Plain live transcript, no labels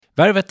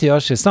Värvet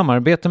görs i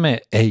samarbete med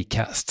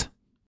Acast.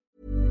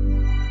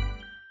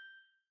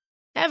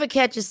 Ever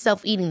catch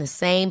yourself eating the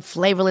same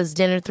flavorless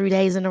dinner 3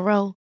 days in a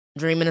row?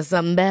 Dreaming of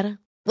something better?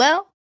 Well,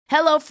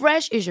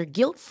 HelloFresh is your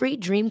guilt-free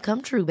dream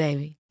come true,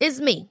 baby. It's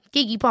me,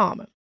 Keke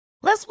Palmer.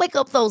 Let's wake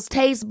up those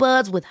taste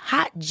buds with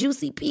hot,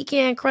 juicy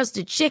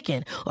pecan-crusted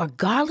chicken or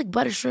garlic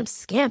butter shrimp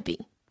scampi.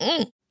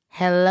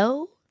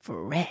 Hello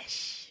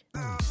Fresh.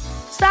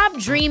 Stop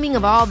dreaming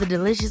of all the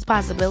delicious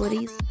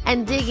possibilities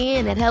and dig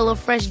in at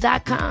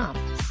HelloFresh.com.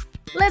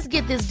 Let's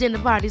get this dinner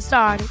party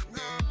started.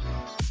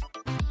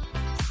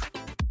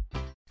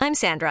 I'm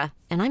Sandra,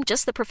 and I'm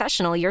just the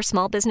professional your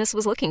small business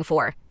was looking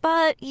for.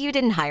 But you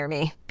didn't hire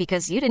me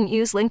because you didn't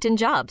use LinkedIn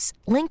Jobs.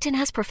 LinkedIn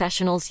has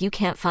professionals you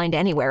can't find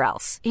anywhere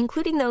else,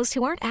 including those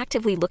who aren't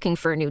actively looking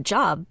for a new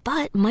job,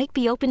 but might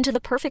be open to the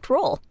perfect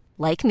role,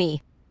 like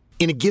me.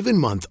 In a given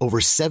month, over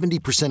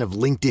 70%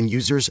 of LinkedIn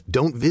users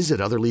don't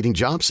visit other leading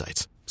job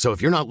sites. So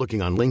if you're not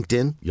looking on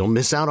LinkedIn, you'll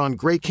miss out on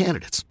great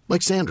candidates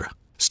like Sandra.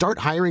 Start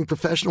hiring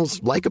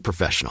professionals like a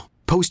professional.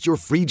 Post your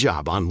free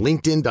job on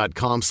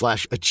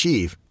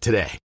linkedin.com/achieve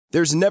today.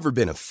 There's never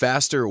been a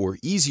faster or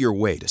easier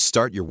way to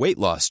start your weight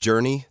loss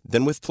journey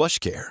than with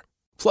PlushCare.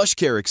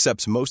 PlushCare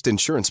accepts most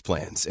insurance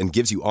plans and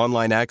gives you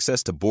online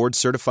access to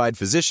board-certified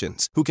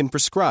physicians who can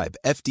prescribe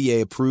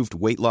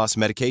FDA-approved weight loss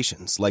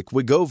medications like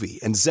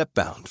Wegovy and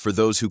Zepbound for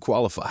those who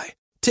qualify.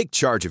 Take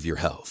charge of your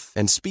health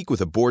and speak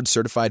with a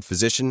board-certified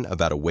physician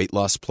about a weight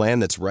loss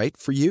plan that's right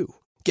for you.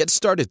 Get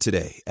started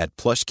today at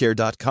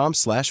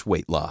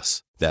plushcare.com/weightloss.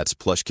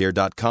 That's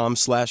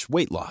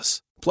plushcare.com/weightloss.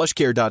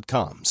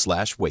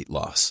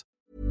 plushcare.com/weightloss.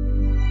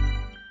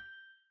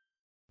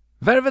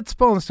 Värvet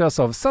sponsras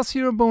av SAS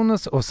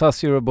Eurobonus och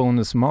SAS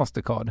Eurobonus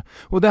Mastercard.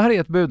 Och det här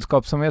är ett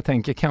budskap som jag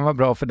tänker kan vara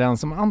bra för den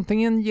som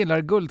antingen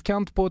gillar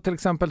guldkant på till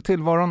exempel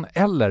tillvaron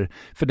eller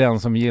för den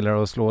som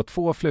gillar att slå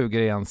 2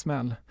 flugor i en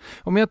smäll.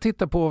 Om jag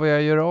tittar på vad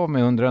jag gör av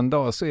med under en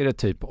dag så är det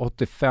typ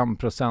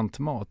 85%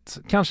 mat.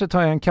 Kanske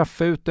tar jag en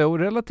kaffe ute och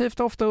relativt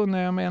ofta unnar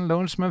jag mig en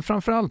lunch, men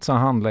framförallt så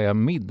handlar jag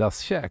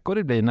middagskäk och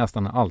det blir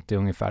nästan alltid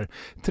ungefär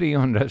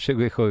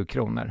 327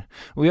 kronor.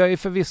 Och jag är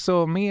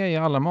förvisso med i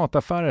alla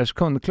mataffärers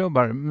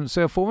kundklubbar så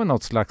jag får väl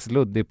något slags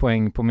luddig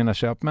poäng på mina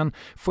köp, men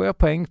får jag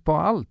poäng på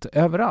allt,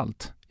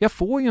 överallt? Jag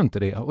får ju inte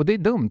det och det är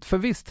dumt, för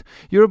visst,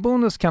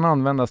 Eurobonus kan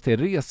användas till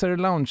resor,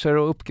 lounger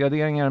och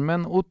uppgraderingar,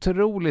 men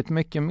otroligt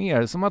mycket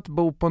mer, som att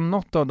bo på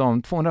något av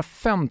de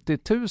 250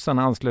 000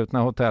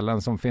 anslutna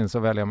hotellen som finns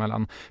att välja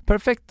mellan.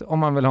 Perfekt om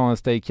man vill ha en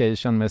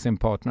staycation med sin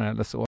partner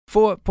eller så.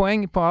 Få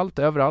poäng på allt,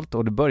 överallt,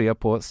 och det börjar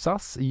på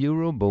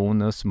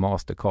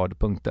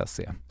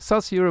SAS-Eurobonus-Mastercard.se.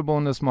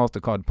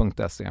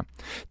 SAS-Eurobonus-Mastercard.se.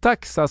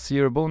 Tack SAS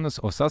Eurobonus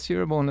och SAS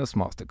Eurobonus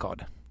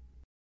Mastercard.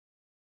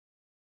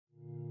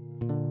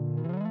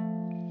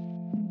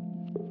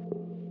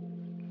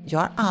 Jag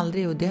har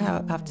aldrig, och det har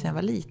jag haft sedan jag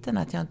var liten,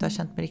 att jag inte har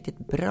känt mig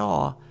riktigt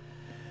bra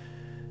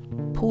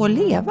på att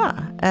leva.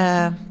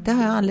 Det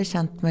har jag aldrig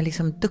känt mig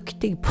liksom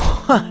duktig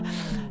på.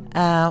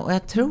 Och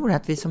jag tror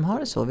att vi som har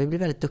det så, vi blir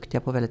väldigt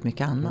duktiga på väldigt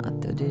mycket annat.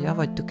 Jag har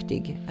varit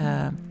duktig,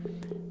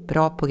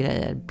 bra på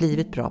grejer,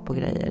 blivit bra på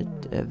grejer,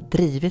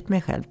 drivit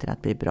mig själv till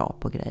att bli bra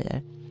på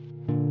grejer.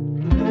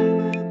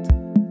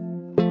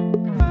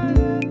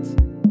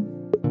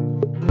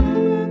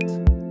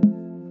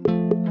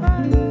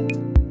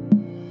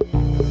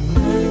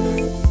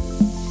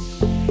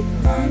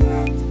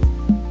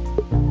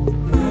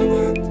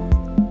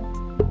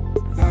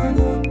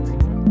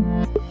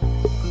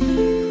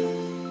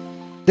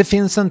 Det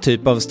finns en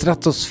typ av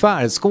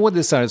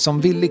stratosfärskådisar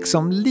som vill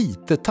liksom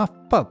lite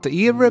tappat.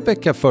 Är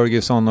Rebecca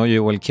Ferguson och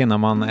Joel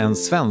Kinnaman en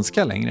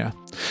svenska längre?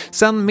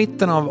 Sen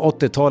mitten av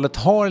 80-talet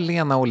har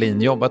Lena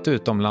Olin jobbat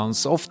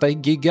utomlands, ofta i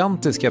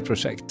gigantiska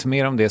projekt,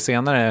 mer om det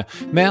senare.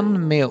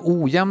 Men med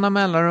ojämna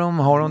mellanrum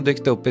har hon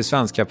dykt upp i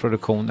svenska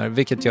produktioner,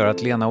 vilket gör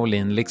att Lena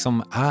Olin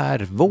liksom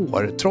är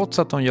vår, trots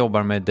att hon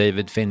jobbar med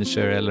David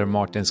Fincher eller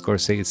Martin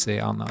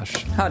Scorsese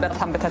annars. Hörde att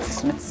han betett sig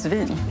som ett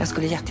svin. Jag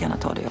skulle jättegärna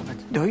ta det jobbet.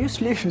 Du har ju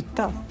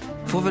slutat.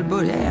 Får väl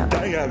börja igen.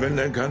 Den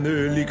jäveln kan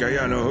du lika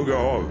gärna hugga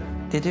av.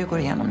 Det du går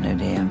igenom nu,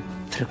 det är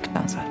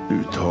fruktansvärt.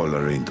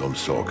 Uttalar dig inte om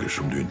saker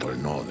som du inte har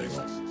en aning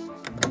om.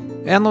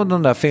 En av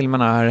de där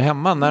filmerna här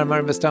hemma,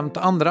 närmare bestämt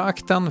andra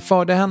akten,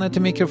 förde henne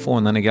till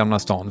mikrofonen i Gamla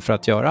stan för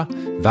att göra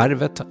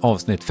Värvet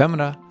avsnitt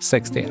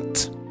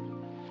 561.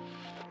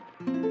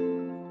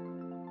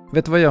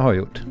 Vet du vad jag har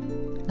gjort?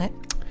 Nej.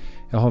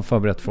 Jag har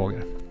förberett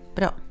frågor.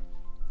 Bra.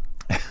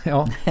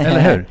 Ja,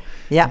 eller hur?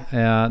 Ja.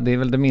 Det är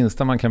väl det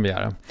minsta man kan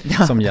begära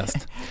som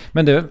gäst.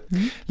 Men du,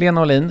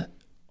 Lena Olin,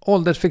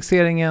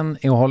 åldersfixeringen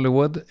i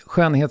Hollywood,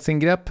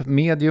 skönhetsingrepp,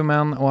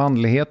 mediumen och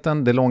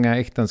andligheten, det långa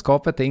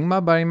äktenskapet,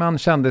 Ingmar Bergman,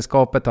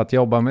 kändisskapet, att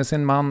jobba med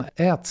sin man,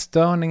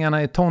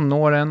 ätstörningarna i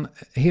tonåren,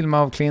 Hilma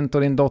af Klint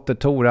och din dotter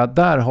Tora.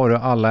 Där har du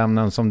alla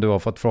ämnen som du har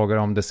fått frågor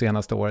om det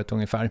senaste året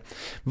ungefär.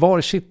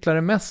 Var kittlar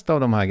det mest av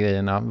de här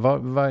grejerna?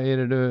 Vad är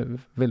det du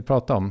vill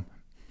prata om?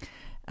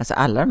 Alltså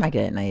alla de här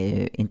grejerna är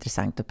ju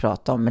intressant att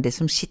prata om, men det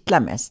som kittlar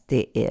mest,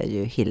 det är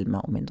ju Hilma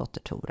och min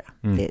dotter Tora.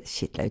 Det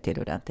kittlar ju till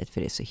ordentligt,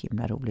 för det är så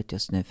himla roligt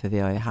just nu, för vi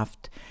har ju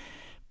haft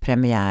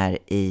premiär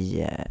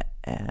i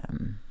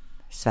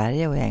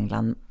Sverige och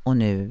England. Och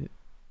nu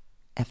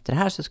efter det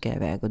här så ska jag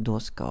iväg. Och då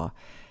ska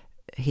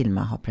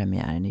Hilma ha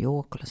premiär i New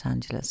York och Los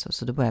Angeles. Och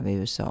så då börjar vi i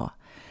USA.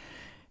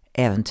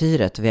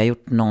 Äventyret. Och vi har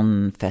gjort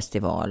någon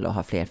festival och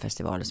har fler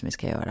festivaler som vi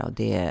ska göra. Och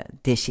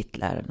det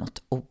kittlar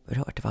något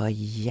oerhört. Det var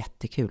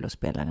jättekul att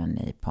spela den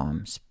i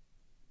Palm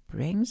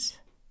Springs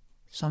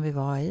som vi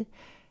var i.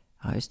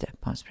 Ja just det,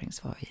 Palm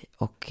Springs var vi i.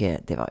 Och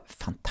det var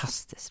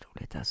fantastiskt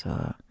roligt.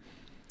 Alltså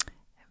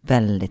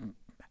väldigt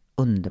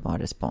underbar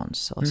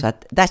respons. Så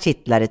att där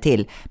kittlar det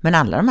till. Men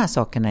alla de här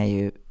sakerna är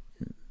ju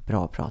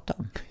bra att prata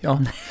om. Ja,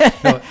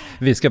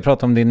 vi ska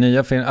prata om din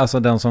nya film, alltså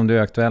den som du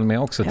är aktuell med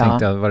också,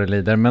 tänkte jag vad det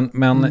lider.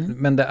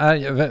 Men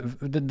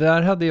det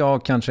där hade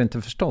jag kanske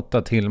inte förstått,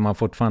 att Hilma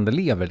fortfarande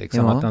lever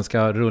liksom, att den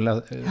ska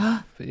rulla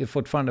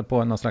fortfarande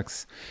på någon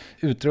slags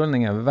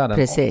utrullning över världen.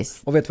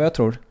 Precis. Och vet du vad jag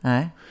tror?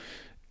 Nej.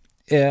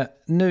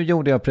 Nu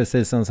gjorde jag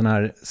precis en sån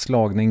här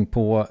slagning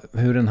på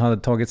hur den hade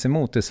tagits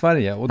emot i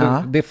Sverige. Och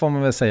det får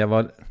man väl säga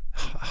var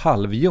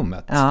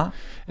halvjummet. Ja.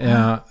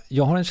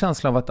 Jag har en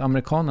känsla av att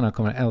amerikanerna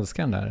kommer att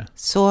älska den där.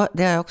 Så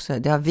det är också,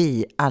 det har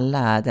vi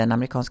alla, den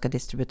amerikanska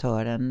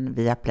distributören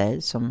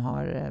Viaplay som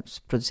har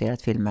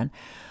producerat filmen.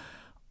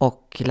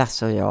 Och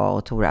Lasse och jag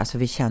och Tora, alltså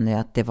vi känner ju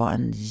att det var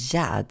en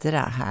jädra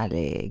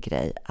härlig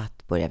grej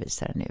att börja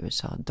visa den i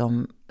USA.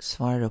 De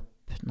svarar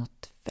upp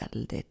något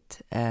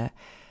väldigt...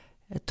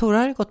 Tora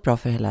har det gått bra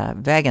för hela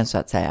vägen så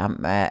att säga.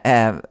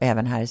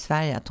 Även här i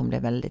Sverige, att hon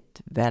blev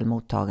väldigt väl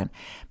mottagen.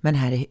 Men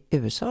här i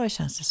USA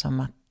känns det som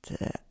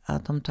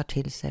att de tar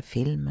till sig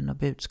filmen och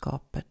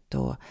budskapet.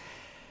 Och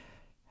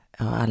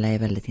alla är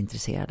väldigt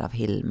intresserade av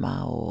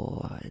Hilma.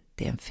 Och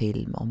det är en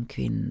film om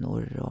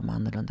kvinnor, om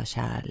annorlunda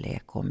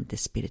kärlek, om det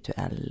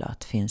spirituella.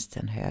 Att finns det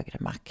en högre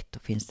makt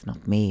och finns det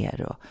något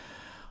mer? Och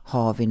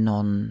har vi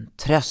någon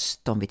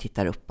tröst om vi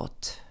tittar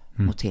uppåt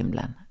mot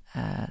himlen?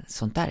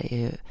 Sånt där är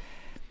ju...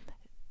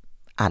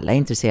 alla är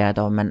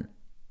intresserade av, men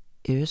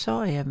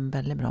USA är en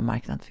väldigt bra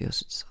marknad för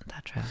just sånt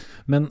där, tror jag.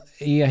 Men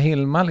är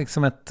Hilma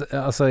liksom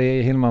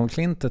är Hilma af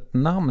Klint ett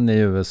namn i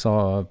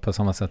USA på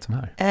samma sätt som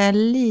här?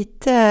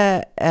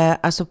 Lite,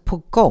 alltså på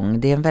gång.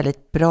 Det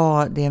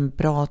är en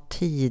bra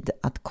tid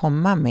att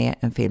komma med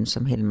en film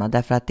som Hilma,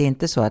 därför att det är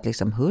inte så att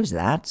liksom, who's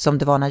that? Som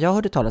det var när jag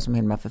hörde talas om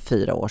Hilma för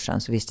 4 år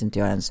sedan, så visste inte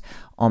jag ens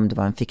om det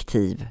var en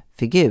fiktiv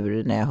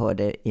figur. När jag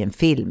hörde i en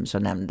film så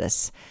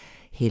nämndes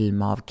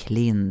Hilma af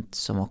Klint,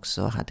 som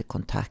också hade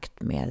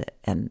kontakt med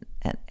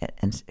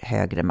en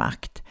högre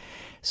makt,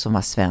 som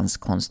var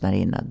svensk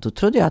konstnärinna. Då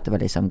trodde jag att det var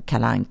liksom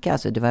Kalle Anka,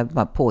 alltså det var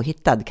bara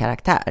påhittad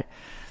karaktär.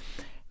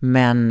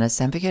 Men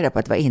sen fick jag reda på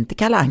att det var inte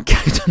Kalle Anka,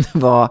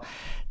 utan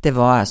det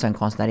var alltså en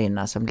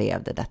konstnärinna som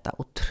levde detta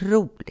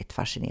otroligt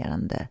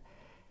fascinerande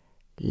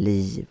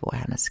liv och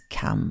hennes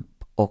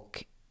kamp.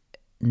 Och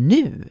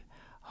nu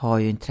har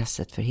ju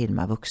intresset för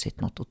Hilma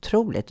vuxit något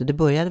otroligt. Och det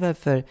började väl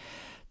för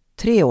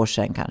 3 år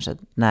sedan kanske,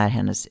 när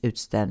hennes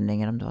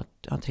utställning, eller om det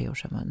var 3 år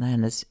sedan, när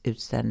hennes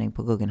utställning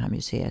på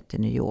Guggenheim-museet i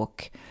New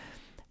York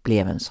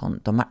blev en sån.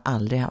 De har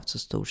aldrig haft så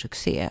stor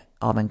succé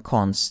av en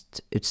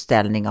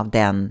konstutställning av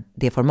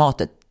det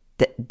formatet.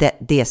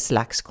 Det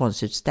slags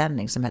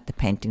konstutställning som hette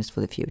Paintings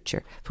for the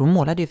Future. För hon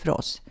målade ju för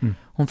oss.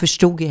 Hon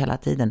förstod ju hela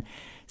tiden.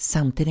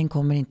 Samtidigt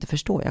kommer inte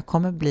förstå. Jag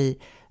kommer bli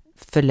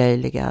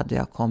förlöjligad och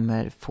jag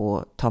kommer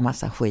få ta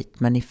massa skit.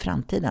 Men i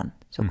framtiden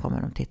så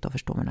kommer de titta och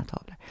förstå mina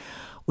tavlor.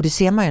 Och det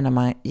ser man ju när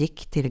man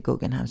gick till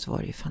Guggenheim, så var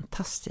det ju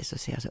fantastiskt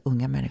att se alltså,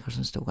 unga människor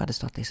som stod och hade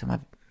stått liksom,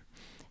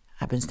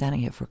 I've been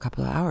standing here for a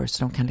couple of hours,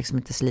 så de kan liksom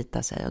inte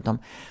slita sig.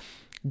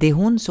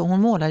 Och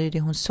hon målade ju det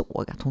hon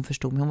såg, att hon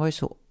förstod, men hon var ju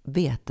så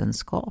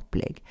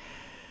vetenskaplig.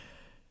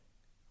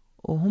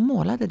 Och hon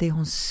målade det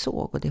hon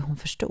såg och det hon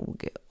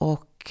förstod.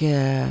 Och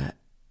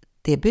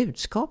det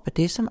budskapet,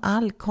 det är som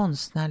all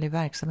konstnärlig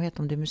verksamhet,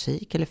 om det är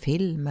musik eller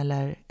film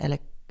eller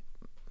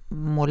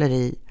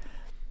måleri,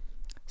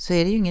 så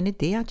är det ju ingen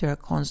idé att göra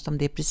konst om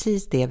det är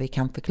precis det vi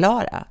kan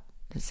förklara.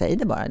 Säg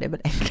det bara, det är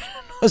väl enklare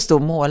att stå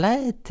och måla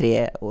i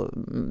 3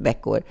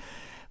 veckor.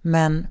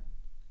 Men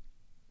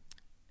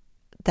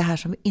det här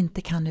som vi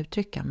inte kan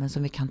uttrycka, men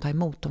som vi kan ta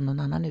emot om någon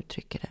annan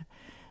uttrycker det.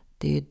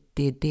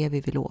 Det är det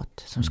vi vill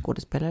åt som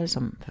skådespelare,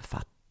 som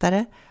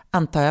författare,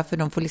 antar jag, för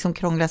de får liksom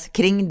krångla sig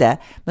kring det.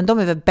 Men de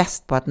är väl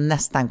bäst på att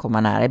nästan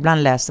komma nära.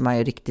 Ibland läser man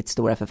ju riktigt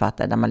stora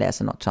författare där man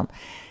läser något som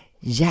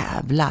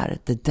jävlar,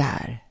 det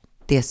där,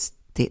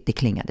 det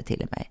klingade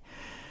till i mig.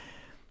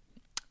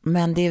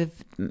 Men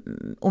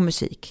och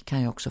musik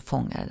kan ju också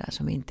fånga det där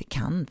som vi inte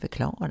kan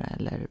förklara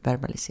eller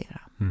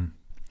verbalisera.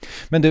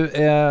 Men du,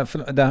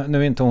 nu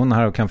är inte hon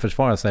här och kan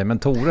försvara sig, men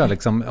Tora,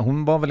 liksom,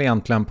 hon var väl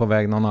egentligen på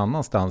väg någon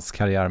annanstans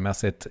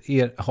karriärmässigt.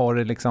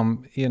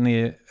 Är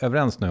ni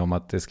överens nu om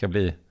att det ska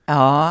bli?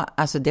 Ja,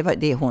 alltså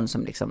det är hon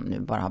som liksom nu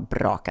bara har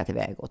brakat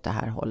iväg åt det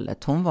här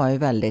hållet. Hon var ju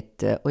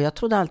väldigt, och jag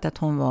trodde alltid att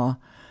hon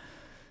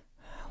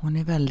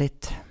är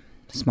väldigt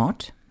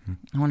smart.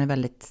 Hon är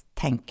väldigt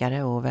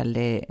tänkare och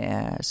väldigt,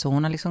 så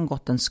hon har liksom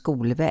gått en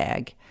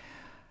skolväg.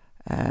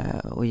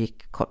 Och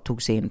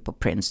tog sig in på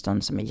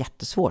Princeton, som är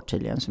jättesvårt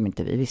tydligen, som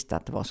inte vi visste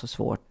att det var så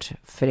svårt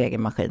för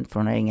egen maskin, för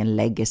hon har ingen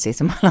legacy.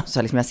 Som alla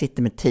sa, liksom, jag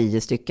sitter med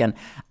 10 stycken,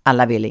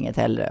 alla vill inget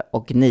hellre,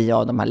 och 9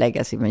 av dem har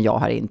legacy, men jag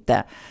har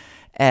inte.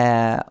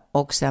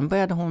 Och sen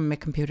började hon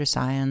med computer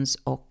science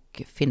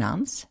och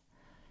finans,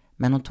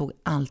 men hon tog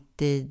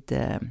alltid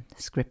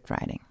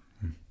scriptwriting.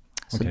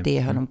 Så Okay. det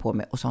höll hon på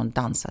med, och så har hon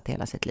dansat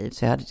hela sitt liv.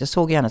 Så jag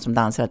såg gärna som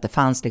dansare att det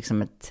fanns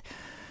liksom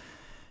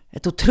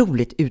ett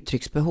otroligt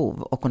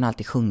uttrycksbehov, och hon har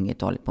alltid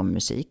sjungit och hållit på med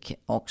musik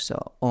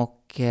också.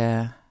 Och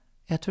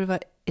jag tror det var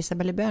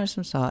Isabelle Huppert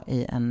som sa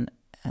i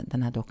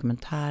den här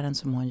dokumentären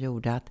som hon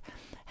gjorde, att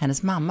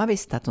hennes mamma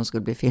visste att hon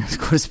skulle bli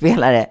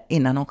filmskådespelare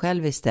innan hon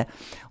själv visste.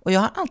 Och jag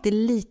har alltid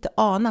lite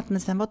anat,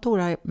 men sen var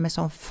Tora med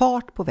sån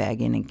fart på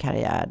väg in i en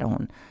karriär där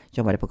hon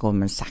jobbade på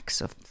Goldman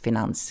Sachs och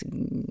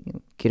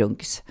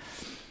finansgrunks.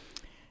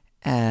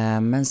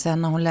 Men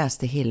sen när hon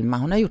läste Hilma,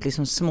 hon har gjort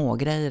liksom små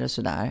grejer och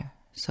sådär,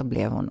 så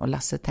blev hon, och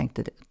Lasse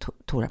tänkte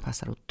Tora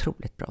passar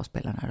otroligt bra att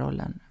spela den här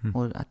rollen,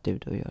 och att du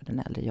då gör den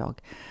äldre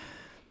jag.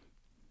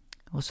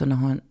 Och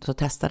så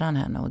testade han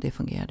henne, och det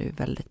fungerade ju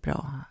väldigt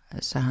bra.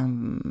 Så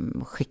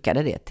han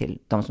skickade det till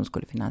de som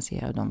skulle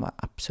finansiera, och de var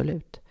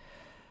absolut.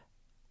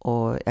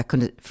 Och jag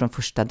kunde från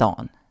första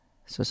dagen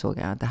så såg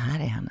jag att det här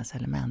är hennes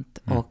element.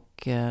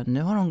 Och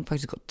nu har hon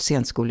faktiskt gått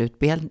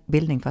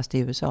scenskoleutbildning, fast i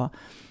USA.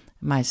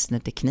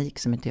 Meissner-teknik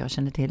som inte jag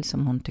kände till,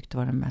 som hon tyckte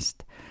var den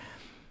mest.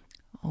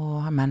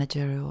 Och har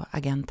manager och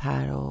agent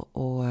här,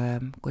 och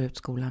går ut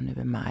skolan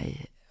nu i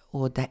maj.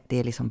 Och det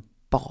är liksom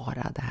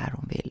bara det här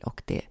hon vill,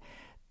 och det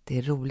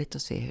är roligt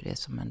att se hur det är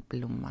som en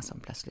blomma som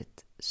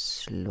plötsligt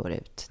slår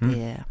ut.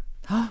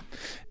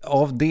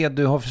 Av det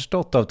du har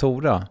förstått av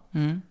Tora,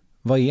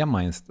 vad är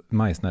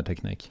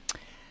Meissner-teknik?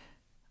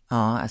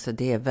 Ja, alltså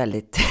det är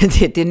väldigt...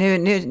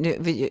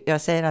 nu,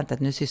 jag säger inte att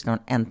nu sysslar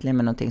hon äntligen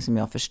med någonting som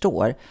jag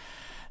förstår.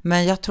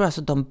 Men jag tror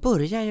alltså de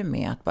börjar ju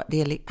med att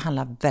det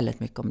handlar väldigt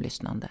mycket om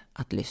lyssnande.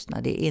 Att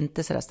lyssna. Det är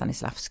inte så där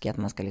Stanislavski att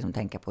man ska liksom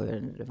tänka på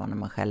hur det var när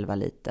man själv var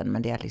liten.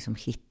 Men det är att liksom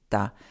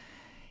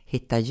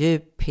hitta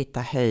djup,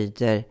 hitta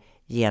höjder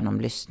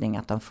genom lyssning.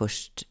 Att de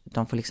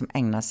får liksom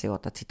ägna sig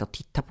åt att sitta och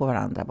titta på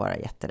varandra bara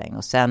jättelänge.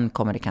 Och sen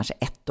kommer det kanske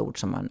ett ord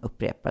som man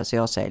upprepar. Så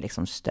jag säger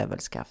liksom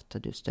stövelskaft,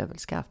 och du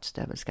stövelskaft.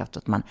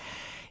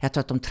 Jag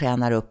tror att de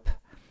tränar upp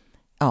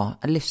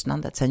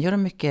lyssnandet. Sen gör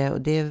de mycket,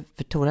 och det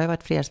för Tora har ju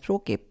varit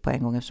flerspråkig på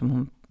en gång, eftersom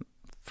hon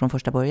från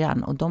första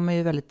början. Och de är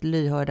ju väldigt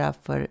lyhörda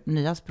för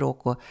nya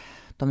språk, och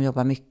de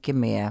jobbar mycket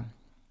med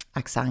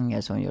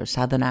accenter, så hon gör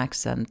southern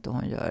accent och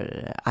hon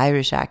gör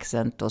Irish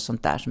accent och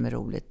sånt där som är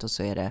roligt. Och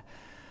så är det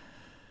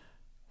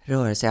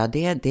rörelse. Ja,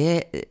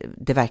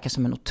 det verkar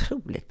som en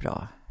otroligt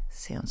bra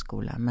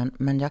scenskola.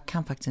 Men jag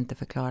kan faktiskt inte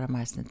förklara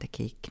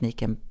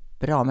Meissner-tekniken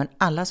bra. Men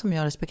alla som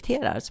jag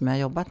respekterar, som jag har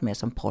jobbat med,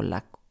 som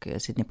Pollack och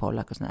Sidney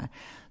Pollack och sådär,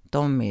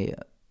 de är ju,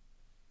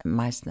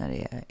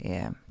 Meissner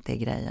är det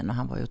grejen. Och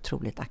han var ju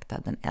otroligt aktad,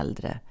 den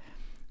äldre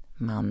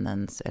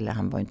mannen, eller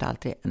han var ju inte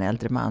alltid en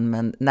äldre man,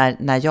 men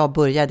när jag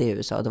började i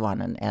USA, då var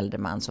han en äldre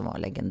man som var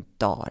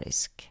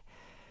legendarisk.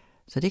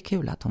 Så det är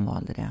kul att hon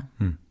valde det.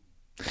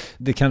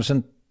 Det kanske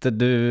inte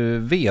du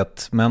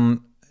vet,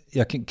 men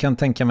jag kan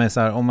tänka mig så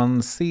här, om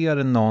man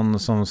ser någon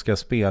som ska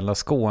spela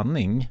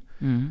skåning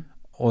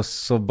och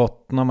så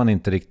bottnar man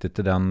inte riktigt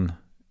i den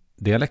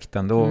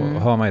dialekten, då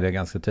hör man ju det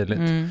ganska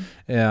tydligt.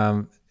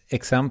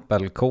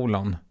 Exempel,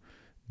 kolon.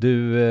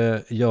 Du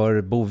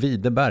gör Bo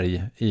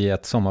Widerberg i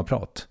ett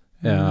sommarprat.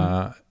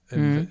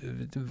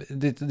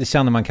 Det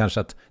känner man kanske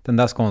att den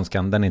där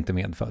skånskan, den är inte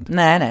medfödd.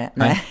 Nej.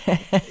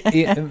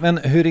 Men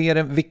hur är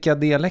det, vilka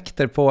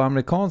dialekter på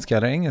amerikanska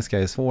eller engelska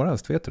är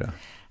svårast, vet du det?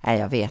 Nej,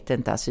 jag vet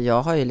inte. Alltså,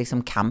 jag har ju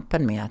liksom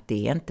kampen med att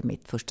det är inte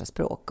mitt första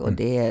språk. Och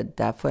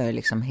där får jag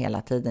liksom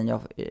hela tiden...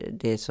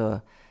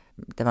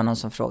 Det var någon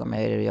som frågade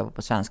mig, hur du jobbar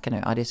på svenska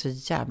nu? Ja, det är så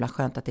jävla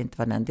skönt att det inte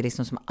var den. Det är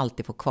liksom som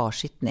alltid får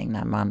kvarsittning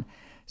när man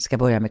ska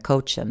börja med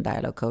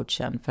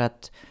dialogcoachen. För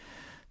att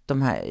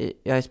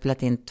jag har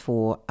spelat in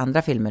 2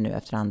 andra filmer nu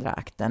efter andra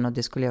akten. Och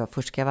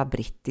först ska jag vara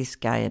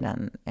brittiska i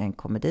en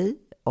komedi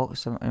och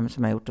som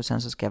jag gjort. Och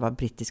sen så ska jag vara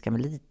brittiska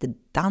med lite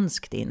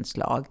danskt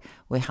inslag.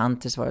 Och i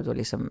Hunters var det då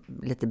liksom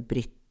lite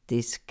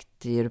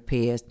brittiskt,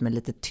 europeiskt med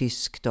lite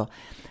tyskt.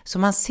 Så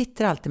man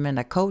sitter alltid med den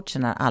där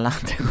coachen när alla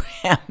andra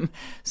går hem.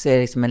 Så är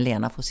det liksom en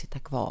Lena får sitta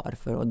kvar.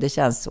 Och det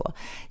känns så.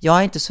 Jag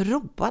är inte så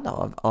road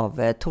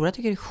av Tora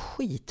tycker det är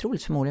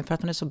skitroligt, förmodligen för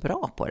att hon är så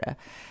bra på det.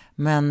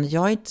 Men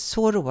jag är inte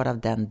så road av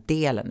den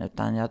delen,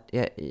 utan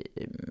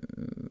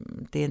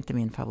det är inte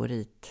min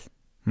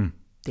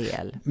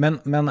favoritdel.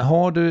 Men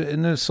har du,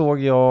 nu såg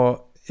jag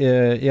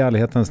i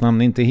ärlighetens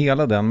namn inte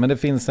hela den, men det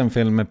finns en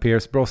film med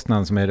Pierce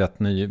Brosnan som är rätt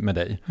ny med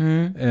dig.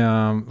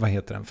 Vad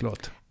heter den?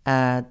 Förlåt.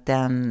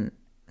 Den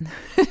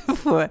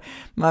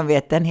man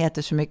vet, den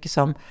heter så mycket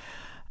som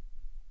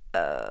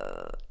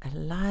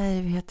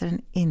Alive heter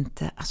den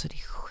inte. Alltså det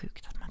är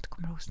sjukt att man inte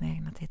kommer ihåg sina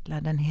egna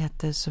titlar. Den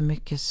heter så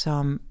mycket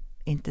som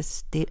inte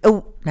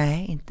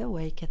inte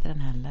Awake heter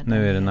den heller.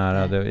 Nu är det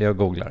nära, jag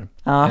googlar.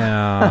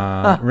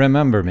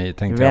 Remember Me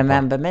tänkte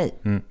Remember Me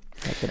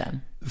heter den.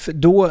 För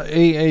då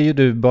är ju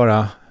du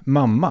bara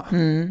mamma.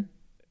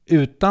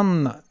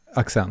 Utan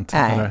accent?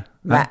 Nej, eller?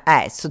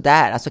 nej,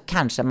 sådär. Alltså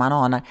kanske man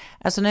anar.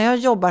 Alltså när jag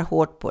jobbar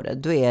hårt på det,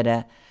 då är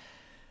det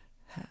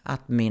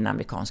att min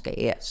amerikanska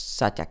är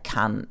så att jag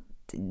kan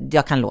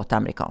låta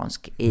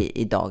amerikansk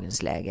i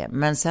dagens läge.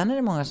 Men sen är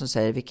det många som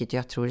säger, vilket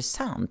jag tror är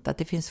sant, att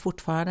det finns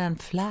fortfarande en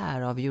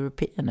flär av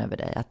European över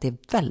dig. Att det är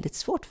väldigt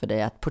svårt för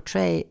dig att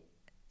portray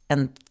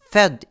en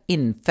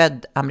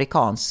infödd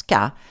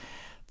amerikanska.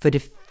 För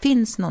det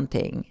finns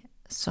någonting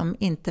som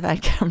inte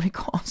verkar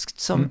amerikanskt,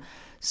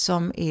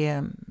 som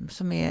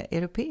är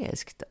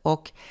europeiskt.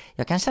 Och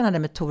jag kan känna det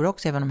med Tora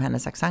också, även om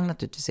hennes accent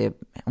naturligtvis är,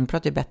 hon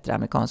pratar ju bättre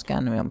amerikanska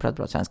än hon pratar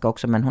bra svenska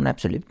också, men hon har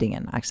absolut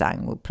ingen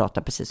accent och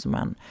pratar precis som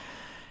man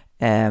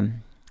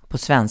på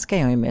svenska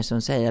är hon ju mer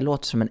som säger, jag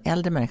låter som en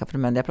äldre människa,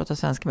 för jag pratar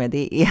svenska med,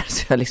 det är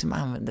så jag liksom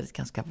använder det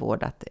ganska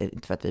vårdat,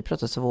 inte för att vi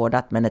pratar så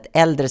vårdat, men ett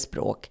äldre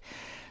språk,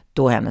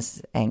 då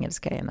hennes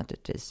engelska är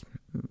naturligtvis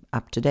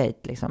up to date,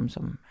 liksom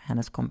som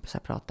hennes kompisar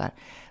pratar.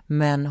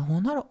 Men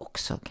hon har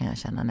också, kan jag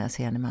känna när jag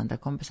ser henne med andra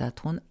kompisar,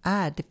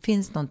 att det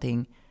finns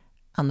någonting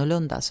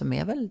annorlunda som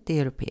är väl det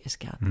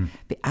europeiska.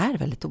 Vi är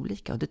väldigt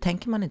olika och det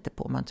tänker man inte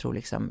på. Man tror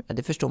liksom,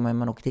 det förstår man när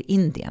man åker till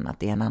Indien, att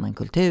det är en annan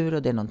kultur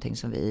och det är någonting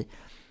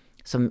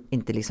som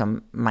inte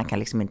liksom, man kan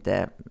liksom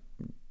inte,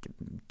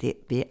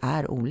 vi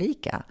är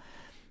olika.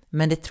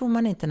 Men det tror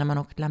man inte när man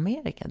åker till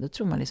Amerika. Då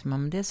tror man liksom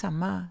att det är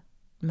samma,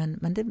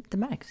 men det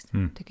märks,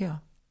 tycker jag.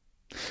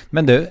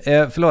 Men du,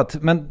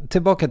 förlåt, men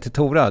tillbaka till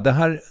Tora. Det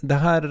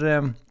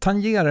här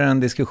tangerar en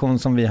diskussion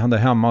som vi hade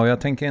hemma, och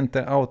jag tänker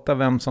inte outa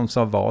vem som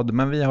sa vad,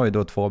 men vi har ju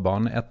då 2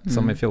 barn, ett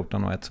som är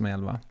 14 och ett som är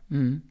 11.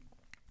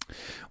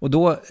 Och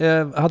då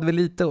hade vi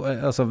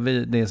lite, alltså det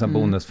är en sån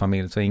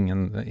bonusfamilj, så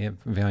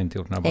vi har inte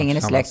gjort några barn. Ingen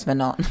är släkt med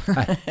någon.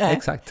 Nej,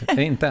 exakt,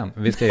 inte än.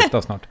 Vi ska gifta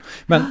oss snart.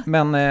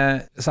 Men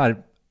så här,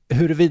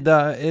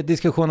 huruvida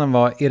diskussionen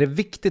var, är det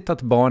viktigt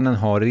att barnen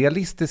har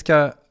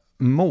realistiska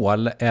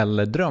mål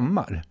eller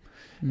drömmar?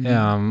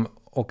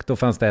 Och då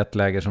fanns det ett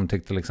läger som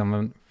tyckte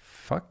liksom,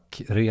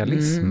 fuck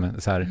realism,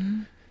 så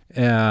här.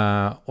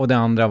 Och det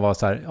andra var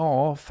så här,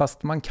 ja,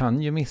 fast man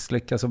kan ju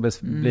misslyckas och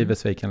bli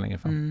besviken längre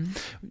fram.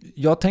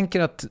 Jag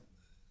tänker att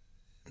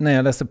när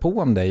jag läser på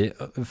om dig,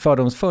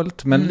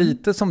 fördomsfullt, men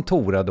lite som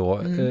Tora då,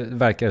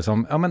 verkar det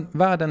som, ja men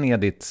världen är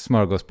ditt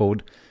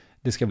smörgåsbord,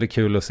 det ska bli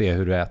kul att se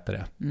hur du äter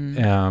det.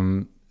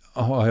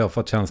 Har jag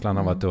fått känslan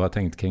av att du har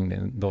tänkt kring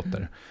din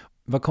dotter.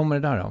 Vad kommer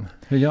det där av?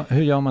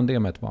 Hur gör man det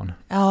med ett barn?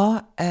 Ja,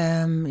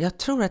 jag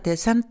tror att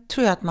sen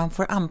tror jag att man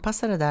får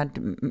anpassa det där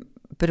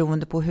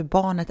beroende på hur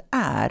barnet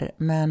är.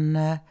 Men,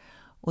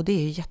 och det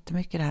är ju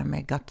jättemycket det här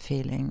med gut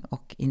feeling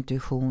och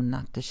intuition,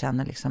 att du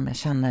känner liksom, jag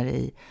känner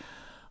i.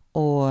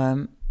 Och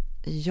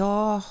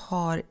jag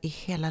har i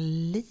hela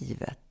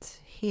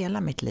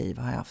mitt liv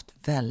har jag haft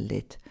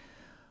väldigt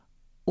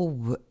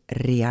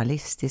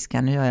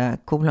orealistiska, nu gör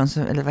jag kolon,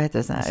 eller vad heter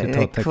det, sån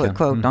här,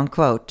 quote on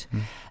quote,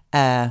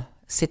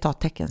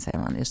 citattecken säger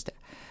man, just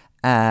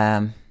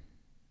det.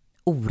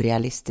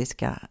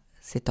 Orealistiska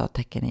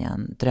citattecken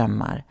igen,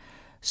 drömmar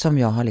som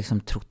jag har liksom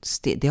trott,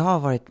 det har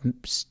varit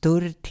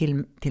större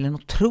till en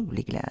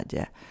otrolig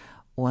glädje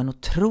och en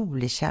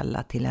otrolig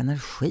källa till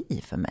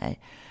energi för mig.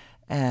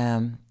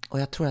 Och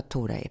jag tror att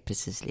Tora är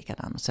precis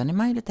likadan. Och sen är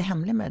man ju lite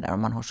hemlig med det där.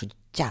 Om man har så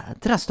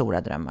jädra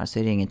stora drömmar så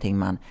är det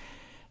ingenting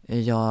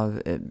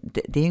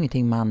det är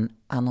ingenting man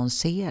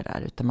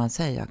annonserar, utan man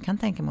säger, jag kan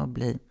tänka mig att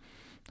bli,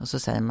 och så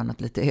säger man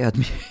något lite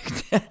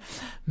ödmjukt.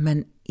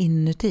 Men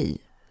inuti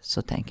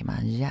så tänker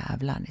man,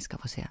 jävlar, ni ska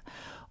få se.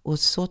 Och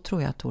så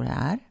tror jag att Tora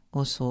är,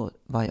 och så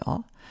var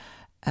jag.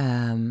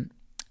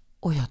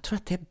 Och jag tror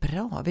att det är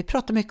bra. Vi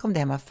pratar mycket om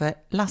det, för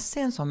Lasse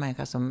är en sån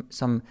människa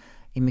som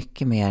är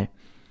mycket mer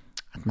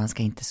att man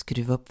ska inte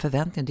skruva upp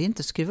förväntningar. Det är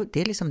inte skruva upp,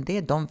 det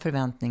är de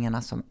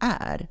förväntningarna som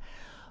är.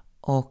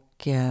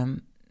 Och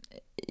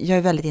jag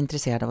är väldigt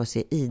intresserad av att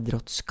se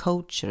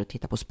idrottscoacher och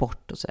titta på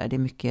sport och sådär. Det är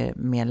mycket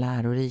mer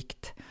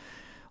lärorikt.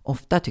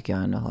 Ofta tycker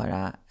jag än att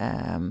höra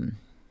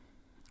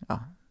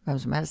vem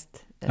som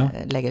helst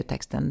lägga ut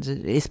texten.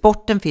 I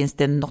sporten finns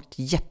det något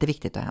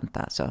jätteviktigt att hämta.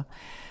 Alltså.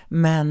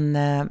 Men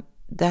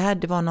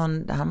det var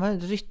han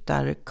var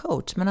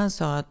ryttarcoach, men han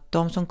sa att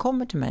de som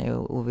kommer till mig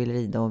och vill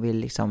rida och vill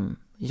liksom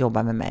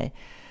jobba med mig,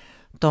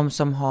 de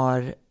som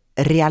har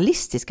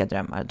realistiska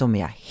drömmar, de är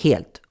jag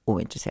helt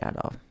ointresserad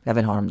av. Jag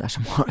vill ha de där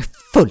som har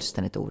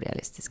fullständigt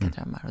orealistiska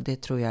drömmar, och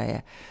det tror jag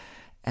är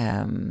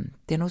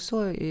det är nog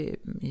så,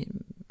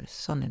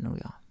 sån är nog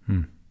jag.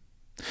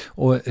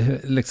 Och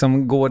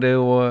liksom går det,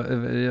 och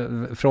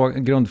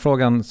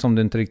grundfrågan som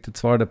du inte riktigt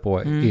svarade på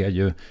är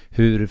ju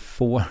hur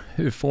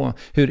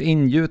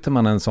ingjuter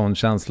man en sån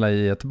känsla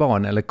i ett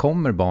barn, eller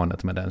kommer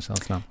barnet med den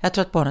känslan? Jag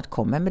tror att barnet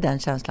kommer med den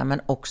känslan,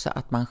 men också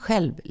att man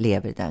själv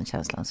lever i den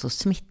känslan, så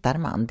smittar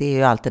man. Det är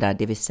ju allt det där,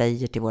 det vi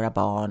säger till våra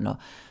barn, och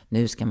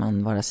nu ska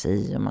man vara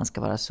si och man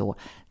ska vara så.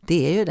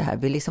 Det är ju det här,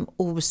 vi liksom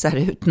osar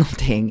ut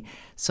någonting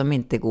som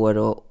inte går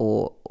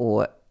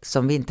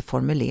som vi inte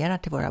formulerar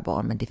till våra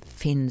barn, men det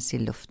finns i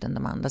luften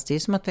de andas. Det är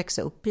som att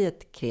växa upp i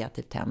ett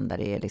kreativt hem där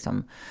det är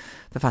liksom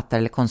författare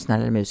eller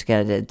konstnärer eller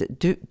musiker.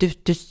 Du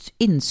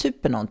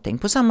insuper någonting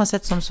på samma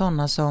sätt som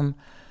sådana som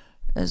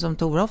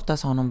Tora ofta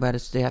sa när hon började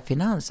studera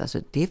finans. Alltså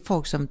det är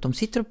folk som de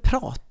sitter och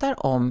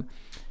pratar om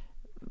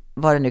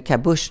vad det nu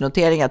kan,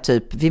 börsnoteringar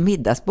typ vid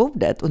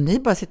middagsbordet, och ni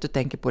bara sitter och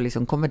tänker på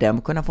liksom, kommer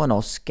den kunna få en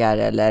Oscar,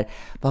 eller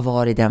vad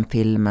var det i den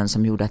filmen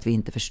som gjorde att vi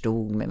inte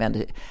förstod,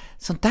 men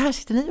sånt där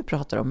sitter ni och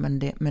pratar om,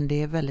 men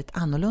det är väldigt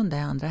annorlunda i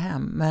andra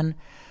hem. Men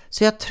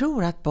så jag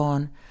tror att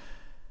barn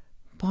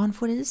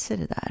får i sig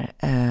det där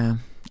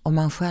om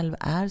man själv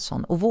är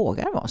sån och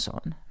vågar vara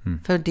sån.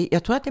 För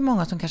jag tror att det är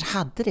många som kanske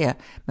hade det,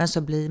 men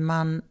så blir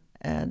man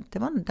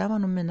där var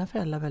nog mina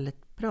föräldrar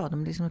väldigt bra.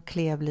 De liksom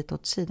klev lite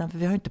åt sidan, för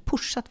vi har ju inte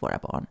pushat våra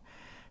barn.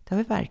 Det har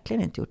vi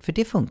verkligen inte gjort, för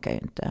det funkar ju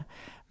inte.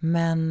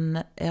 Men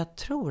jag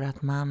tror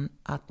att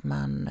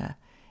man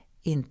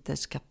inte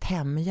ska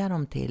tämja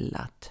dem till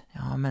att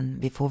ja, men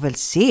vi får väl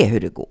se hur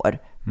det går.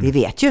 Vi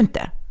vet ju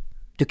inte.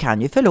 Du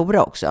kan ju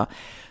förlora också.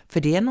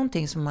 För det är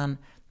någonting som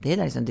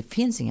det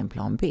finns ingen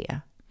plan B.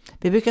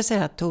 Vi brukar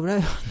säga att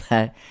Tora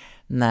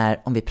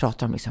när om vi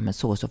pratar om liksom en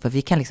så, för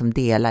vi kan liksom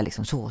dela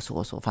liksom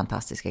så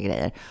fantastiska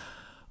grejer.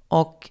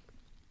 Och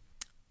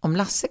om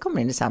Lasse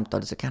kommer in i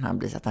samtalet så kan han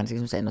bli så att han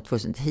liksom säger något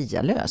fullständigt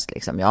hialöst.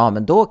 Liksom. Ja,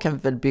 men då kan vi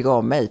väl bygga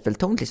om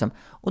Eiffeltornet. Liksom.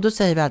 Och då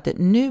säger vi alltid,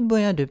 nu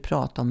börjar du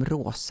prata om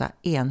rosa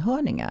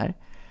enhörningar.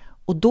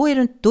 Och då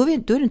är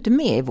du inte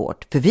med i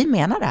vårt. För vi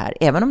menar det här.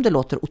 Även om det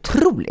låter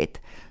otroligt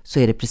så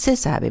är det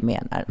precis så här vi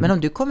menar. Men om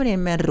du kommer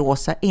in med en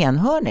rosa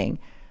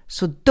enhörning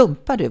så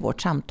dumpar du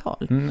vårt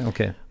samtal.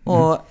 Okay.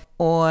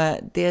 Och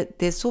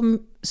det är så,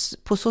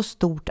 på så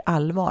stort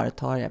allvar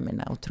tar jag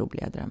mina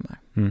otroliga drömmar.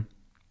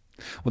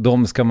 Och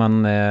de ska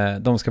man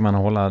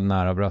hålla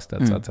nära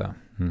bröstet så att säga.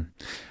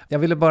 Jag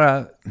ville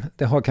bara,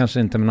 det har kanske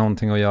inte med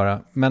någonting att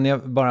göra,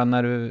 men bara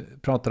när du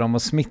pratar om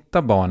att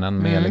smitta barnen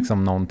med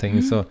liksom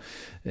någonting, så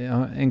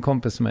en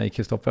kompis med mig,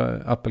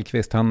 Kristoffer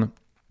Appelqvist, han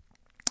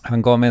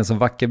gav mig en så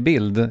vacker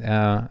bild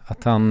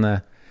att han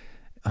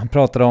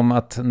pratade om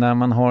att när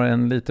man har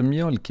en liten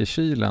mjölk i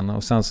kylen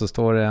och sen så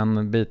står det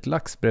en bit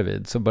lax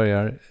bredvid, så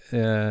börjar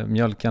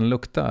mjölken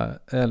lukta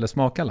eller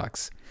smaka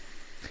lax.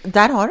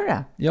 Där har du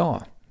det.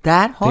 Ja.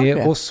 Där har det du är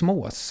det.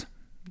 osmos.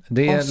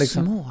 Det är osmos.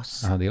 Liksom,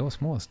 ja, det är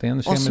osmos. Det är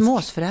en kemisk...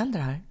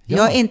 Osmosföräldrar. Ja.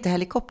 Jag är inte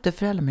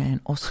helikopterförälder, men jag är en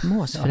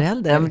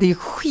osmosförälder. Ja. Men det är ju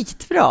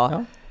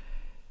skitbra.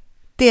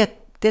 Ja.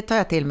 Det tar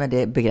jag till med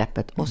det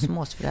begreppet,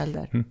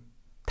 osmosförälder.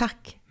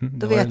 Tack.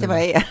 Då vet jag vad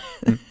jag är.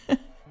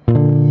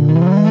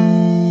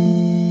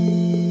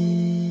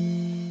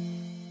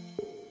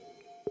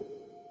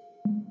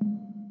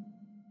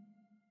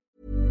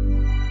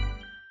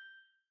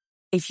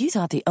 If you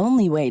thought the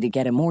only way to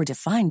get a more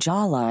defined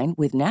jawline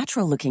with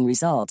natural-looking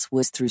results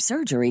was through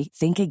surgery,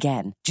 think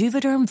again.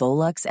 Juvederm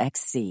Volux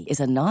XC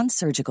is a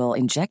non-surgical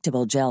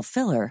injectable gel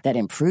filler that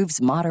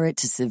improves moderate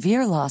to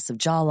severe loss of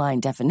jawline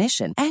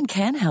definition and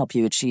can help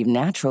you achieve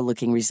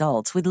natural-looking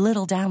results with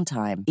little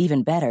downtime.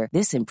 Even better,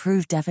 this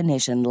improved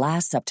definition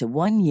lasts up to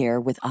 1 year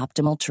with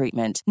optimal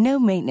treatment. No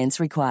maintenance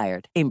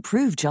required.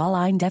 Improve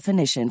jawline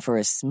definition for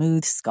a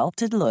smooth,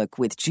 sculpted look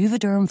with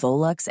Juvederm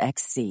Volux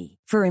XC.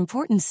 For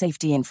important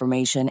safety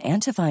information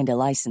and to find a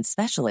licensed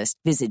specialist,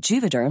 visit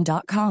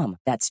Juvederm.com.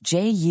 That's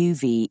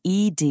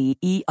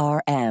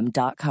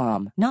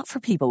JUVEDERM.com. Not for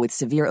people with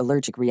severe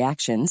allergic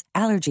reactions,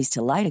 allergies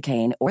to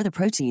lidocaine, or the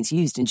proteins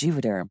used in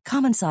Juvederm.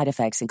 Common side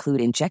effects include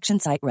injection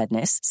site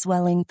redness,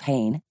 swelling,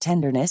 pain,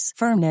 tenderness,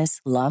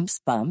 firmness, lumps,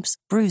 bumps,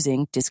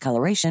 bruising,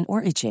 discoloration,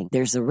 or itching.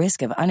 There's a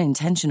risk of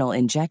unintentional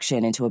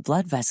injection into a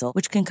blood vessel,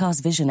 which can cause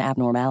vision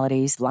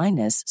abnormalities,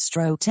 blindness,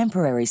 stroke,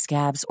 temporary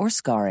scabs, or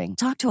scarring.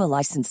 Talk to a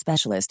licensed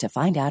specialist to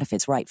find out if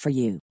it's right for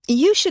you.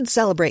 You should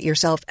celebrate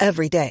yourself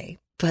every day,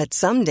 but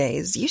some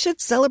days you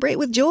should celebrate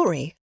with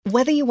jewelry.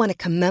 Whether you want to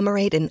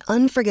commemorate an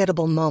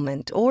unforgettable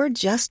moment or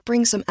just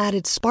bring some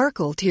added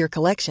sparkle to your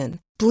collection,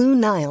 Blue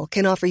Nile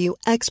can offer you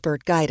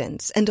expert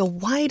guidance and a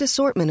wide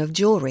assortment of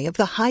jewelry of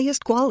the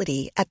highest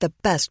quality at the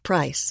best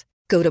price.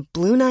 Go to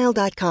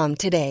BlueNile.com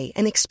today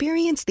and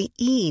experience the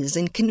ease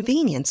and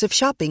convenience of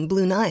shopping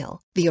Blue Nile,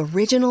 the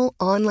original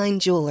online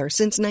jeweler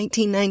since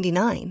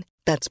 1999.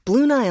 That's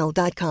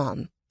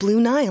BlueNile.com.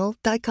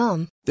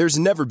 BlueNile.com. There's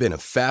never been a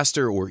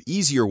faster or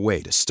easier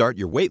way to start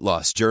your weight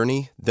loss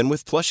journey than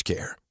with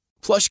PlushCare.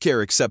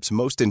 PlushCare accepts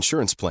most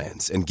insurance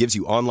plans and gives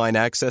you online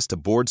access to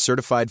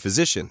board-certified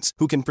physicians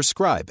who can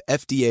prescribe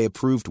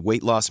FDA-approved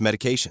weight loss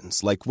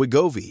medications like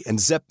Wegovy and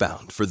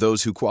Zepbound for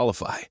those who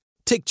qualify.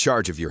 Take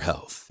charge of your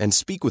health and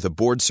speak with a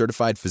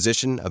board-certified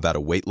physician about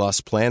a weight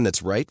loss plan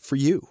that's right for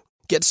you.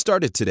 Get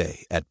started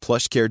today at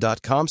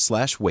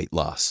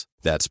plushcare.com/weightloss.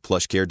 That's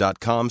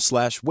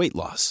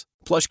plushcare.com/weightloss.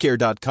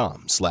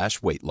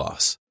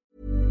 plushcare.com/weightloss.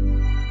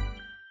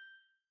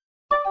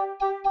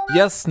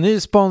 Yes, ny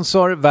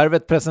sponsor.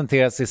 Värvet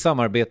presenteras i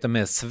samarbete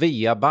med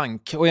Svea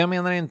Bank. Och jag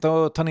menar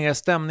inte att ta ner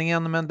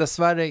stämningen, men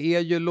dessvärre är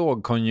ju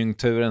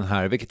lågkonjunkturen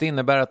här, vilket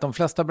innebär att de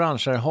flesta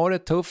branscher har det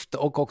tufft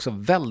och också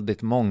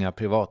väldigt många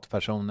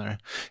privatpersoner.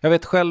 Jag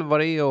vet själv vad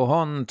det är att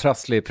ha en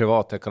trasslig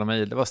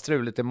privatekonomi. Det var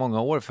struligt i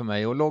många år för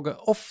mig och låg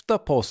ofta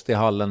post i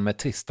hallen med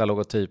trista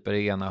logotyper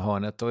i ena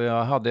hörnet. Och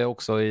jag hade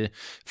också i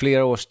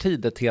flera års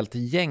tid ett helt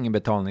gäng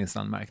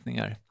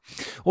betalningsanmärkningar.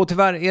 Och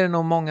tyvärr är det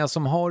nog många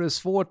som har det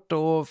svårt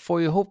att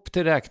få ihop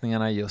till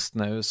räkningarna just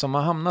nu, som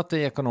har hamnat i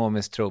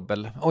ekonomisk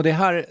trubbel. Och det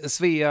här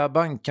Svea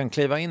Bank kan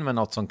kliva in med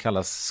något som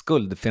kallas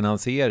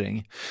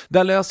skuldfinansiering.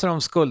 Där löser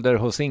de skulder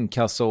hos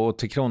inkasso och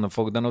till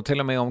Kronofogden, och till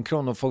och med om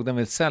Kronofogden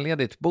vill sälja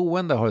ditt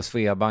boende har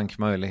Svea Bank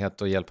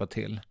möjlighet att hjälpa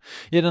till.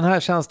 I den här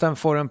tjänsten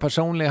får en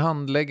personlig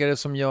handläggare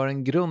som gör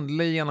en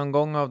grundlig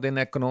genomgång av din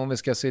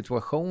ekonomiska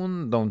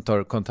situation. De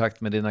tar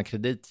kontakt med dina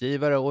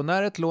kreditgivare och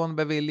när ett lån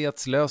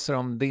beviljats löser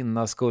de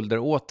dina skulder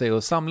åt dig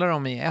och samlar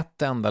dem i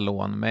ett enda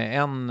lån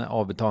med en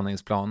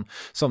avbetalningsplan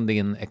som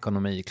din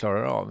ekonomi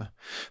klarar av.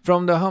 För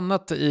om du har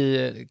hamnat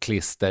i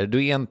klister,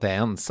 du är inte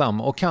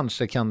ensam och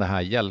kanske kan det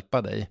här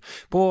hjälpa dig.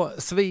 På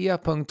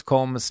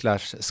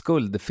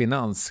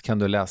svea.com/skuldfinans kan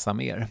du läsa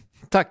mer.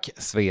 Tack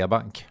Svea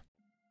Bank.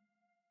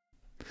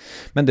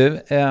 Men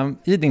du,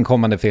 i din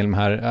kommande film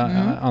här,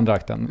 andra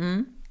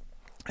akten,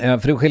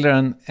 för du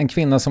skildrar en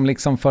kvinna som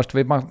liksom först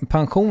vid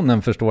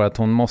pensionen förstår att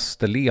hon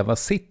måste leva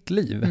sitt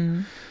liv.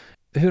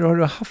 Hur har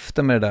du haft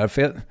det med det där?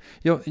 För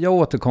jag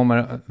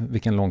återkommer,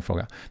 vilken lång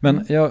fråga,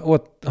 men jag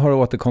har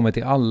återkommit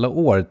i alla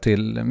år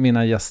till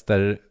mina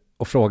gäster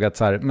och frågat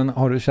så här, men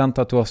har du känt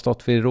att du har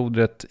stått vid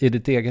rodret i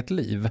ditt eget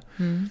liv?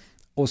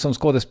 Och som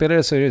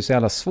skådespelare så är det så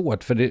jävla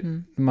svårt, för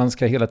man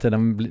ska hela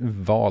tiden bli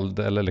vald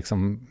eller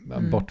liksom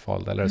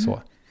bortvald eller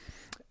så.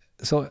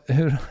 Så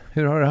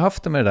hur har du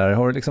haft det med det där?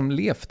 Har du liksom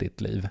levt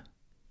ditt liv?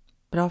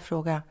 Bra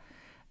fråga.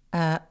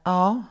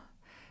 Ja,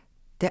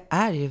 det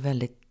är ju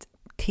väldigt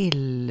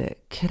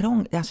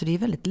alltså det är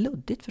väldigt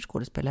luddigt för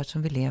skådespelare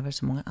som vi lever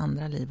så många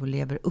andra liv och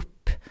lever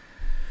upp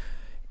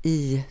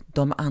i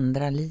de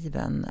andra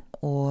liven.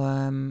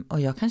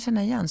 Och jag kan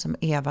känna igen som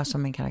Eva,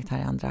 som en karaktär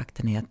i andra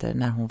akten heter,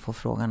 när hon får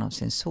frågan av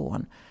sin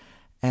son.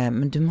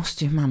 Men du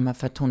måste ju mamma,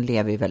 för att hon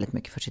lever ju väldigt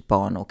mycket för sitt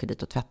barn och åker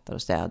dit och tvättar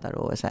och städar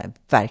och så här,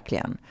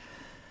 verkligen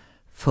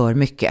för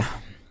mycket.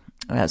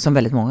 Som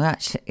väldigt många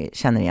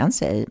känner igen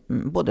sig,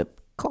 både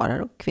karlar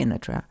och kvinnor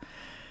tror jag.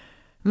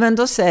 Men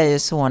då säger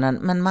sonen,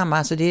 men mamma,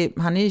 alltså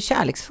han är ju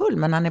kärleksfull,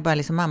 men han är bara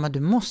liksom, mamma, du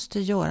måste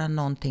göra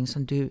någonting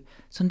som du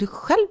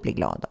själv blir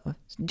glad av.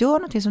 Gör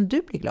någonting som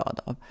du blir glad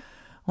av.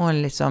 Och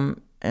liksom,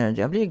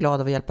 jag blir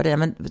glad av att hjälpa dig,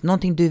 men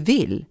någonting du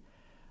vill.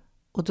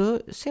 Och då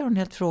ser hon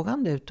helt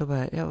frågande ut och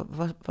bara,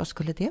 vad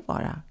skulle det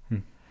vara?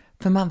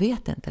 För man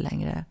vet inte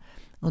längre.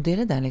 Och det är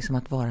det där liksom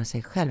att vara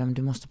sig själv, men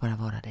du måste bara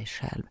vara dig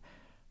själv.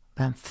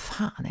 Vem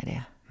fan är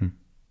det?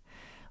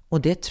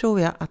 Och det tror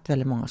jag att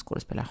väldigt många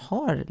skådespelare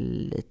har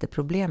lite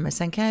problem med.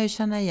 Sen kan jag ju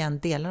känna igen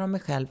delar av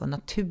mig själv, och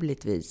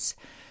naturligtvis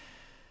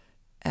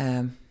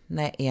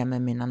när jag är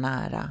med mina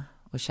nära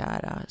och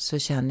kära så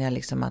känner jag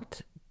liksom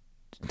att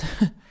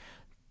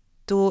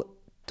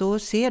då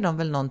ser de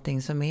väl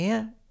någonting som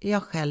är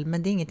jag själv,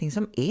 men det är ingenting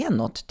som är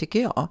något,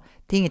 tycker jag.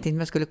 Det är ingenting som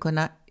jag skulle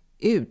kunna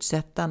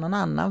utsätta någon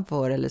annan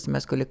för, eller som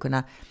jag skulle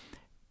kunna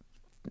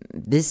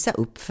visa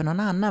upp för någon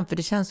annan, för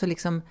det känns så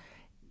liksom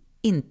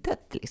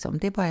intet liksom.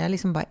 Det är bara, jag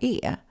liksom bara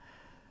är.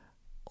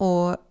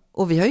 Och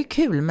vi har ju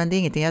kul, men det är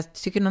ingenting jag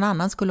tycker någon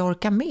annan skulle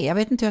orka med. Jag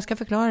vet inte hur jag ska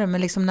förklara det,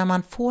 men liksom när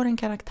man får en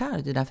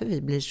karaktär, det är därför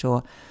vi blir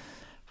så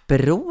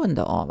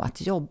beroende av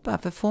att jobba.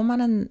 För får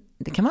man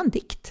det kan vara en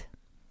dikt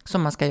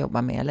som man ska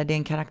jobba med, eller det är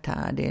en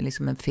karaktär, det är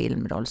liksom en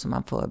filmroll som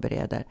man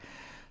förbereder,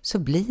 så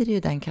blir det ju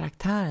den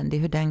karaktären. Det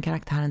är hur den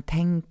karaktären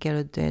tänker,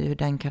 och det är hur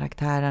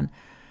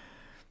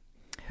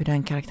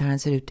den karaktären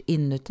ser ut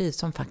inuti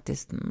som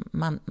faktiskt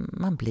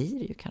man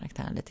blir ju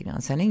karaktären lite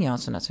grann. Sen är jag en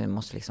sån där som vi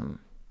måste liksom,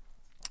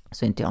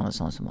 så inte jag någon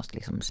sån som måste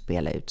liksom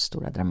spela ut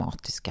stora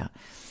dramatiska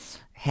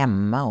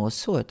hemma och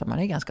så, utan man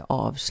är ganska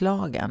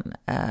avslagen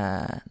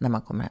när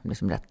man kommer hem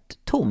liksom rätt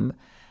tom.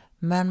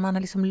 Men man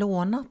har liksom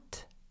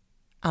lånat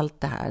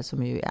allt det här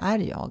som ju är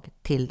jag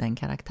till den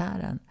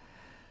karaktären.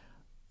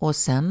 Och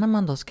sen när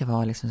man då ska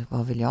vara liksom,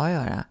 vad vill jag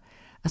göra?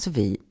 Alltså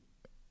vi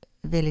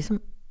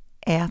liksom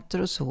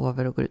äter och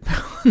sover och går ut med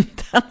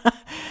hundarna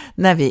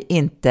när vi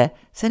inte,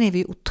 sen är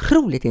vi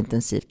otroligt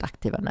intensivt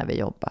aktiva när vi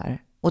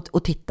jobbar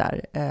och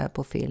tittar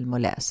på film och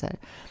läser,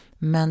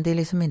 men det är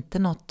liksom inte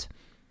något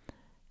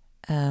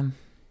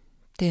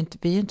det är inte,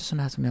 vi är inte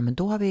sådana här som, ja men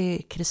då har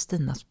vi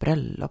Kristinas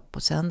bröllop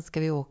och sen ska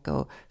vi åka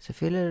och så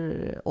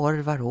fyller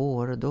Orvar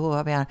år och då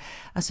har vi,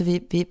 alltså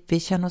vi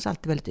känner oss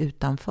alltid väldigt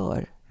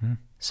utanför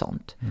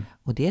sånt,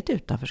 och det är ett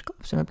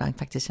utanförskap som ibland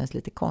faktiskt känns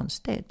lite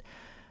konstigt.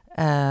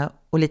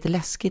 Och lite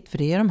läskigt, för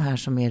det är de här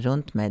som är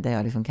runt mig där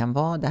jag liksom kan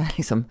vara där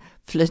liksom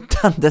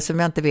flytande, som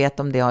jag inte vet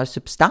om det har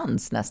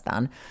substans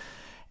nästan.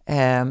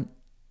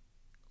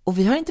 Och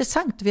vi har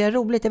intressant, vi har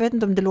roligt. Jag vet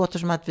inte om det låter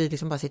som att vi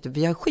liksom bara sitter,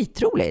 vi har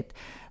skitroligt,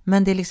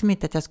 men det är liksom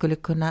inte att jag skulle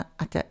kunna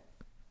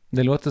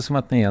Det låter som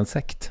att ni är en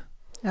sekt.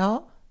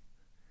 Ja,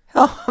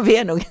 Ja, vi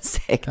är nog en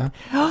sekt.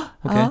 Ja.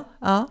 Okay.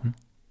 Ja.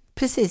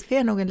 Precis, vi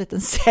är nog en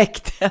liten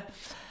sekt.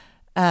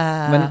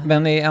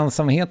 Men är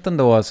ensamheten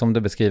då, som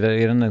du beskriver,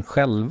 är den en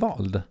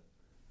självvald?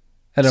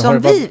 Eller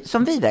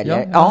som vi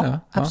väljer? Ja,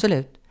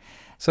 absolut.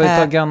 Så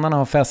ifall grannarna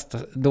har fest,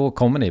 då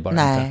kommer ni bara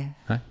inte?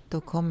 Nej,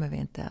 då kommer vi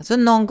inte. Så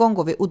någon gång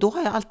går vi, och då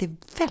har jag alltid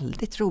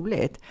väldigt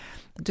roligt.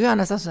 Du är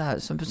nästan så här,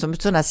 som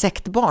sådana här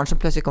sektbarn som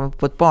plötsligt kommer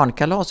på ett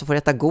barnkalas och får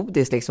äta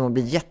godis liksom, och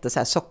blir jätte så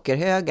här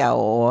sockerhöga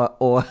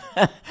och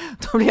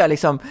då blir jag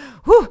liksom,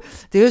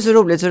 det är ju så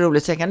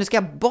roligt så jag kan, nu ska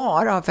jag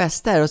bara ha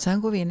fester, och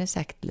sen går vi in i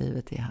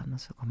sektlivet igen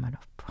och så kommer man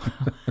upp.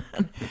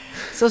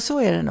 så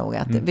är det nog,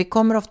 att vi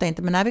kommer ofta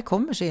inte, men när vi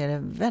kommer så är det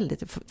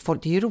väldigt,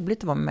 folk, det är ju roligt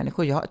att vara med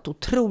människor. Jag har ett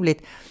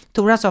otroligt,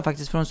 Tora sa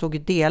faktiskt, för hon såg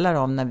ju delar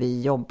om när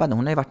vi jobbade,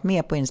 hon har ju varit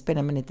med på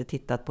inspelningen men inte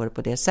tittat på det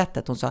på det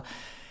sättet. Hon sa,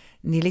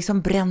 ni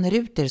liksom bränner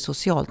ut er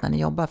socialt när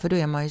ni jobbar, för då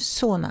är man ju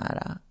så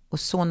nära och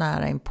så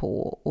nära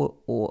inpå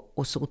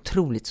och så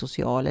otroligt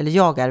social, eller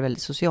jag är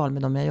väldigt social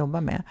med dem jag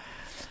jobbar med.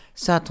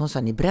 Så att hon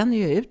sa, ni bränner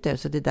ju ut er,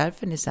 så det är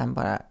därför ni sen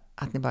bara,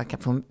 att ni bara kan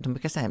få, de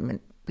brukar säga, men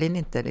blir ni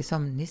inte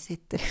liksom, ni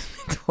sitter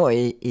då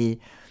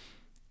i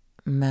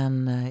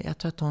men jag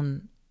tror att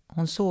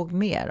hon såg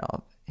mer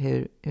av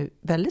hur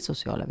väldigt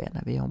sociala vi är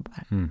när vi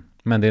jobbar.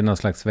 Men det är någon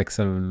slags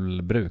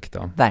växelbruk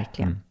då?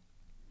 Verkligen.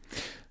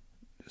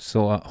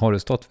 Så har du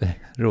stått vid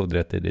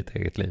rodret i ditt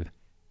eget liv?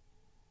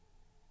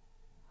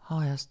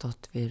 Har jag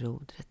stått vid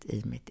rodret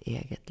i mitt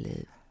eget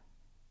liv?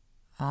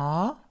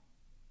 Ja.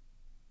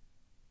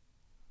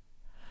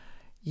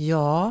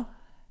 Ja.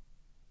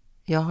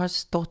 Jag har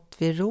stått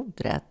vid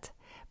rodret.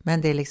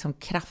 Men det är liksom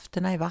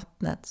krafterna i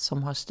vattnet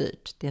som har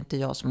styrt. Det är inte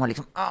jag som har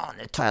liksom,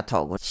 nu tar jag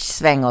tag och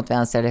svänger åt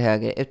vänster eller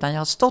höger. Utan jag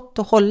har stått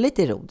och hållit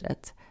i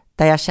rodret.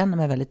 Där jag känner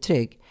mig väldigt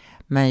trygg.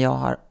 Men jag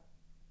har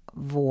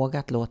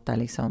vågat låta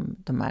liksom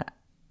de här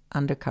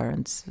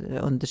undercurrents,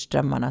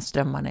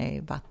 strömmarna i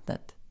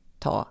vattnet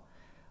ta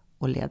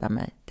och leda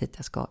mig dit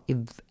jag ska i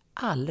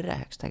allra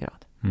högsta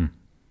grad.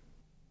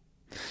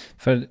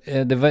 För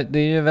det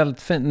är ju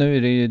väldigt fint, nu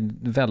är det ju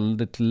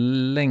väldigt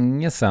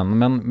länge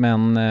sedan,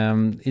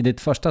 men i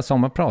ditt första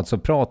sommarprat så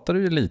pratar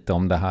du ju lite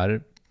om det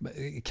här,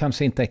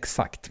 kanske inte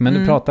exakt, men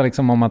du pratar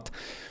liksom om att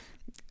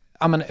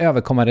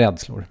överkomma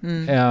rädslor.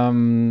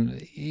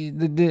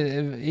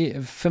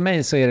 För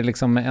mig så är det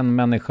liksom en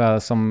människa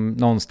som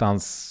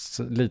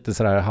någonstans lite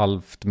sådär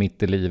halvt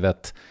mitt i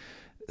livet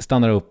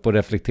stannar upp och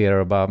reflekterar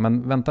och bara,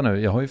 men vänta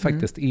nu, jag har ju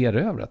faktiskt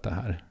erövrat det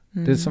här.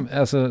 Det är som,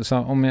 alltså, så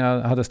om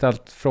jag hade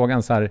ställt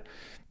frågan så här,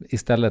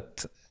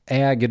 istället,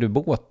 äger du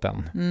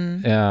båten?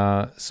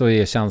 Så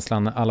är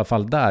känslan i alla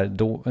fall där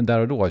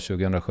och då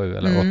 2007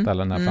 eller 2008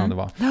 eller när fan det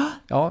var.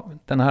 Ja,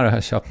 den här har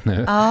jag köpt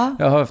nu. Ja.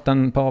 Jag har haft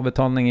den på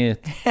avbetalning i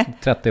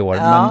 30 år,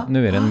 men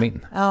nu är den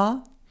min.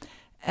 Ja.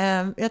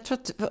 Jag tror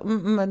att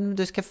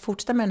du ska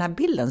fortsätta med den här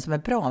bilden som är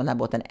bra av den här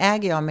båten.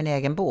 Äger jag min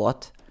egen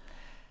båt?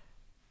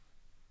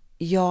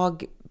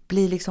 Jag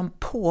blir liksom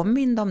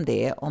påmind om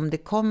det. Om det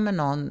kommer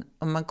någon,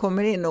 om man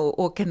kommer in och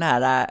åker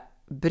nära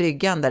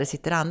bryggan där det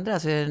sitter andra,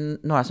 så är det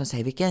några som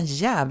säger, vilken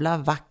jävla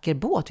vacker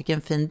båt,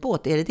 vilken fin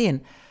båt, är det din?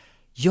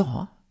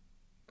 Ja,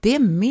 det är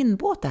min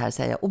båt det här,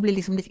 säger jag, och blir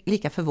liksom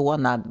lika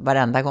förvånad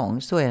varenda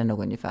gång. Så är det nog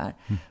ungefär.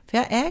 För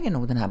jag äger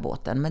nog den här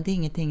båten, men det är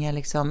ingenting jag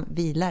liksom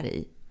vilar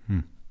i.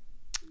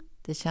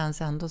 Det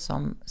känns ändå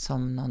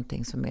som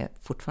någonting som är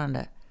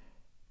fortfarande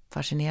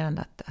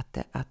fascinerande,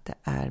 att det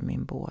är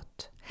min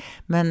båt.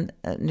 Men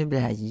nu blir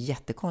det här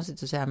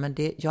jättekonstigt att säga, men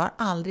jag har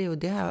aldrig, och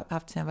det har jag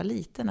haft sedan jag var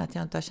liten, att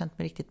jag inte har känt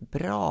mig riktigt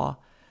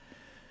bra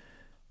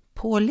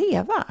på att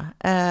leva.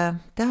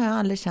 Det har jag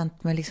aldrig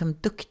känt mig liksom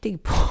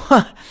duktig på.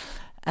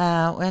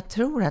 Och jag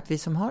tror att vi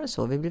som har det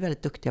så, vi blir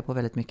väldigt duktiga på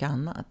väldigt mycket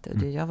annat.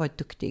 Jag har varit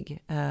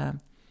duktig,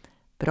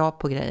 bra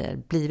på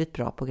grejer, blivit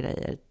bra på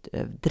grejer,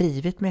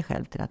 drivit mig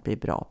själv till att bli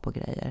bra på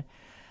grejer.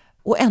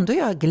 Och ändå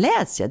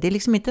gläds jag. Det är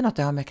liksom inte något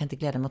jag kan inte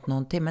glädja mot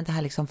någonting, men det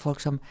här liksom folk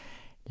som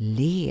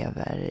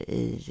lever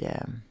i...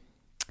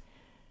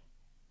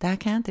 Det här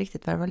kan jag inte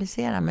riktigt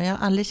verbalisera, men jag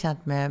har aldrig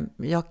känt mig...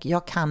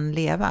 Jag kan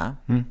leva.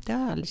 Det har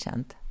jag aldrig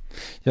känt.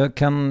 Jag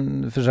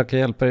kan försöka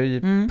hjälpa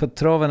dig på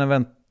traven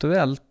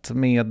eventuellt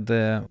med...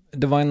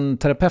 Det var en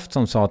terapeut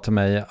som sa till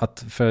mig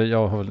att, för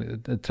jag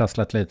har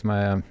trasslat lite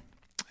med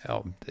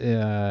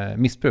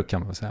missbruk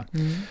kan man säga.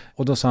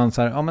 Och då sa han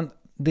så här, men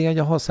det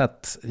jag har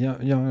sett,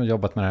 jag har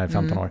jobbat med det här i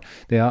 15 år,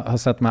 det jag har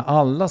sett med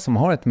alla som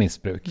har ett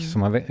missbruk,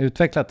 som har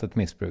utvecklat ett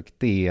missbruk,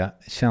 det är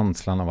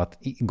känslan av att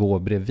gå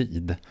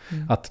bredvid.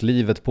 Att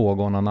livet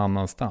pågår någon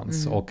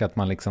annanstans och att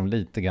man liksom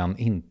lite grann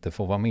inte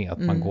får vara med,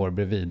 att man går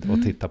bredvid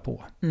och tittar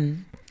på.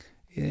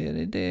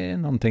 Det är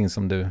någonting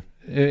som du...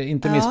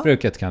 Inte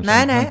missbruket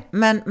kanske. Nej,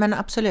 men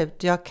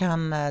absolut. Jag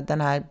kan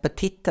den här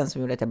titeln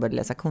som gjorde att jag började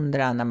läsa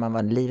Kundera när man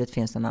var livet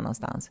finns någon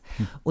annanstans.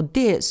 Och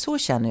så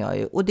känner jag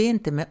ju. Och det är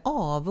inte med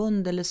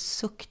avund eller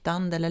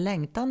suktande eller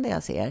längtande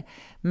jag ser.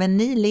 Men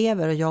ni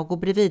lever och jag går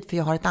bredvid för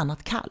jag har ett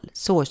annat kall.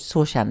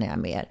 Så känner jag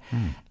mer.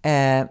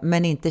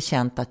 Men inte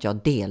känt att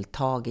jag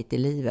deltagit i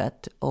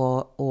livet.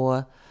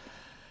 Och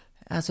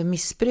Alltså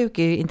missbruk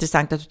är ju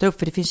intressant att du tar upp,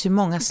 för det finns ju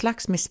många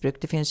slags missbruk.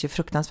 Det finns ju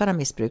fruktansvärda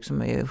missbruk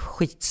som är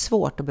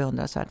skitsvårt och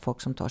beundransvärt,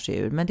 folk som tar sig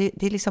ur. Men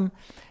det är liksom,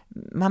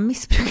 man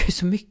missbrukar ju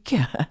så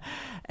mycket.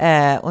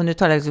 Och nu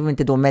talar jag liksom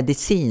inte då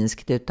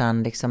medicinskt,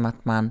 utan liksom att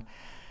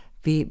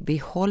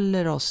vi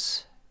håller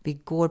oss, vi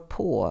går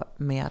på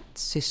med att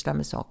syssla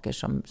med saker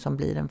som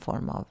blir en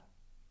form av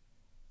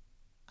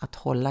att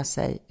hålla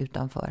sig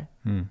utanför.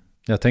 Mm.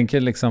 Jag tänker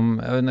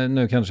liksom,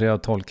 nu kanske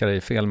jag tolkar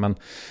dig fel, men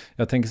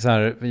jag tänker så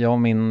här, jag och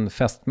min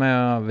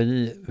fästmö,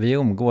 vi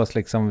umgås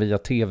liksom via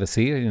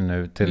tv-serier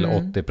nu till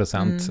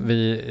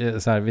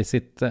 80%. Vi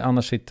sitter,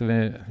 annars sitter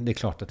vi, det är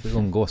klart att vi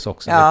umgås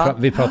också. Ja.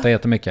 Vi pratar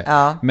jättemycket.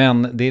 Ja.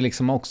 Men det är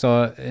liksom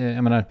också,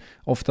 jag menar,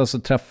 ofta så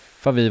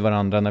träffar vi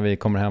varandra när vi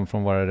kommer hem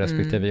från våra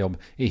respektive jobb,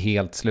 är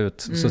helt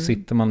slut. Så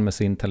sitter man med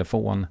sin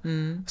telefon,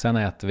 sen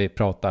äter vi,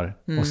 pratar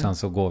och sen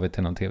så går vi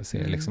till någon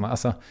tv-serie. Liksom.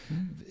 Alltså,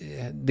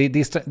 det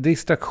är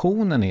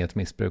distraktionen är ett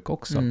missbruk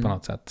också på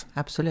något sätt.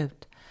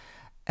 Absolut.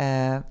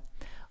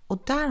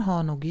 Och där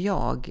har nog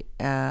jag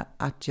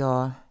att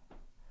jag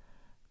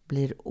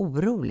blir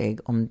orolig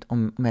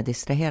om jag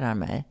distraherar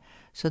mig.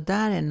 Så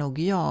där är nog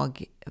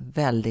jag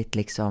väldigt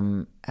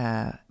liksom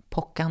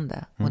pockande.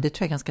 Och det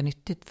tror jag är ganska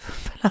nyttigt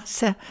för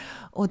Lasse.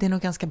 Och det är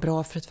nog ganska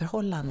bra för ett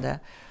förhållande.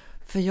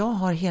 För jag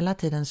har hela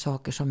tiden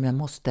saker som jag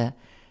måste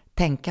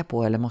tänka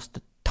på eller måste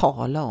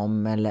tala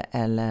om.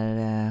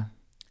 Eller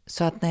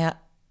så att när jag,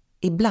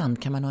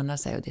 ibland kan man undra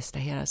sig och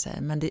distrahera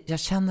sig. Men jag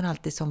känner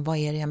alltid som, vad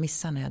är det jag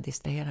missar när jag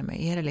distraherar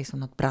mig? Är det liksom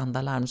något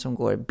brandalarm som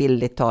går,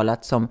 bildligt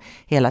talat, som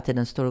hela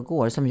tiden står och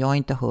går, som jag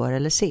inte hör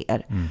eller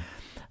ser?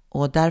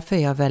 Och därför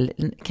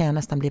kan jag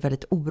nästan bli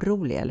väldigt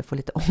orolig eller få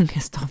lite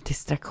ångest av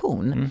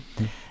distraktion.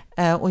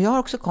 Och jag har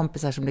också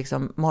kompisar som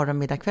liksom morgon,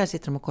 middag, kväll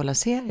sitter och kollar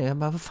serier. Jag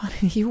bara, vad fan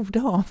är ni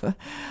gjorda av?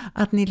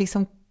 Att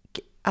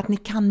ni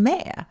kan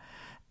med.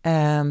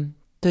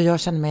 Då jag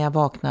känner mig, jag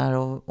vaknar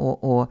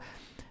och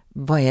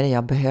vad är det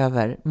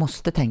jag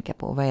måste tänka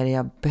på? Vad är det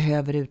jag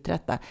behöver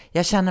uträtta?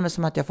 Jag känner mig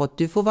som att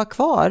du får vara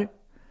kvar,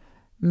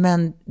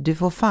 men du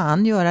får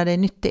fan göra dig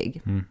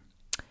nyttig.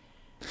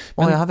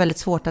 Och jag har väldigt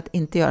svårt att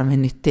inte göra mig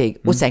nyttig.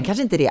 Och sen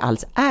kanske inte det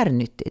alls är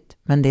nyttigt,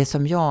 men det är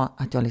som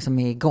att jag liksom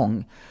är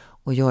igång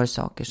och gör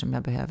saker som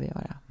jag behöver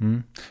göra.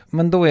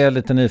 Men då är jag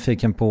lite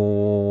nyfiken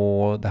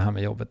på det här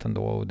med jobbet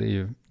ändå, och det är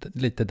ju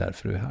lite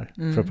därför du är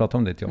här, för att prata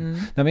om ditt jobb.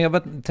 Nej, men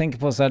jag tänker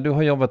på så här, du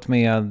har jobbat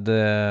med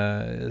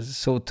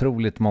så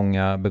otroligt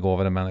många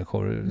begåvade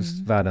människor,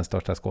 världens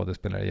största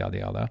skådespelare,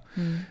 yada.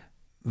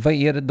 Vad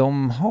är det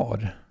de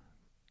har?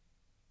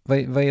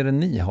 Vad är det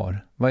ni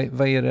har? Vad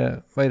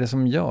är det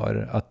som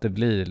gör att det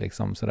blir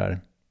liksom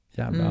sådär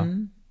jävla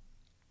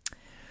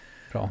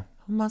bra?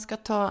 Om man ska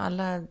ta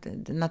alla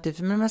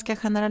men man ska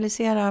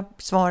generalisera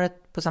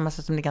svaret på samma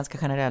sätt som det är ganska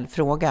generell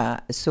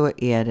fråga, så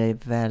är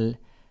det väl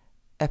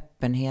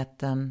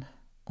öppenheten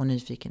och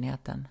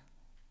nyfikenheten.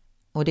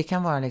 Och det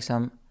kan vara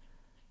liksom,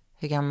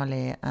 hur gammal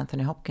är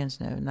Anthony Hopkins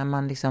nu? När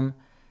man liksom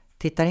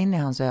tittar in i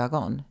hans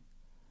ögon,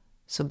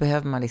 så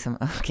behöver man liksom,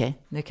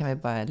 okej, nu kan vi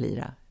bara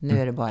lira. Nu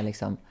är det bara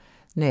liksom,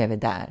 nu är vi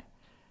där.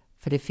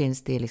 För det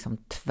är liksom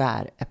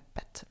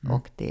tväröppet.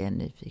 Och det är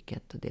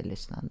nyfiket och det är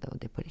lyssnande och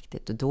det är på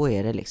riktigt. Och då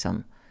är det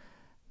liksom,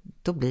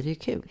 då blir det ju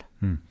kul.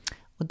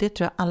 Och det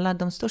tror jag alla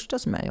de största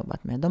som jag har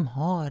jobbat med, de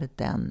har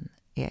den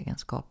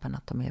egenskapen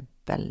att de är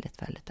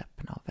väldigt, väldigt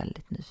öppna och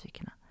väldigt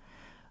nyfikna.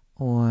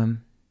 Och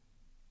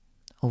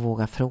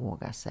våga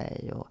fråga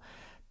sig. Och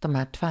de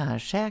här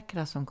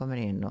tvärsäkra som kommer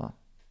in och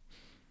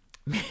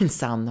min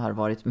son har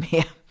varit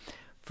med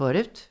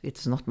förut.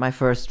 It's not my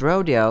first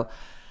rodeo.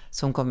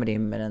 Som kommer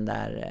in med den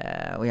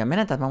där, och jag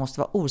menar inte att man måste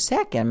vara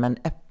osäker, men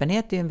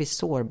öppenhet är ju en viss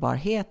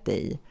sårbarhet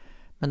i.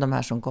 Men de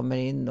här som kommer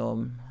in,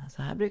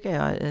 så här brukar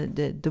jag,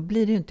 då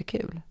blir det ju inte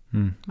kul.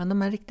 Men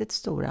de är riktigt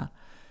stora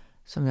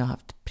som jag har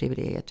haft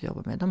privilegiet att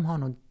jobba med, de har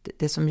nog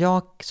det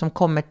som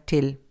kommer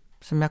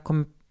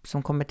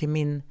till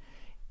min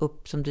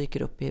som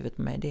dyker upp i huvudet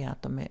på mig, det är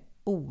att de är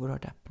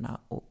oerhört öppna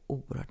och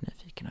oerhört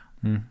nyfikna.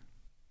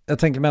 Jag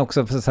tänker mig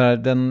också på så här,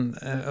 den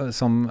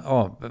som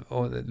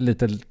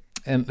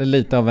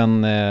lite av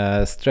en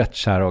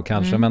stretch här och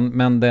kanske,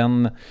 men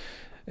den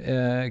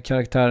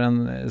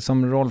karaktären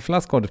som Rolf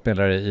Lassgård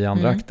spelar i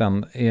andra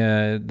akten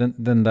är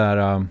den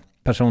där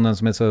personen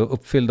som är så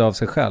uppfylld av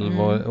sig själv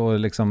och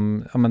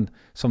liksom, ja, men,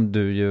 som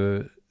du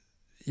ju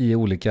i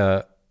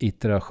olika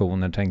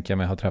iterationer tänker jag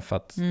mig har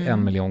träffat 1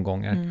 miljon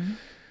gånger.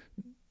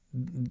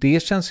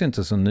 Det känns ju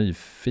inte så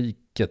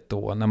nyfiket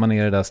då när man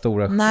är det där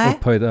stora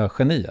upphöjda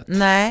geniet.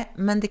 Nej,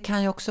 men det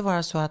kan ju också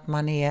vara så att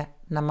man är,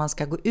 när man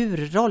ska gå ur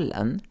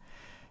rollen,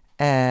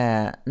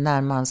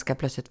 när man ska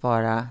plötsligt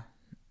vara,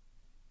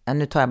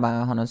 nu tar jag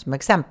bara honom som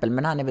exempel,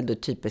 men han är väl då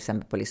typ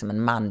exempel på liksom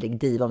en manlig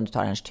diva, om du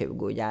tar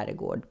Ernst-Hugo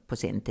Järegård på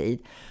sin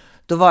tid.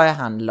 Då var ju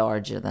han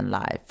larger than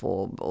life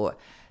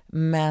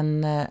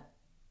men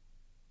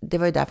det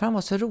var ju därför han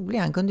var så rolig.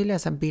 Han kunde ju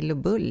läsa Bill och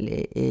Bull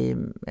i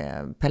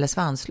Pelle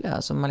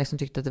Svanslös, och man liksom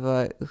tyckte att det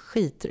var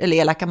eller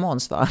Elaka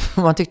Måns var,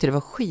 och man tyckte det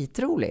var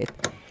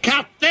skitroligt.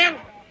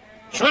 Katter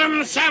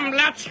som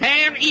samlats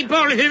här i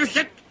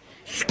bollhuset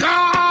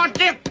Ska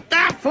detta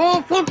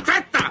få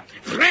fortsätta?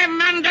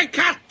 Främmande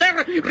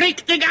katter,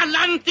 riktiga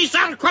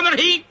lantisar kommer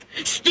hit,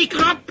 sticker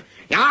upp.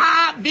 Ja,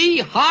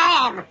 vi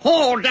har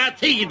hårda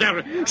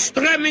tider.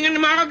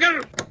 Strömmingen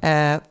mager.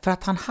 För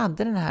att han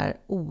hade den här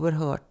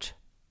oerhört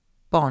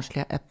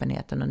barnsliga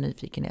öppenheten och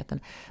nyfikenheten.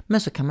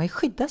 Men så kan man ju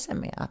skydda sig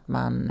med att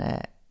man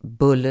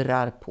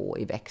bullrar på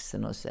i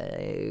växeln och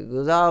säger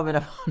goddag mina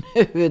barn,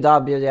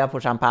 idag bjuder jag på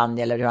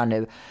champagne eller hur han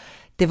nu.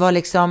 Det var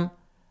liksom,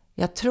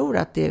 jag tror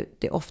att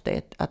det ofta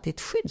är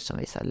ett skydd som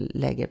vissa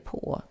lägger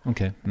på.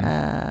 Okay.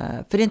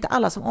 För det är inte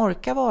alla som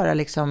orkar vara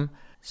liksom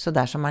så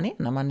där som man är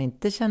när man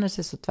inte känner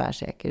sig så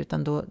tvärsäker,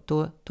 utan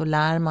då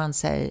lär man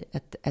sig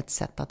ett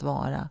sätt att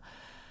vara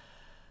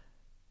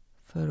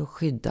för att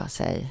skydda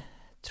sig,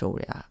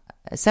 tror jag.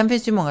 Sen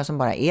finns det ju många som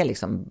bara är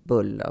liksom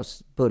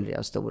bullriga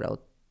och stora och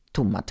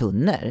tomma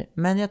tunnor.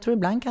 Men jag tror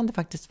ibland kan det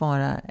faktiskt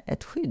vara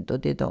ett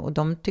skydd. Och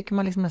de tycker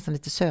man liksom nästan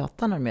lite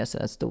söta när de är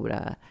så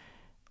stora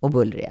och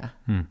bullriga.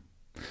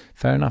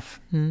 Fair enough.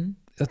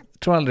 Jag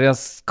tror aldrig jag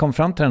kom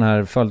fram till den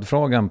här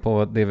följdfrågan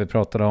på det vi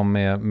pratade om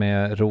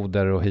med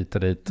roder och hit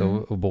och dit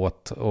och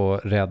båt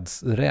och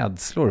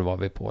rädslor var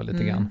vi på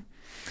lite grann.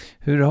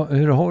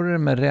 Hur har du det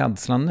med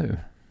rädslan nu?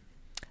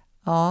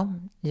 Ja,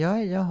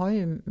 jag har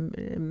ju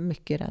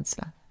mycket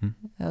rädsla.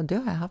 Och det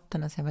har jag haft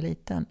sedan jag var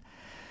liten.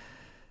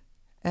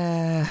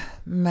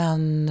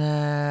 Men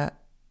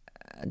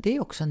det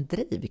är också en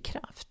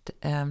drivkraft.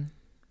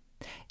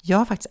 Jag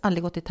har faktiskt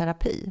aldrig gått i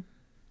terapi.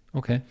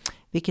 Okej.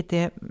 Vilket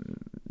är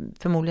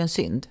förmodligen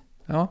synd.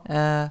 Ja,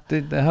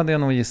 det hade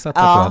jag nog gissat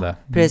att du hade.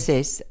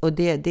 Precis. Och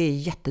det är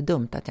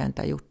jättedumt att jag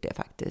inte har gjort det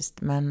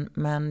faktiskt.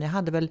 Men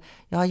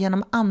jag har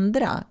genom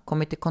andra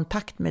kommit i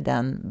kontakt med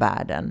den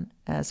världen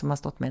som har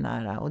stått mig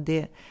nära. Och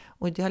det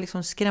har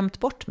liksom skrämt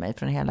bort mig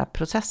från hela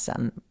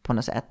processen på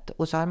något sätt.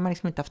 Och så har man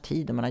liksom inte haft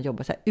tid och man har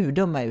jobbat så här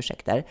urdumma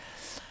ursäkter.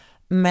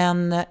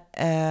 Men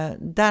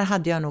där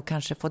hade jag nog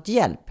kanske fått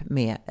hjälp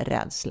med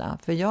rädsla.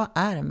 För jag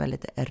är en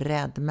väldigt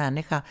rädd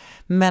människa.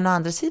 Men å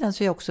andra sidan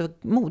så är jag också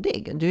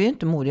modig. Du är ju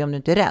inte modig om du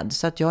inte är rädd.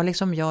 Så att det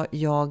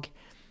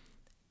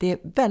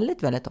är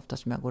väldigt, väldigt ofta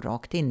som jag går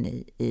rakt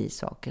in i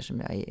saker som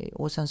jag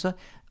är. Och sen så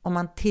om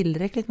man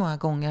tillräckligt många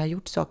gånger har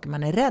gjort saker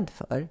man är rädd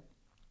för,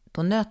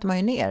 då nöter man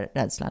ju ner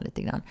rädslan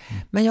lite grann.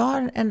 Men jag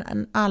har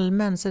en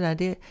allmän sådär,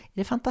 det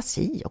är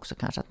fantasi också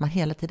kanske. Att man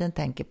hela tiden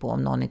tänker på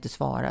om någon inte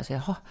svarar.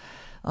 Så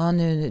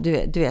nu,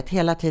 du vet,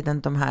 hela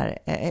tiden de här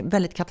är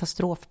väldigt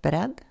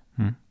katastrofberedd.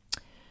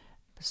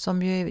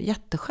 Som ju är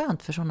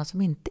jätteskönt för sådana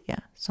som inte är.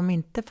 Som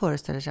inte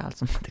föreställer sig allt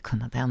som hade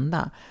kunnat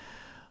hända.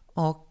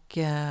 Och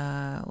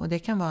det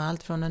kan vara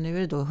allt från, och nu är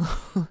det då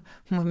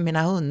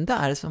mina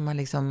hundar som man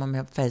liksom, om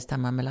jag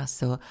facetimar med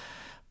Lasse och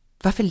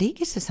varför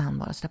ligger Susanne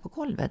bara så där på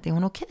golvet? Är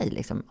hon okej?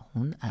 Liksom,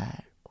 hon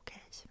är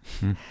okej.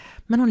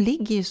 Men hon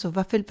ligger ju så,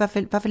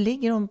 varför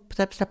ligger hon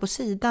så där på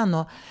sidan?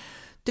 Och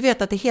du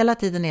vet att det hela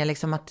tiden är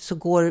liksom att så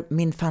går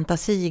min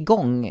fantasi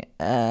igång.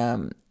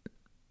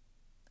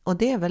 Och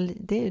det är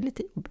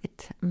lite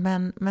jobbigt.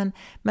 Men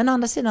å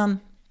andra sidan,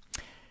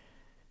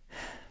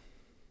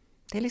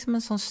 det är liksom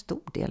en sån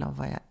stor del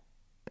av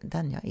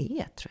den jag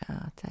är, tror jag.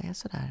 Att jag är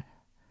så där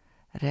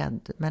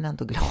rädd men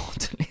ändå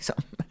glad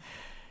liksom.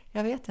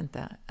 Jag vet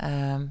inte.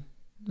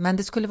 Men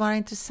det skulle vara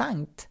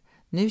intressant.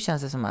 Nu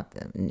känns det som att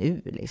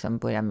nu liksom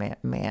börjar med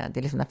det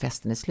är liksom när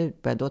festen är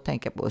slut, börjar då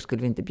tänka på,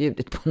 skulle vi inte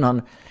bjudit på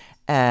någon.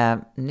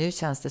 Nu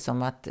känns det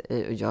som att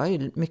jag har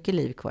ju mycket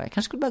liv kvar. Jag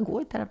kanske skulle börja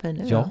gå i terapi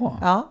nu.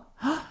 Ja,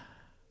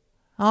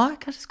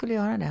 jag kanske skulle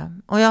göra det.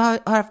 Och jag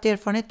har haft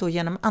erfarenhet då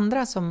genom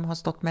andra som har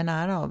stått mig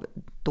nära av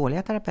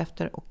dåliga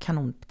terapeuter och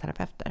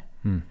kanonterapeuter.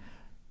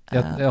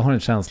 Jag har en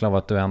känsla av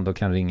att du ändå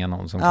kan ringa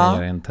någon som kan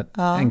göra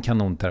en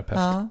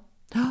kanonterapeut.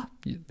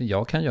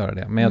 Jag kan göra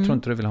det, men jag tror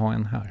inte du vill ha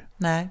en här.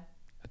 Nej.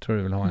 Jag tror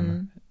du vill ha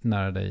en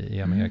nära dig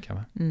i Amerika,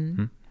 va?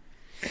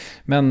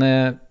 Men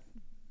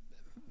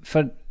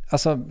för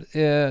alltså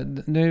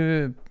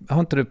nu har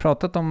inte du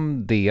pratat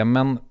om det,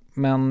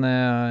 men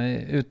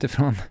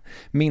utifrån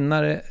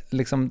minnare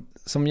liksom,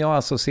 som jag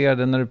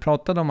associerade när du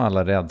pratade om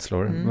alla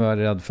rädslor. Var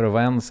rädd för att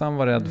vara ensam,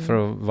 var rädd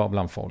för att vara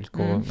bland folk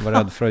och var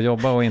rädd för att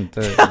jobba och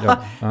inte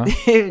jobba. Ja.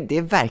 Det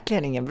är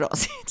verkligen ingen bra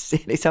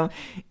sits. Liksom,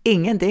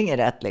 ingenting är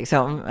rätt.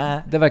 Liksom.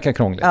 Det verkar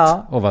krångligt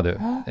att vara du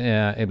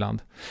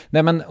ibland.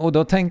 Nej, men, och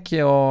då tänker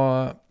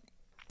jag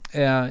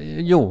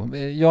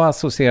jag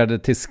associerade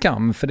till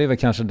skam, för det är väl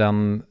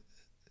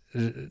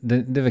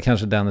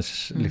kanske den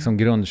liksom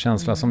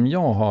grundkänsla som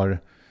jag har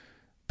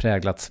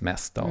präglats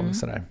mest av.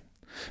 Sådär.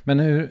 Men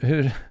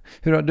hur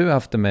har du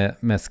haft det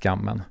med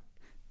skammen?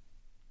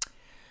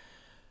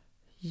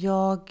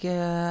 Jag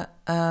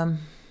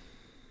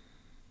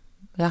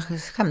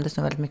skämdes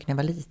nog väldigt mycket när jag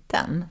var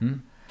liten.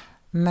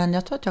 Men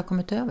jag tror att jag har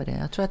kommit över det.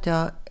 Jag tror att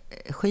jag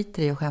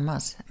skiter i att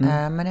skämmas.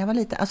 Men när jag var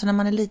liten, alltså när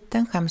man är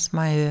liten skäms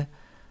man ju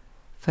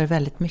för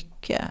väldigt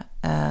mycket.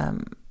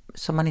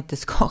 som man inte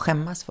ska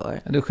skämmas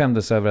för. Du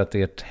skämdes över att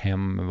ert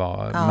hem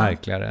var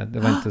märkligare. Det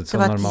var inte så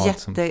normalt.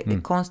 normalt. Det var ett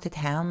jättekonstigt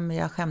hem.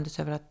 Jag skämdes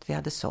över att vi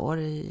hade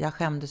sorg. Jag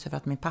skämdes över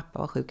att min pappa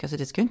var sjuk. Alltså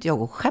det ska ju inte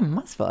jag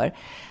skämmas för.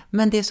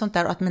 Men det är sånt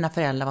där att mina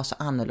föräldrar var så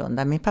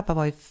annorlunda. Min pappa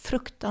var ju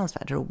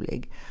fruktansvärt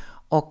rolig.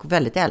 Och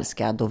väldigt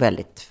älskad och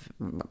väldigt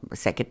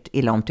säkert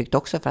illa omtyckt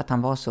också för att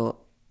han var så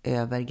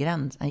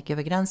han gick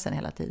över gränsen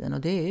hela tiden.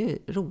 Och det är ju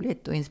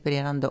roligt och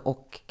inspirerande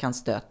och kan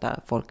stöta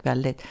folk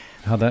väldigt.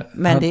 Hade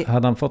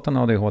han fått en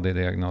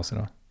ADHD-diagnos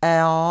då?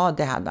 Ja,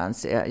 det hade han.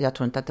 Jag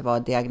tror inte att det var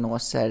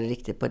diagnoser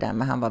riktigt på den,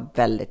 men han var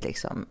väldigt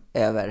liksom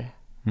över.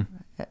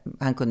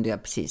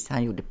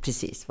 Han gjorde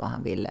precis vad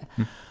han ville.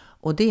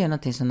 Och det är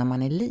någonting som när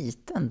man är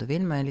liten, då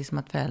vill man ju liksom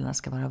att föräldrarna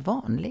ska vara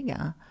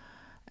vanliga.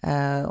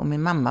 Och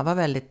min mamma var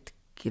väldigt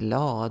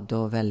glad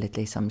och väldigt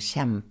liksom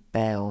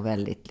kämpe och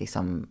väldigt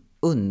liksom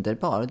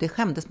underbar. Och det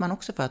skämdes man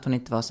också för att hon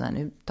inte var så här,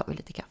 nu tar vi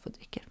lite kaffe och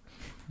dricker.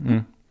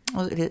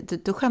 Och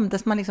då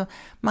skämdes man liksom,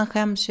 man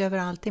skäms ju över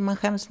allting. Man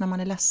skäms när man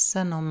är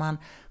ledsen och man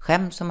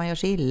skäms om man gör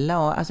sig illa.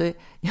 Och alltså,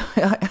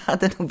 jag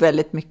hade nog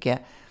väldigt mycket,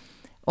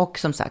 och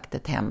som sagt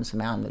ett hem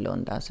som är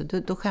annorlunda. Så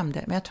då skämde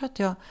jag. Men jag tror att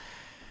jag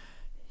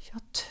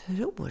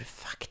tror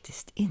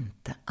faktiskt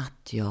inte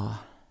att jag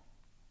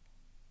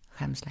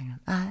skäms längre.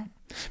 Nej.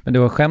 Men du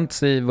har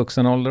skämts i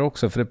vuxen ålder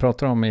också, för det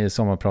pratar om i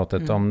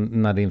sommarpratet om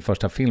när din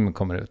första film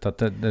kommer ut.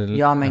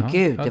 Ja, men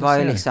gud, det var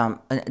ju liksom,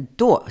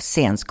 då,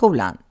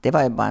 scenskolan, det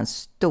var ju bara en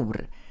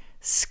stor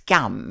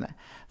skam.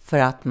 För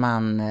att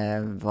man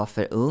var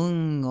för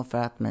ung och för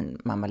att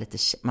man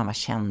var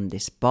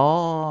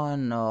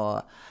kändisbarn.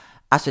 Och,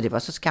 alltså det var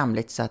så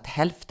skamligt så att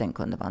hälften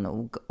kunde vara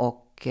nog.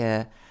 Och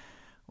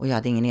jag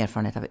hade ingen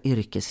erfarenhet av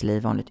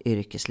vanligt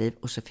yrkesliv.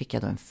 Och så fick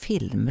jag då en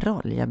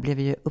filmroll. Jag blev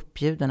ju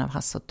uppbjuden av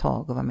Hasse och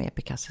Tag och var med i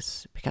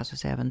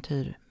Picassos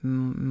äventyr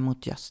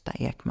mot Gösta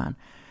Ekman.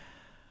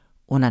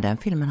 Och när den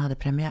filmen hade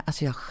premiär,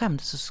 alltså jag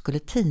skämdes, så skulle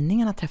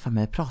tidningarna träffa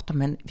mig och prata,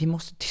 men vi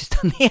måste tysta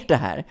ner det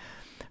här.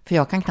 För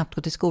jag kan knappt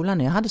gå till skolan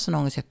nu. Jag hade så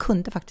ångest, jag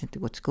kunde faktiskt inte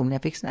gå till skolan.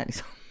 Jag fick såna här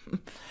liksom,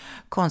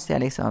 konstiga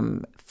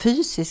liksom,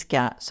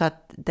 fysiska, så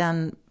att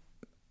den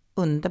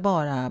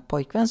underbara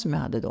pojkvän som jag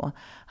hade då,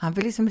 han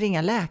ville liksom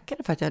ringa läkare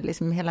för att jag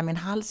liksom, hela min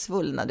hals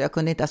svullnade. Jag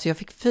kunde inte, alltså jag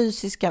fick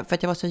fysiska, för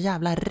att jag var så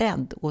jävla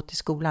rädd att gå till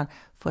skolan,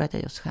 för att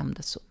jag just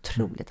skämdes så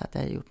otroligt att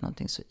jag hade gjort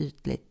någonting så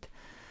ytligt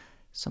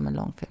som en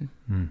långfilm.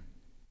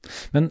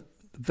 Men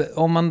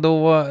om man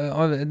då,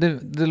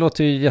 det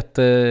låter ju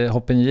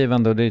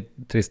jättehoppingivande, och det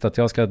är trist att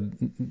jag ska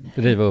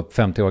riva upp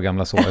 50 år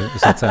gamla sår,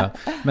 så att säga.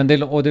 Men det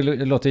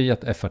låter ju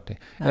 40.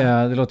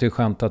 Det låter ju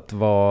skönt att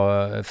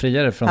vara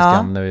friare från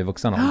skam nu i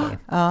vuxen ålder.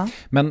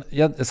 Men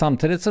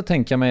samtidigt så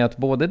tänker jag mig att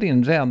både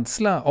din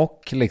rädsla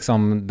och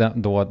liksom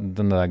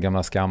den där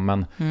gamla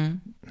skammen,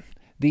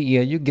 det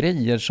är ju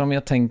grejer som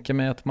jag tänker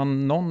mig att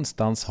man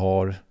någonstans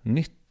har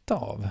nytta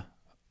av.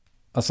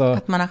 Alltså,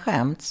 att man har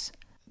skämts.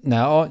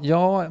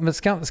 Ja, men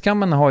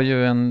skammen har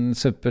ju en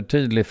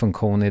supertydlig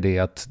funktion i det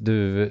att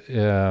du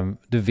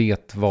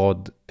vet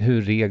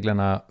hur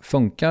reglerna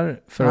funkar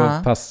för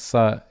att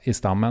passa i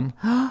stammen.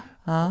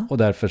 Och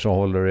därför så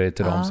håller du dig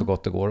till dem så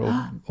gott det går.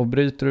 Och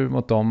bryter du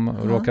mot dem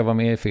och råkar vara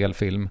med i fel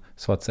film,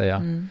 så att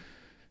säga,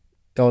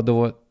 ja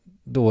då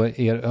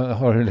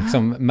har du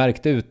liksom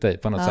märkt ut dig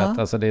på något sätt.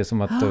 Alltså det är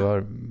som att du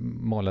har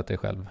målat dig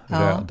själv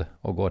röd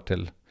och går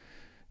till...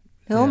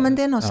 Ja, men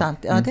det är nog sant.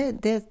 Ja,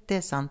 det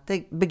är sant. Det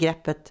är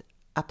begreppet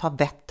att ha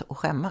vett och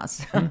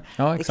skämmas.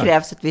 Det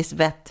krävs ett visst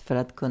vett för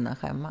att kunna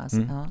skämmas.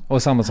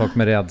 Och samma sak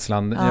med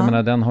rädslan. Jag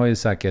menar, den har ju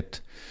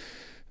säkert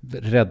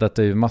räddat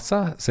dig i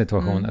massa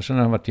situationer. Så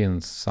den har varit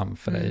gynnsam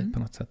för dig på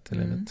något sätt i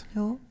livet.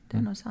 Jo, det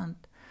är nog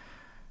sant.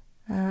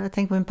 Jag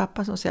tänkte på min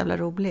pappa som var så jävla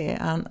rolig.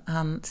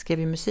 Han skrev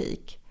ju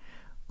musik.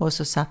 Och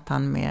så satt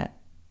han med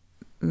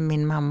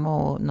min mamma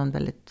och någon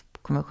väldigt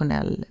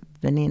konventionell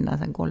väninna,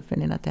 en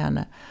golfväninna till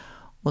henne.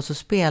 Och så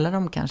spelade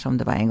de kanske, om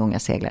det var En gång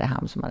jag seglade i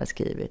hamn, som hade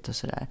skrivit och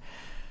sådär.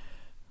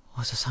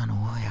 Och så sa han,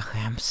 jag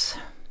skäms.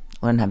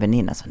 Och den här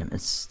väninnan sa, men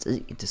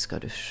Stig, inte ska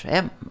du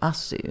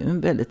skämmas. Det är ju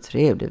en väldigt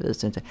trevlig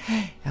vis.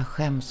 Jag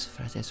skäms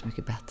för att jag är så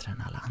mycket bättre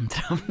än alla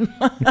andra.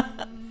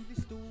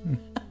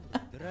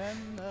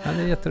 Ja,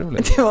 det är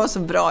jätteroligt. Det var så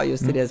bra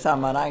just i det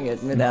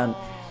sammanhanget med den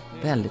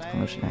väldigt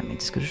konventionella. Men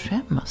inte ska du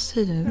skämmas.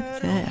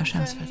 Jag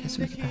skäms för att jag är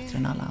så mycket bättre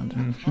än alla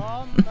andra.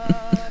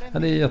 Ja,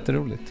 det är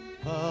jätteroligt.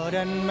 För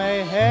den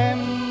mig hem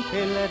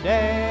till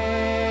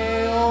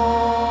dig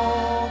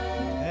och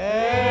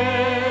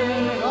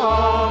en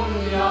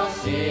gång jag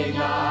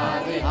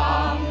seglar i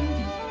hamn,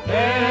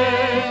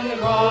 en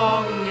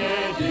gång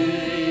är du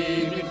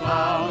i mitt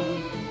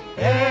famn,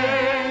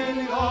 en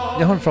gång...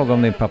 Jag har en fråga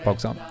om din pappa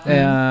också.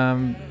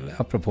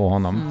 Apropå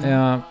honom.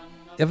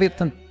 Jag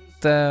vet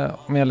inte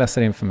om jag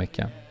läser in för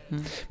mycket.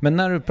 Men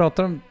när du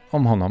pratar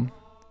om honom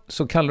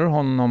så kallar du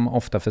honom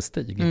ofta för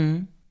Stig.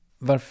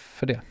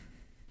 Varför det?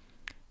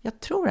 Jag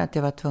tror att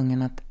jag var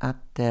tvungen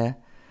att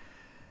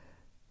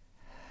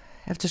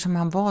eftersom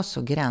han var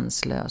så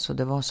gränslös och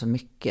det var så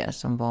mycket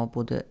som var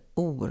både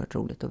oerhört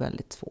roligt och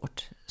väldigt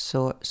svårt,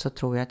 så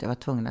tror jag att jag var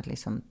tvungen att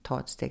liksom ta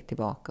ett steg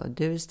tillbaka. Och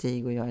du är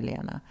Stig och jag är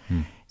Lena.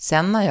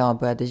 Sen när jag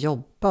började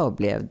jobba och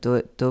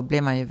då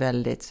blev man ju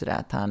väldigt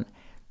sådär att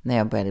när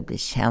jag började bli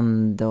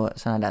känd och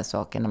sådana där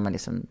saker, när man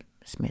liksom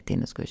smet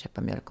in och skulle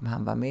köpa mjölk, om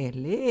han var med,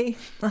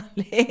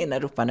 Lena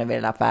ropade han över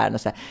hela affären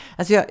och så.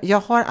 Alltså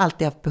jag har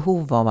alltid haft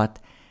behov av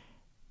att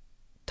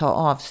ta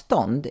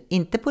avstånd,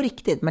 inte på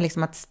riktigt, men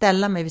liksom att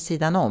ställa mig vid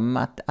sidan om,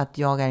 att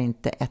jag är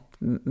inte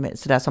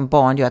sådär som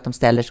barn gör, att de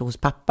ställer sig hos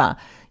pappa.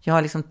 Jag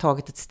har liksom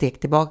tagit ett steg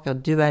tillbaka, och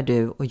du är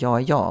du och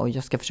jag är jag, och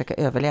jag ska försöka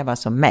överleva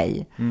som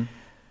mig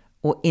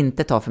och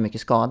inte ta för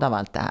mycket skada av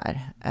allt det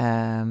här.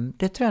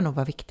 Det tror jag nog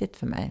var viktigt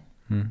för mig.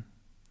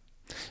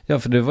 Ja,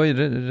 för du var ju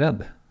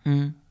rädd.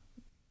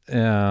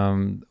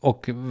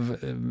 Och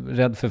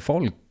rädd för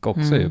folk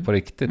också ju på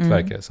riktigt,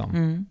 verkar det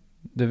som.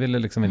 Du ville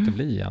liksom inte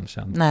bli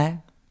igenkänd. Nej,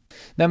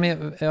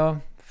 men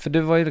för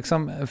du var ju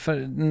liksom,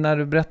 för när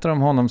du berättar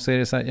om honom så är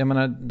det så här, jag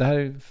menar,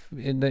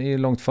 det är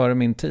långt före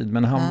min tid,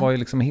 men han var ju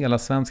liksom hela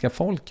svenska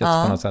folket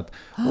på något sätt.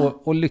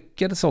 Och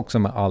lyckades också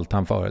med allt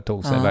han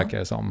företog sig, verkar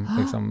det som.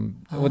 Liksom,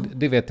 och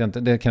det vet jag inte,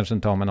 det kanske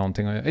inte har med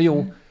någonting att göra.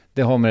 Jo,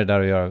 det har med det där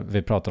att göra,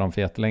 vi pratade om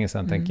för jättelänge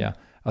sedan, tänker jag.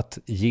 Att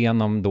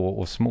genom då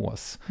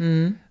osmos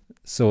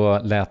så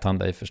lät han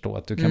dig förstå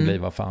att du kan bli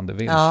vad fan du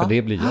vill, för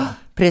det blir jag.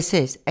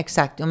 Precis,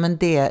 exakt. Ja, men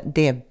det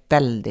är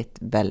väldigt,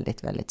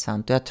 väldigt, väldigt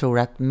sant. Och jag tror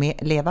att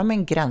leva med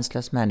en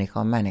gränslös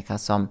människa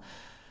som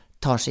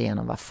tar sig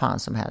igenom vad fan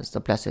som helst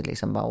och plötsligt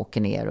liksom bara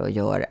åker ner och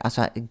gör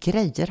alltså,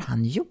 grejer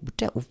han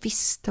gjorde och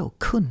visste och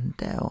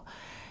kunde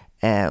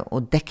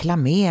och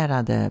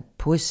deklamerade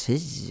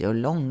poesi och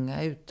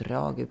långa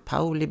utdrag ur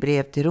Pauli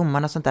brev till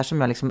romarna och sånt där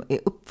som jag liksom är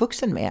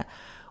uppvuxen med.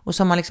 Och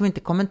som man liksom inte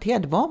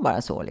kommenterade, var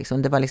bara så.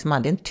 Liksom. Det var liksom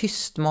aldrig en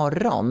tyst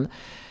morgon.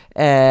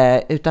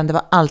 Utan det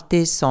var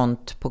alltid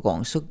sånt på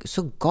gång.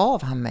 Så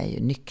gav han mig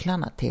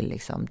nycklarna till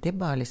liksom. Det är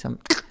bara liksom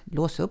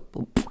låsa upp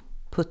och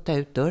putta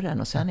ut dörren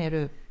och sen är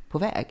du på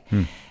väg.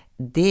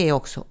 Det är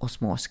också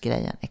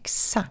osmosgrejen.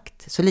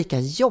 Exakt. Så lika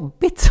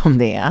jobbigt som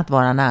det är att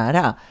vara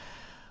nära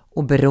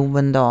och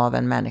beroende av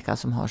en människa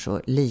som har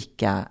så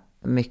lika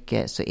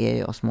mycket, så är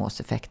ju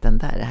osmoseffekten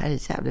där. Det här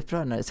är jävligt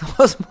bra när det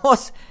är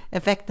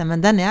osmoseffekten,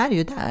 men den är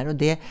ju där, och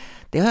det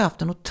har jag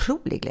haft en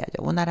otrolig glädje.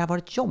 Och när det har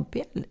varit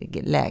jobbiga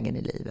lägen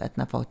i livet,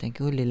 när folk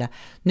tänker, lilla,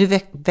 nu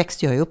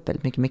växte jag ju upp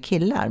väldigt mycket med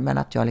killar, men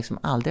att jag liksom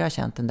aldrig har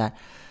känt den där,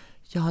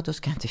 ja då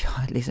ska inte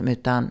jag liksom,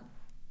 utan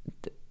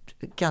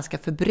ganska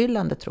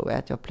förbryllande tror jag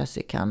att jag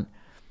plötsligt kan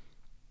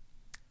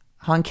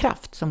ha en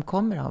kraft som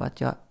kommer av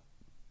att jag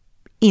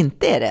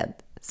inte är rädd,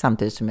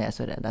 samtidigt som jag är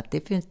så rädd. Att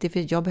det finns,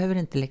 jag behöver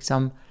inte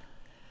liksom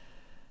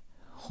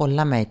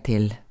hålla mig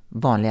till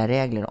vanliga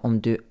regler.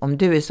 Om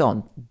du är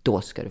sån,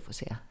 då ska du få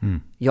se.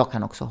 Jag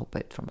kan också hoppa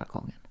ut från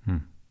balkongen.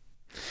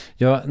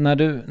 Ja,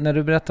 när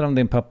du berättar om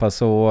din pappa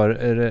så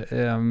är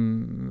det,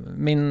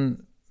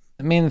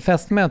 min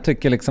fästmö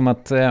tycker liksom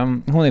att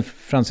hon är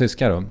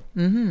fransyska då.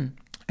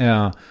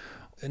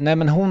 Nej,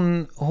 men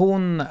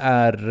hon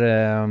är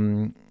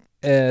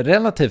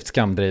relativt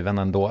skamdriven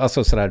ändå.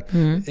 Alltså sådär,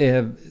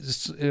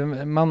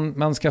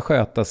 man ska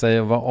sköta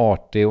sig och vara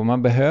artig, och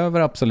man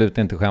behöver absolut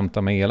inte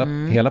skämta med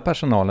hela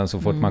personalen så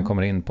fort man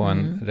kommer in på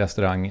en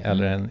restaurang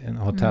eller en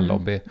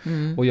hotellobby.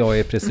 Och jag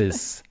är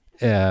precis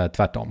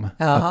tvärtom.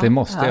 Att det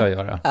måste jag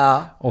göra.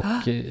 Och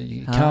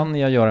kan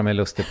jag göra mig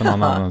lustig på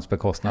någon annans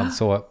bekostnad,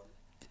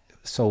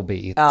 so be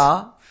it.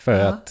 För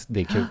att det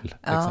är kul.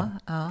 Liksom.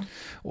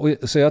 Och,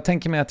 så jag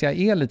tänker mig att jag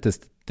är lite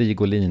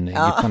Stig-Olinig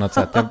på något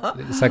sätt.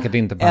 Säkert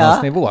inte på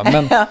hans nivå.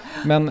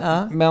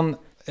 Men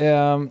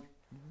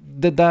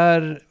det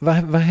där,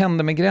 vad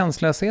hände med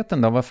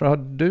gränslösheten då? Varför har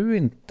du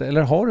inte,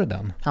 eller har du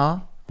den? Ja,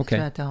 okay. Tror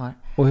jag att jag har.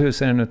 Och hur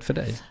ser den ut för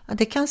dig? Ja,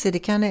 det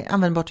kan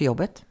användbart i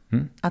jobbet.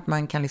 Att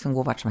man kan liksom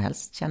gå vart som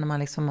helst. Känner man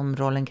liksom om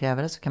rollen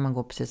kräver det, så kan man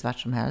gå precis vart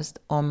som helst.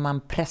 Om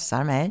man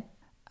pressar mig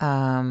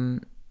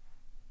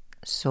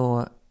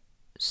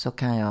så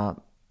kan jag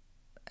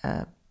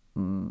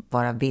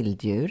vara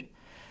vilddjur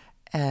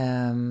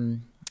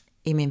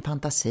i min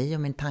fantasi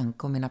och min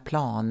tanke och mina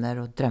planer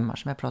och drömmar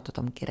som jag pratat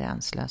om,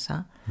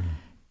 gränslösa.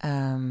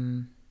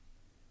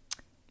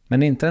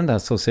 Men inte den där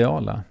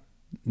sociala?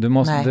 Du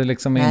måste nej,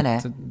 liksom nej,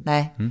 inte...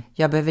 Nej,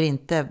 jag behöver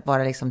inte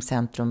vara liksom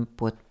centrum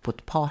på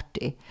ett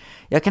party.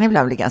 Jag kan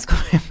ibland bli ganska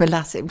med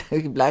Lasse,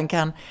 ibland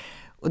kan...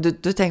 Och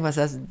då tänker man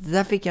så här, det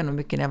där fick jag nog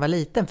mycket när jag var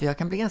liten, för jag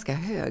kan bli ganska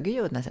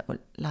högljudd när jag säger, och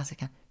Lasse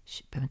kan,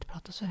 behöver inte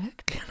prata så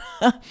högt.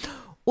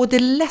 Och det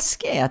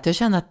läskiga är att jag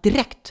känner att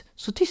direkt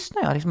så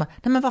tystnar jag. Liksom,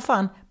 nej men vad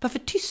fan, varför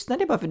tystnar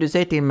det bara för du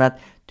säger till mig att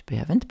du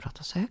behöver inte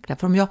prata så högt.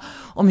 För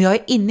om jag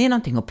är inne i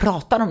någonting och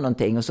pratar om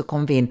någonting och så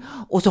kommer vi in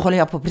och så håller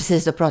jag på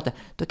precis att prata,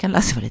 då kan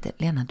Lasse vara lite,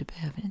 Lena du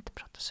behöver inte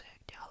prata så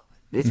högt. Ja,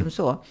 liksom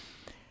så.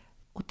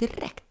 Och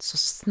direkt så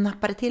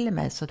snappar det till i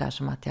mig så där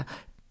som att jag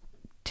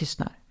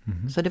tystnar.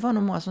 Så det var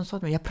nog många som sa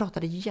till mig, jag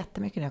pratade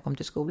jättemycket när jag kom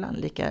till skolan,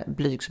 lika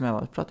blyg som jag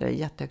var, pratade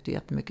jättehögt och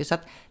jättemycket, så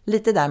att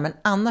lite där, men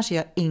annars är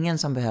jag ingen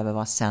som behöver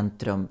vara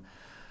centrum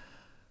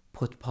på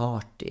på ett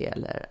party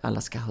eller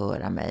alla ska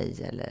höra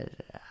mig eller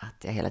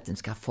att jag hela tiden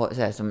ska få...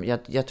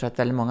 Jag tror att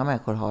väldigt många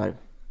människor har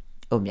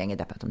umgänge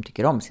därför att de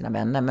tycker om sina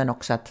vänner, men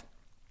också att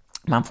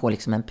man får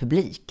liksom en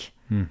publik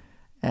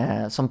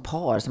som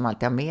par som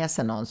alltid har med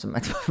sig någon som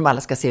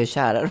alla ska se hur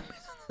kära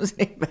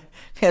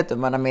vet du,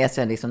 man har med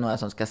sig liksom några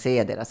som ska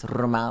se deras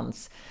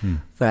romans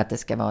för att det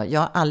ska vara...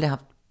 Jag har aldrig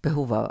haft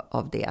behov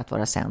av det, att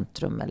vara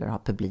centrum eller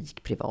ha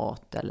publik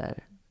privat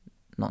eller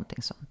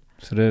någonting sånt.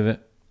 Så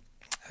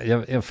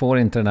jag får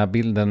inte den här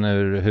bilden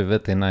ur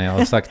huvudet innan jag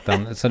har sagt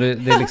den. Så det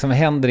liksom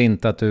händer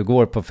inte att du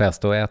går på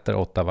fest och äter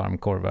 8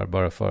 varmkorvar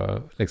bara för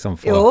att liksom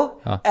få...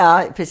 Jo,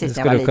 ja precis,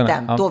 när jag var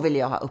liten. Ja. Då ville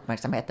jag ha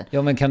uppmärksamheten.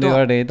 Ja, men kan du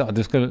göra det idag?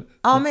 Du skulle,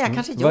 ja, men jag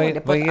kanske gör det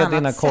på ett annat sätt. Vad är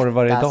dina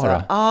korvar idag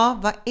då? Ja,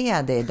 vad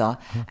är det idag?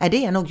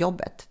 Det är nog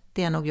jobbet.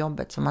 Det är nog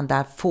jobbet. Så man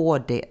där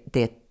får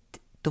det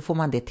då får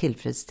man det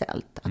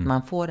tillfredsställt. Att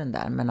man får den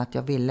där. Men att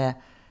jag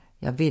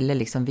ville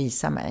liksom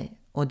visa mig.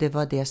 Och det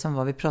var det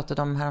som vi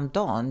pratade om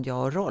häromdagen,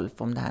 jag och Rolf,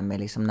 om det här med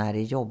liksom när det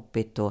är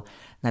jobbigt och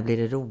när blir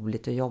det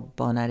roligt att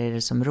jobba och när är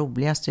det som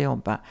roligast att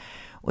jobba.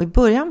 Och i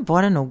början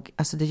var det nog,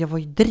 jag var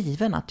ju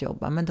driven att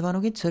jobba, men det var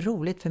nog inte så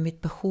roligt för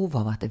mitt behov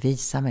av att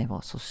visa mig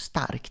var så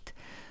starkt.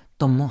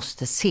 De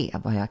måste se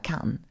vad jag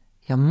kan.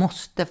 Jag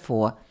måste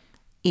få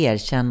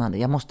erkännande,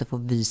 jag måste få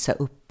visa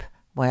upp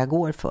vad jag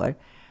går för.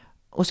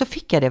 Och så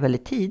fick jag det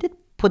väldigt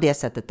tidigt på det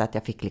sättet att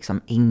jag fick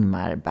liksom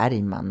Ingmar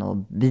Bergman och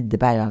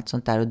Widerberg och allt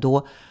sånt där.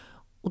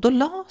 Och då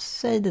la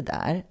sig det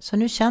där. Så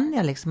nu känner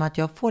jag liksom att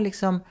jag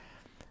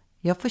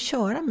får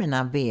köra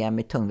mina VM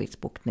i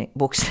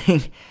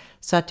tungviktsboxning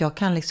så att jag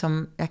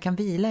kan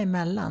vila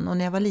emellan. Och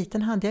när jag var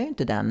liten hade jag ju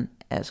inte den.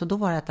 Så då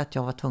var det att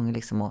jag var tvungen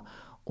liksom att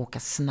åka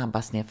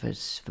snabbast ner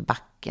för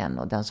backen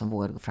och den som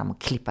vågade gå fram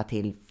och klippa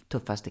till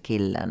tuffaste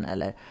killen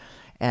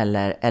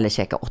eller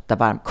käka 8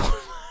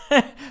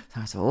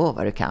 varmkorvar. Så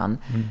vad du kan.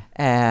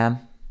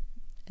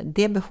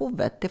 Det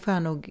behovet, det får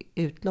jag nog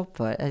utlopp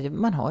för.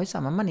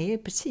 Man är ju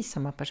precis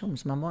samma person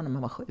som man var när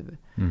man var 7.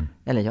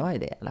 Eller jag är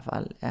det i alla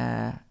fall.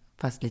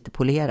 Fast lite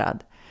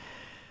polerad.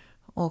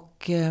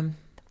 Och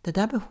det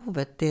där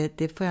behovet,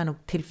 det får jag nog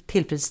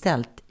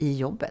tillfredsställt i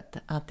jobbet.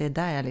 Att det är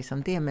där jag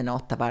liksom, det är mina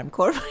 8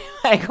 varmkorvar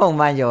varje gång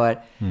man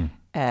gör.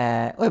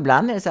 Och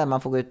ibland är det så här,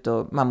 man får gå ut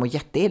och man mår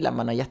jätteilla,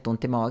 man har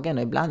jätteont i magen.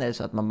 Och ibland är det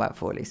så att man bara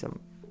får liksom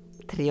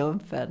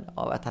triumfen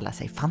av att alla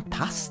säger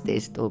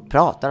fantastiskt och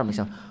pratar om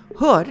liksom,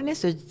 hörde ni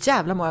så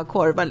jävla många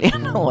korvar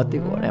Lena åt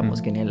igår hemma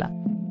hos Gunilla?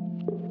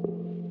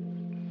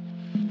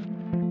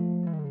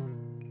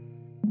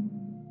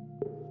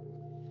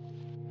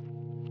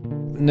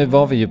 Nu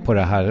var vi ju på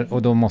det här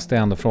och då måste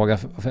jag ändå fråga,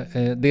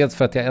 dels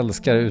för att jag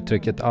älskar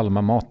uttrycket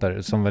alma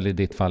mater som väl i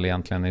ditt fall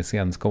egentligen är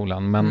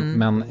scenskolan,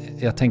 men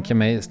jag tänker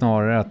mig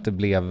snarare att det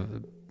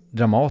blev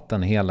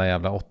Dramaten hela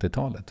jävla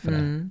 80-talet för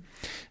dig.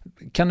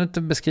 Kan du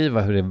inte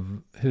beskriva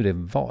hur det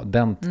var?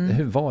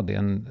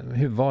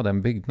 Hur var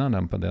den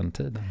byggnaden på den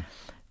tiden?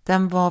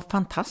 Den var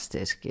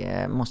fantastisk,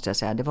 måste jag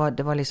säga.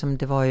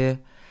 Det var ju,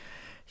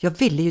 jag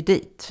ville ju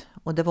dit.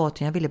 Och det var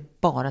att jag ville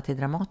bara till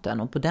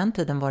Dramaten. Och på den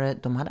tiden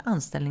de hade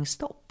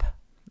anställningsstopp.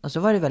 Och så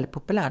var det väldigt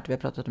populärt. Vi har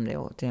pratat om det.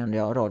 Och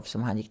jag och Rolf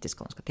som han gick till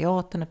Skånska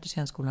teatern efter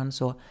scenskolan och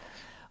så.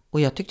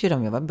 Och jag tyckte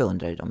jag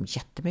beundrade dem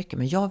jättemycket.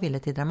 Men jag ville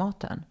till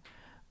Dramaten.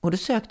 Och då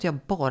sökte jag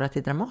bara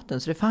till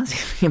Dramaten. Så det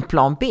fanns ingen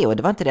plan B. Och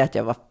det var inte det att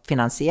jag var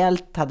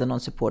finansiellt, hade någon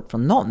support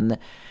från någon.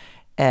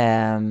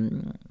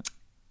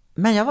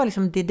 Men jag var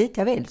liksom, det är dit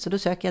jag vill. Så då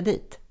söker jag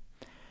dit.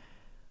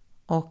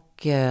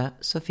 Och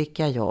så fick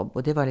jag jobb.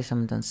 Och det var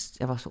liksom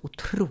jag var så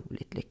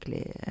otroligt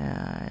lycklig.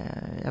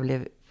 Jag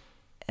blev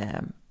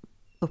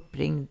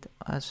uppringd.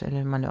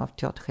 Eller man är av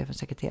teaterchefens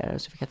sekreterare.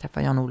 Så fick jag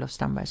träffa Jan-Olof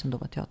Strandberg som då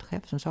var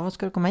teaterchef. Som sa,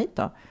 ska du komma hit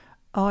då?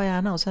 Ja,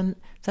 gärna. Och sen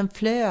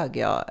flög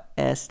jag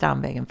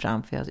Strandvägen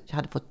fram. För jag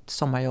hade fått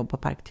sommarjobb på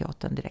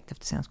Parkteatern direkt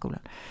efter scenskolan.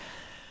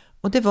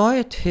 Och det var ju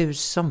ett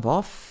hus som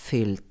var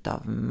fyllt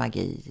av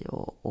magi.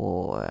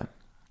 Och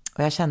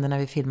jag kände när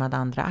vi filmade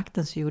andra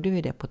akten så gjorde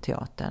vi det på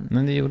teatern.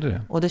 Men det gjorde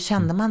det. Och då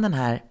kände man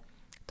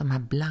de här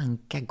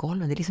blanka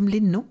golven. Det är liksom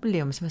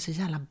linoleum som är så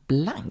jävla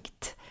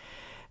blankt.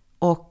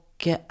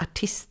 Och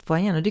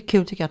artistfoajén. Och det är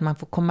kul tycker jag att man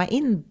får komma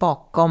in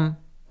bakom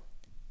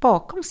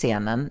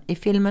scenen i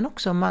filmen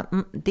också.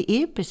 Det är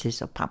ju precis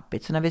så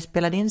pampigt. Så när vi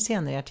spelade in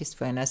scener i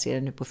artistfoajén, när jag ser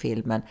det nu på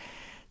filmen,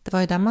 det var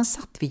ju där man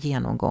satt vid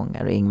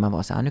genomgångar och Ingmar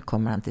var så här, nu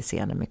kommer han till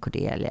scenen med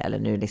Cordelia eller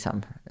nu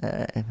liksom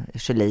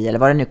Julie eller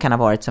vad det nu kan ha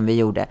varit som vi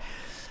gjorde.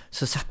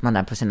 Så satt man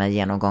där på sina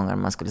genomgångar och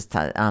man skulle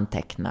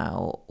anteckna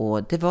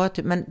och det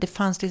var men det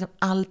fanns liksom,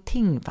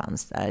 allting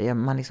fanns där.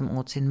 Man liksom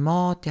åt sin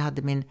mat, jag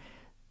hade min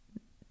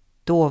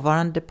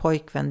dåvarande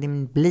pojkvän,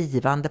 min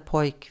blivande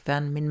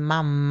pojkvän, min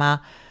mamma.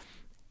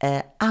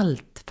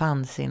 Allt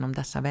fanns inom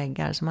dessa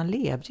väggar. Så man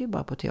levde ju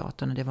bara på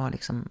teatern och det var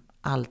liksom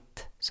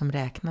allt som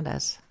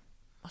räknades.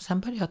 Och sen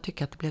började jag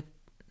tycka att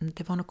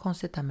det var något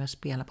konstigt där med att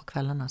spela på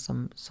kvällarna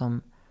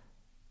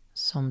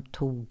som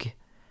tog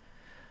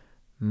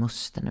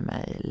musten i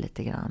mig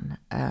lite grann.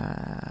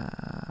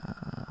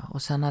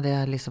 Och sen hade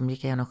jag liksom,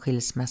 gick igenom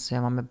skilsmässa,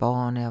 jag var med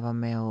barn, jag var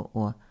med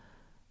och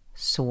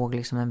såg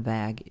liksom en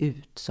väg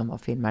ut som var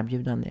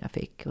filmerbjudande jag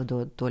fick. Och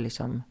då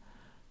liksom,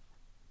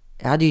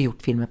 jag hade ju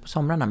gjort filmer på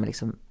somrarna men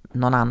liksom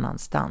någon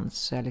annanstans.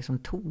 Så jag liksom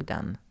tog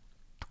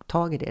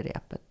tag i det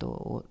repet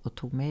och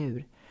tog mig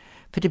ur.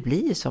 För det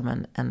blir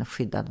som en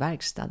skyddad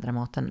verkstad.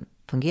 Dramaten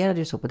fungerade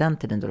ju så på den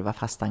tiden då det var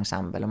fast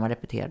ensemble och man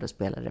repeterade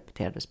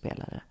och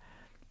spelade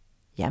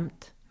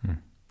jämt.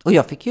 Och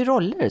jag fick ju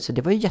roller så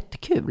det var ju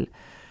jättekul.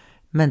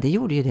 Men det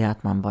gjorde ju det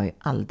att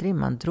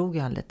man drog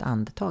ju aldrig ett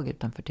andetag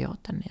utanför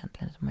teatern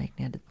egentligen. Så man gick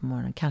ner dit på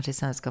morgonen. Kanske i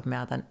sällskap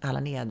med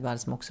Allan Edwall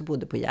som också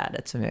bodde på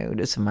Gärdet som jag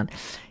gjorde. Så man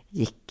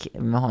gick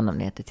med honom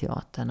ner till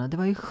teatern. Och det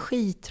var ju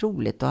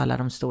skitroligt. Och alla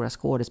de stora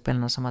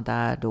skådespelarna som var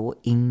där då. Och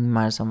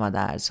Ingmar som var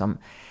där som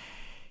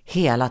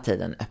hela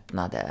tiden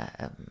öppnade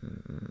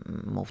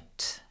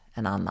mot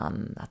en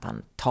annan. Att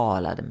han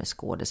talade med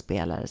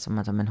skådespelare som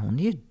att men hon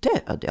är ju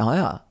död.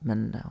 Ja,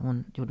 men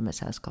hon gjorde mig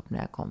sällskap när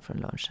jag kom från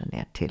lunchen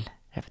ner till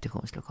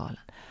repetitionslokalen.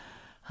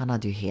 Han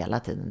hade ju hela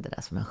tiden det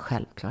där som en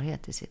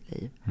självklarhet i sitt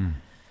liv.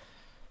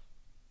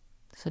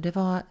 Så det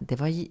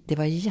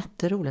var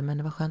jätteroligt, men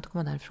det var skönt att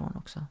komma därifrån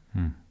också.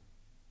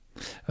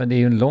 Det är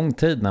ju en lång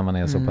tid när man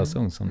är så pass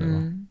ung som du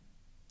var.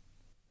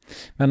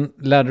 Men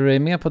lärde du dig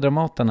mer på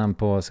Dramaten än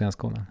på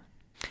scenskolan?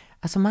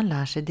 Alltså man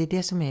lär sig, det är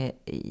det som är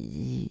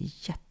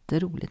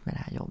jätteroligt med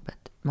det här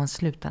jobbet. Man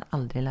slutar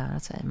aldrig lära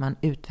sig. Man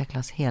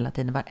utvecklas hela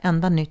tiden.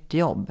 Varenda nytt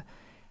jobb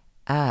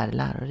är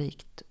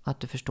lärorikt. Att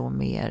du förstår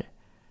mer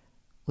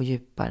och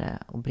djupare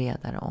och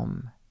bredare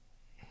om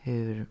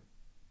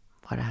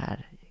vad det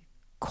här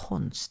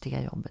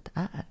konstiga jobbet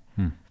är.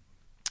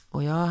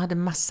 Och jag hade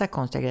massa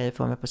konstiga grejer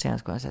för mig på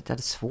scenskolan. Så att jag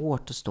hade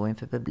svårt att stå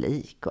inför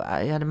publik. Och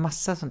jag hade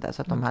massa sånt där.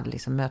 Så att de hade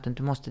liksom möten.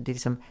 Det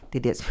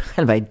är det som är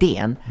själva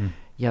idén.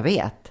 Jag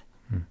vet.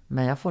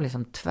 Men jag får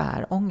liksom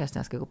tvärångest när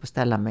jag ska gå på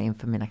ställa mig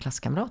inför mina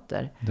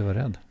klasskamrater. Du var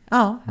rädd?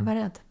 Ja, jag var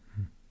rädd.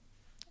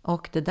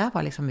 Och det där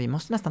var liksom, vi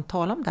måste nästan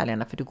tala om det här,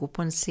 Lena, för du går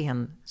på en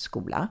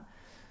scenskola.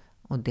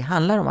 Och det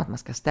handlar om att man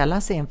ska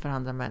ställa sig inför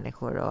andra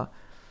människor. Och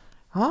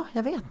ja,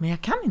 jag vet, men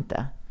jag kan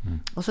inte.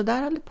 Och så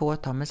där höll det på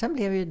ett tag, men sen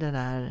blev ju det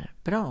där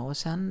bra. Och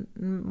sen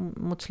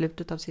mot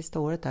slutet av sista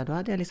året där, då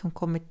hade jag liksom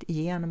kommit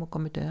igenom och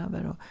kommit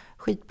över. Och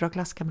skitbra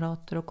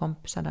klasskamrater och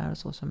kompisar där och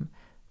så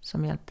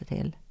som hjälpte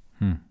till.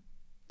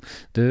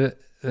 Du,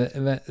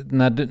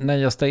 när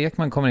Gösta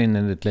Ekman kommer in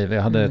i ditt liv,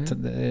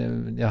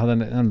 jag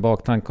hade en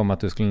baktanke om att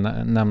du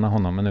skulle nämna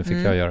honom, men nu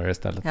fick jag göra det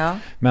istället. Ja.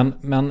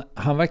 Men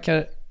han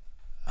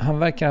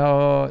verkar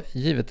ha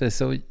givit dig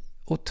så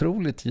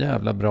otroligt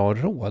jävla bra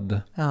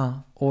råd.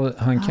 Ja. Och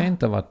han kan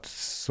inte ha varit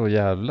så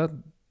jävla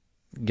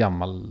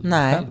gammal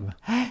själv.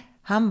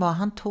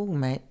 Han tog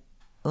mig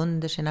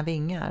under sina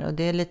vingar. Och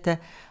det är lite,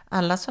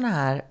 alla såna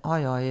här har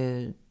jag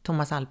ju,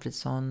 Thomas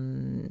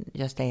Alfredsson,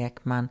 Gösta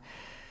Ekman.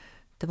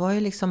 Det var ju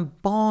liksom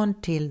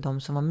barn till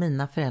de som var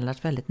mina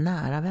föräldrars väldigt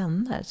nära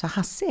vänner. Så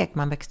Hasse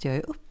Ekman växte jag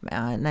ju upp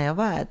med. När jag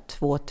var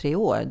 2-3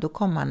 år,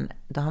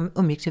 då han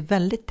umgicks ju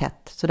väldigt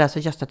tätt. Så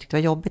Gösta tyckte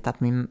det var jobbigt att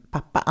min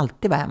pappa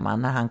alltid var hemma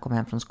när han kom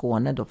hem från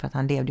Skåne då. För att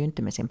han levde ju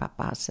inte med sin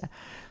pappa Hasse.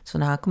 Så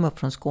när han kom upp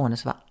från Skåne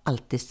så var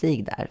alltid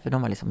Stig där. För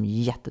de var liksom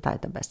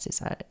jättetajta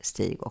bästisar,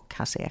 Stig och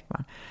Hasse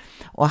Ekman.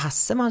 Och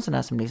Hasse var en sån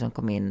där som liksom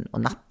kom in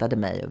och nattade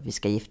mig. Och vi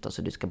ska gifta oss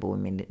och du ska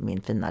bo i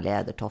min fina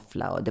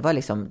lädertoffla. Och det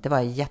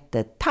var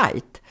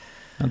jättetajt.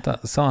 Vänta,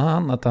 sa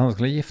han att han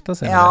skulle gifta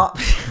sig? Ja,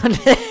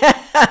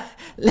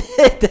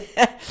 lite.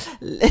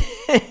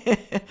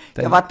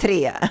 Jag var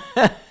 3.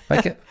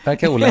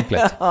 Verkar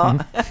olämpligt. Ja.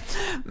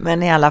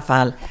 Men i alla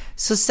fall.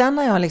 Så sen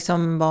när jag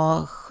liksom var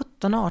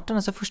 17-18,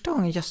 alltså första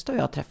gången Gösta och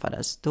jag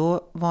träffades,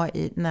 då var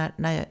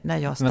när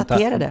jag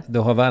staterade. Vänta, du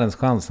har världens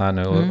chans här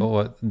nu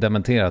och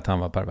dementera att han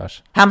var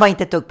pervers. Han var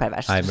inte ett dugg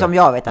pervers, som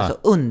jag vet. Alltså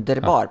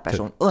underbar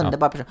person.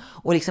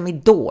 Och liksom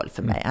idol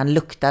för mig. Han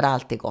luktade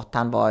alltid gott.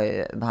 Han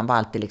var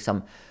alltid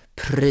liksom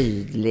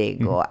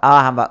prydlig och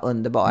han var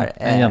underbar.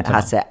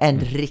 En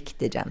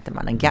riktig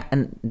gentleman.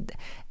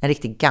 En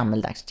riktig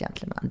gammeldags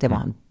gentleman. Det var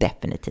han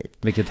definitivt.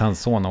 Vilket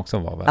hans son också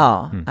var väl?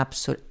 Ja,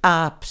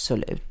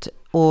 absolut.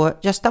 Och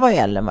Gösta var ju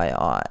äldre än vad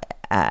jag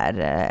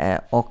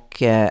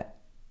är.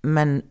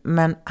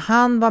 Men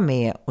han var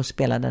med och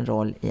spelade en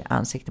roll i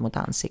Ansikte mot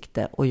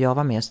ansikte. Och jag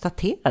var med och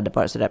staterade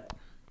bara sådär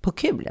på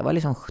kul. Jag var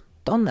liksom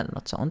 17 eller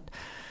något sånt.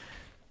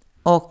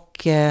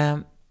 Och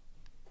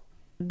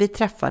vi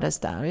träffades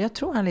där. Och jag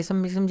tror han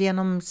liksom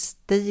genom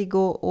Stig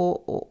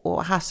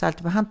och Hasse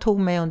alltid, han tog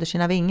mig under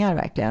sina vingar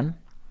verkligen.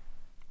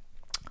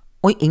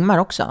 Och Ingmar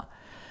också.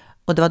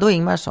 Och det var då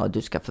Ingmar sa,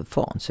 du ska för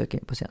fan söka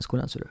in på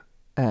scenskolan, så du.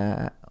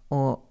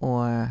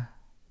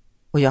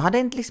 Och jag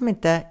hade liksom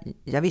inte,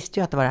 jag visste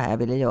ju att det var det här jag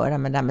ville göra,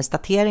 men det här med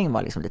statering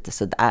var liksom lite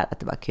sådär, att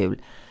det var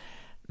kul.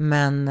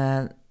 Men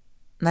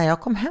när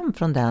jag kom hem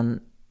från den,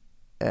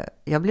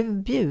 jag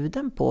blev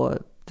bjuden på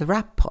the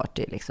rap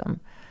party liksom.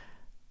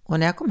 Och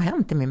när jag kom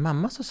hem till min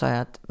mamma så sa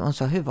jag hon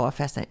sa, hur var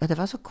festen? Ja, det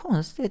var så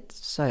konstigt,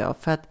 sa jag,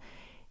 för att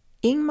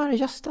Ingmar och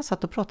Gösta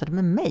satt och pratade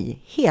med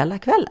mig hela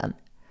kvällen.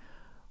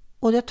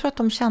 Och jag tror att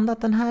de kände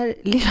att den här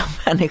lilla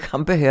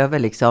människan behöver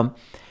liksom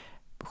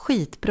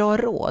skitbra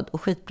råd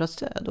och skitbra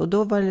stöd. Och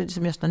då var det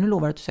liksom just nu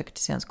lovar att du söker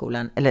till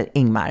scenskolan, eller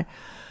Ingmar.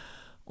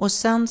 Och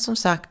sen som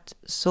sagt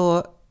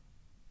så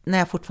när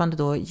jag fortfarande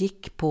då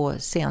gick på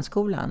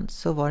scenskolan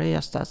så var det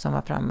Gösta som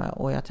var framme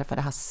och jag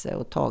träffade Hasse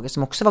och Tage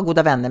som också var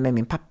goda vänner med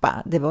min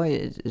pappa. Det var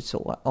ju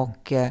så.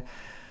 Och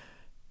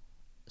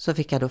så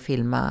fick jag då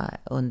filma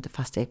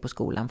fast jag gick på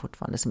skolan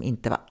fortfarande, som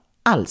inte var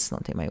alls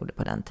någonting man gjorde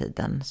på den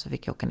tiden. Så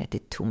fick jag åka ner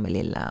till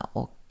Tomelilla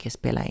och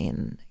spela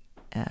in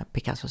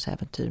Picassos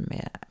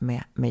äventyr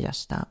med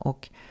Gösta.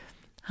 Och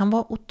han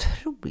var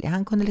otrolig.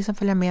 Han kunde liksom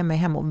följa med mig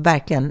hem och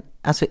verkligen,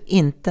 alltså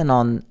inte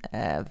någon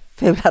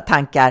fula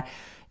tankar,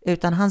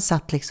 utan han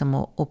satt liksom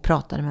och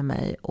pratade med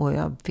mig och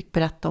jag fick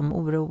berätta om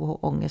oro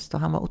och ångest och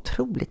han var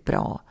otroligt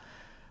bra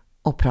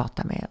att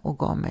prata med och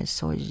gav mig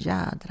så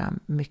jädra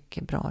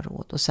mycket bra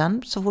råd. Och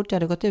sen så fort jag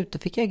hade gått ut då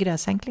fick jag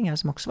gräsänklingar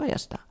som också var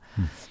Gösta.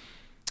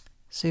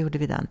 Så gjorde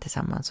vi den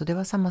tillsammans. Och det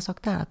var samma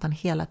sak där, att han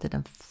hela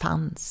tiden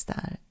fanns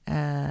där.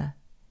 Det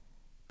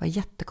var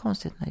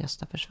jättekonstigt när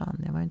Gösta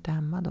försvann. Jag var ju inte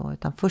hemma då.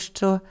 Utan först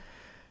så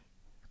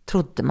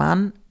trodde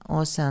man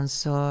och sen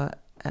så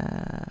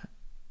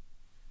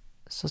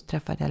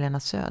träffade jag Lena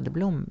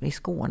Söderblom i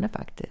Skåne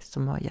faktiskt.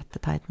 Som var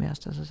jättetajt med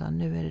Gösta. Och så sa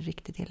nu är det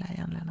riktigt illa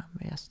igen Lena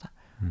med Gösta.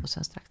 Och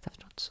sen strax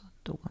efteråt så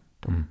dog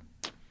hon.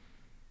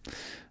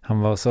 Han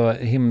var så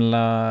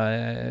himla...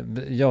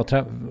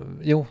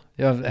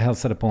 jag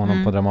hälsade på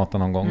honom på Dramaten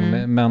någon gång.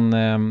 Men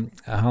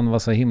han var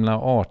så himla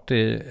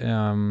artig.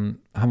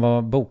 Han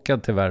var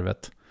bokad till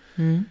Värvet.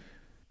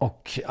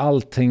 Och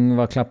allting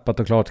var klappat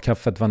och klart.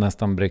 Kaffet var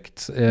nästan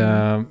bryggt.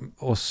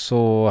 Och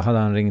så hade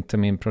han ringt till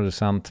min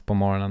producent på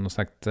morgonen och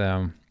sagt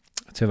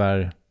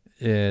tyvärr,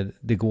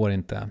 det går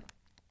inte.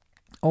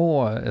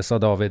 Sa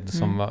David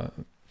som var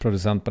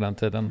producent på den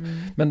tiden.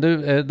 Men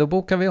du, då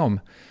bokar vi om.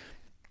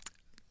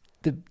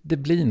 Det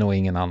blir nog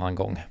ingen annan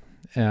gång.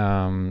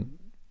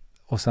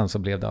 Och sen så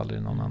blev det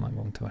aldrig någon annan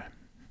gång tyvärr.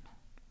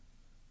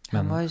 Men,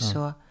 han var ju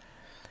så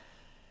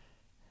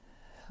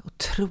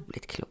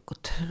otroligt klok,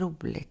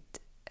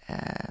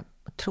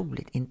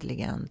 otroligt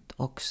intelligent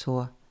och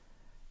så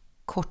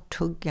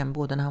korthuggen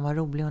både när han var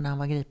rolig och när han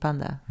var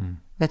gripande.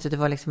 Vet du, det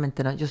var liksom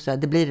inte just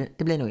det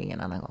blir nog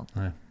ingen annan gång.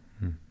 Nej.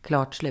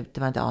 Klart slut.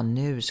 Det var inte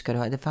nu ska du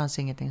ha. Det fanns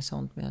ingenting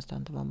sånt med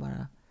det var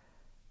bara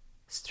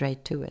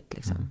straight to it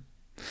liksom.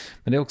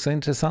 Men det är också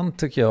intressant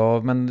tycker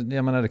jag, men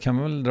jag menar det kan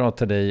man väl dra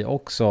till dig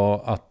också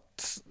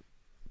att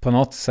på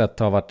något sätt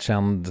ha varit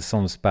känd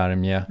som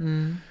spermie.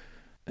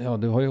 Ja,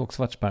 du har ju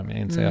också varit spermie,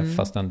 inte säga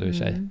fastän du är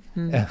tjej.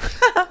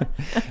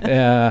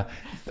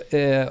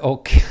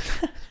 Och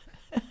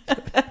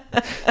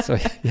så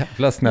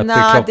jävla snett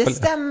i kroppen. Det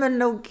stämmer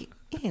nog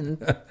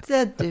inte.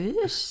 Du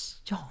just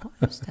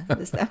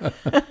det stämmer.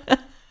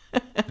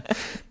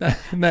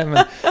 Nej men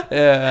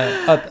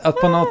att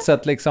på något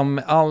sätt liksom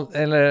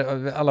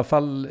eller i alla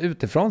fall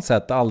utifrån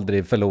sett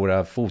aldrig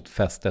förlora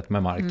fotfästet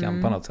med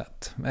marken på något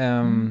sätt.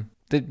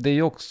 Det är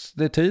ju också,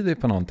 det tyder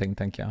på någonting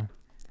tänker jag.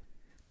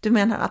 Du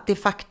menar att det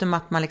faktum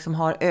att man liksom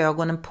har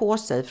ögonen på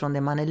sig från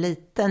det man är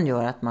liten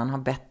gör att man har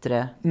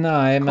bättre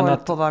koll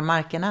på var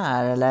marken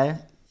är eller?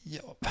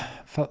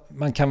 Ja,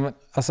 man kan,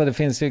 alltså det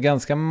finns ju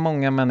ganska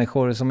många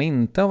människor som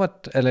inte har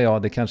varit, eller ja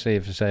det kanske i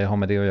och för sig har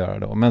med det att göra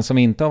då, men som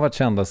inte har varit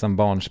kända som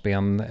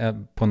barnsben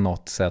på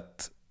något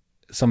sätt,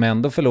 som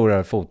ändå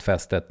förlorar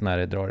fotfästet när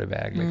det drar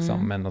iväg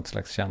liksom, med något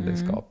slags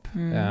kändisskap.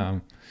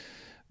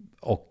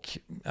 Och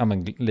ja,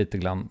 men lite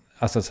grann,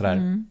 alltså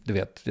sådär, du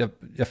vet,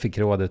 jag fick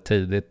rådet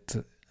tidigt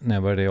när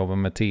jag började jobba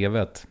med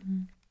tv.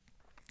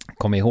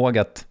 Kom ihåg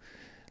att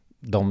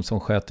de som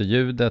sköter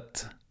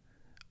ljudet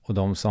och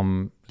de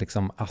som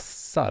liksom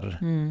assar,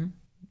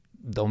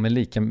 de är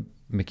lika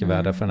mycket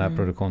värda för den här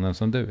produktionen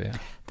som du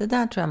är. Det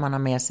där tror jag man har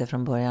med sig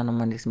från början om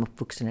man liksom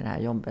uppvuxen i det här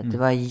jobbet. Det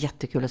var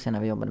jättekul att se när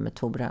vi jobbade med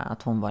Tora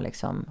att hon var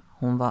liksom,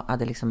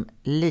 hade liksom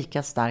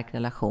lika stark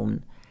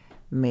relation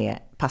med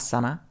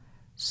passarna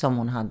som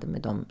hon hade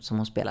med dem som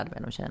hon spelade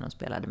med, de tjejerna hon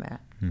spelade med.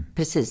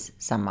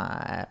 Precis samma,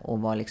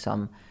 och var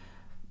liksom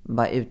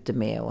var ute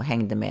med och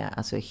hängde med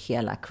alltså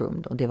hela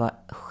crewet, och det var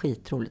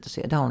skitroligt att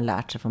se. Det har hon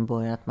lärt sig från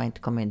början, att man inte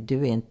kommer in,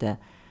 du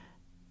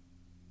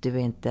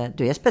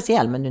är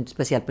speciell, men du är inte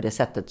speciell på det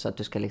sättet så att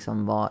du ska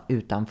liksom vara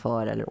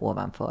utanför eller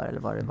ovanför eller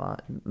vad det var.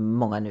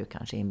 Många nu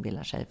kanske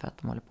inbillar sig för att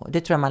de håller på.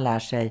 Det tror jag man lär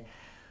sig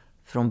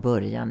från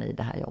början i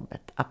det här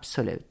jobbet,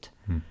 absolut.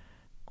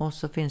 Och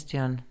så finns det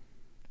ju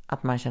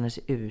att man känner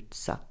sig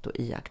utsatt och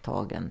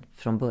iakttagen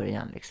från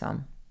början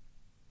liksom.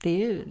 Det är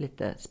ju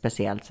lite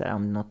speciellt så här,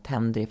 om något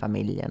händer i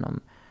familjen, om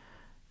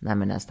när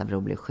min nästa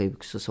bror blev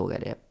sjuk så såg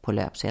jag det på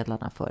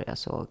löpsedlarna för jag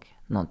såg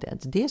någonting.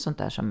 Det är sånt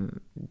där som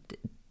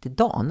det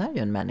danar ju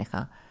en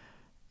människa,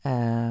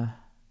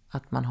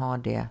 att man har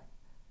det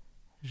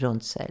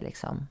runt sig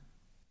liksom.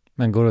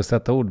 Men går det att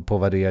sätta ord på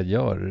vad det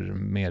gör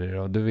med det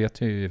då? Du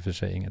vet ju i och för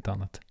sig inget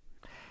annat.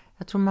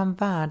 Jag tror man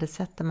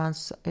värdesätter,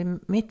 i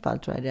mitt fall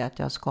tror jag det är att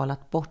jag har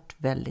skalat bort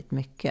väldigt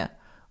mycket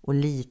och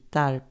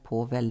litar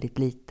på väldigt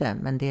lite.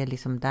 Men det är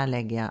liksom, där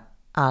lägger jag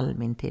all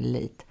min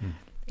tillit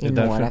i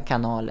några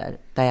kanaler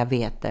där jag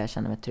vet att jag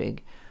känner mig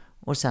trygg.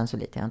 Och sen så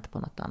litar jag inte på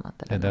något annat.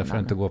 Det är därför du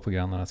inte går på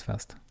grannarnas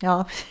fest.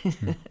 Ja,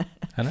 precis.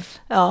 Eller?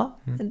 Ja,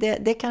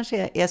 det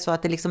kanske är så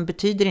att det liksom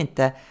betyder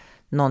inte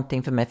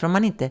någonting för mig. För om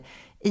man inte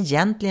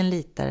egentligen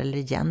litar eller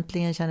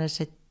egentligen känner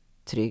sig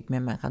trygg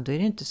med människan, då är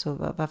det inte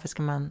så. Varför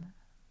ska man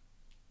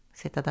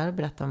sitta där och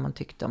berätta vad man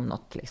tyckte om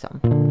något liksom?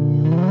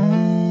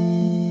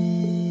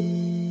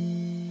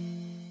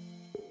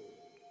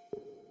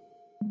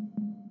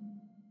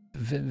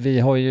 Vi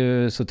har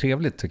ju så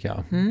trevligt tycker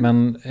jag.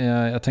 Men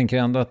jag tänker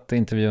ändå att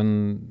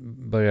intervjun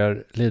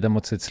börjar lida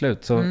mot sitt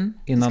slut. Så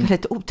innan... Det ska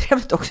lite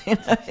otrevligt också.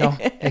 Ja,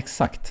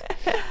 exakt.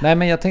 Nej,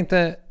 men jag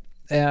tänkte,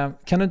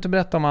 kan du inte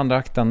berätta om andra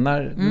akten?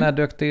 När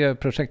dök det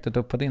projektet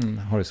upp på din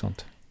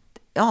horisont?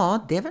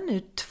 Ja, det var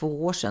nu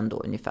 2 år sedan då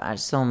ungefär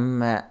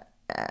som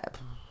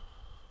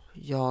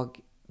jag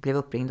blev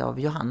uppringd av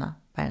Johanna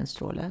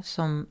Bernstråle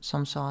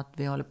som sa att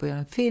vi håller på att göra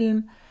en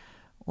film.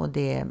 Och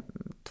det är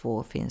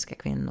 2 finska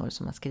kvinnor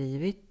som har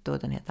skrivit och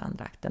den heter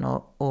Andra akten.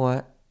 Och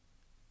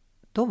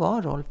då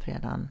var Rolf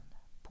redan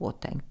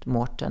påtänkt.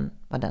 Mårten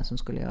var den som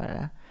skulle göra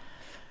det.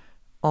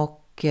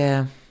 Och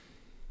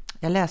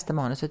jag läste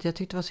manuset. Jag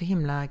tyckte det var så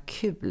himla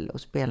kul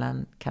att spela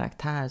en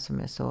karaktär som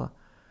är så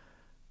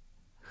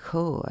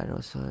skör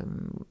och så,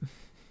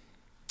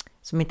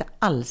 som inte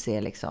alls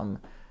är liksom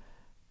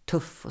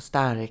tuff och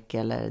stark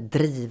eller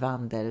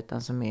drivande,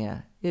 utan som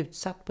är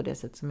utsatt på det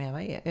sätt som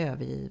Eva är,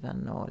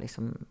 övergiven och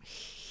liksom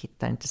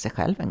hittar inte sig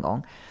själv en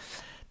gång.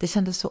 Det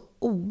kändes så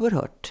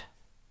oerhört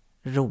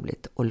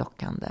roligt och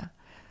lockande.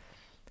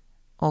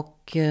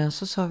 Och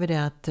så sa vi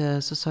det att,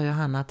 så sa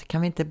Johanna att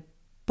kan vi inte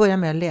börja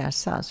med att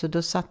läsa? Så då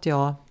åkte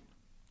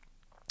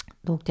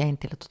jag in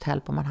till ett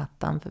hotell på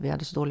Manhattan, för vi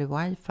hade så dålig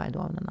wifi då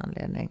av någon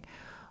anledning.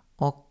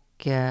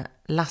 Och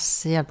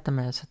Lasse hjälpte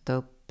mig att sätta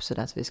upp så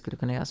där så vi skulle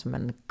kunna göra som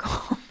en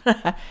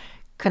kamera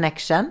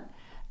connection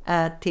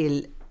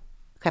till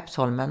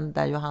Skeppsholmen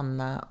där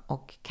Johanna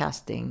och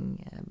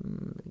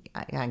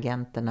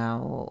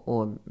castingagenterna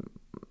och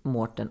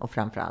Mårten och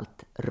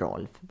framförallt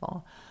Rolf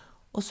var.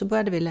 Och så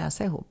började vi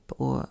läsa ihop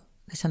och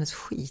det kändes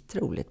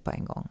skitroligt på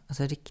en gång.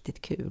 Alltså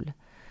riktigt kul.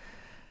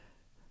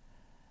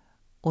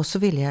 Och så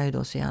ville jag ju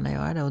då så gärna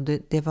göra det. Och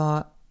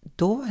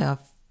då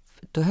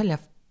höll jag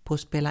på att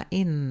spela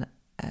in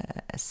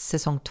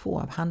säsong 2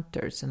 av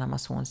Hunters, en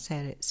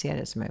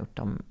Amazon-serie som jag gjort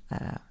om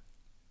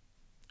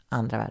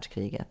andra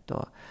världskriget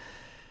och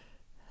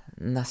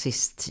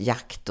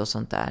nazistjakt och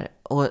sånt där.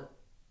 Och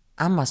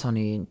Amazon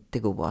är ju inte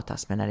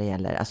godbatas med när det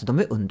gäller, alltså de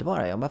är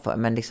underbara att jobba för,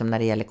 men liksom när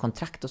det gäller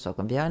kontrakt och så.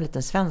 Om vi har en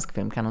liten svensk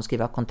film kan de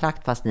skriva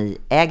kontrakt fast ni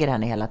äger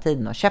henne hela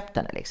tiden och köpt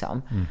henne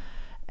liksom.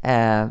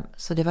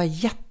 Så det var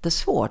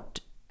jättesvårt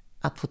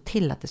att få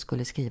till att det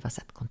skulle skrivas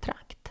ett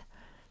kontrakt.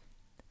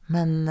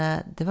 Men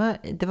det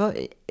var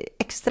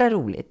extra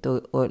roligt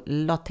och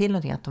la till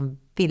någonting att de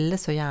ville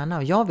så gärna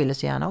och jag ville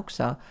så gärna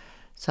också.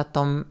 Så att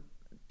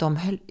de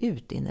höll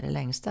ut in i det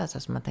längsta. Så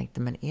som man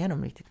tänkte, men är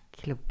de riktigt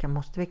kloka?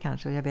 Måste vi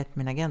kanske? Och jag vet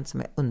min agent som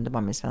är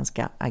underbar, min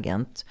svenska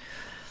agent,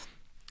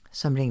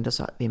 som ringde och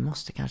sa vi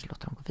måste kanske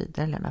låta dem gå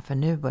vidare, Lena. För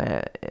nu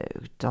börjar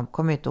de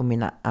kommer ut och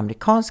mina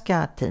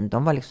amerikanska team,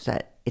 de var liksom så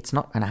här, it's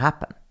not gonna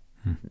happen.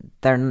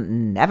 They're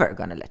never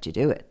gonna let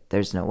you do it.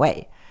 There's no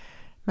way.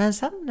 Men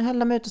sen höll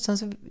de ut och sen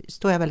så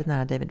står jag väldigt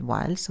nära David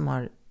Weil som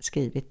har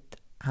skrivit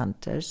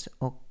Hunters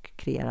och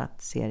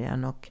kreerat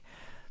serien, och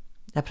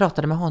jag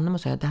pratade med honom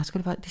och sa att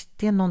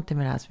det är någonting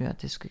med det här som gör att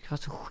det skulle vara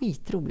så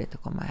skitroligt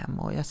att komma hem,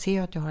 och jag ser ju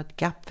att jag har ett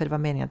gap, för det var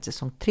meningen att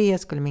säsong 3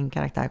 skulle min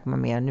karaktär komma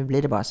med, nu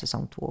blir det bara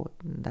säsong 2,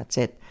 that's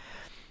it.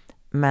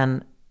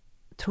 Men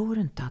tror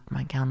du inte att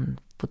man kan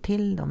få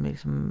till dem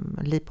liksom,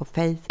 leap of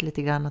faith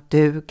lite grann, att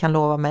du kan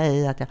lova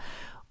mig att jag...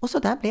 Och så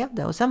där blev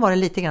det. Och sen var det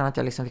lite grann att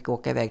jag liksom fick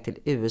åka iväg till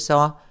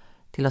USA,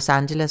 till Los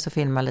Angeles och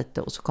filma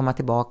lite, och så komma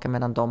tillbaka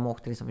medan de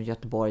åkte liksom från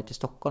Göteborg till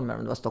Stockholm,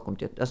 eller det var Stockholm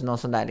till Göteborg, alltså någon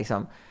sån där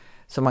liksom,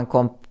 så man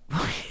kom på.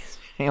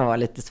 Jag var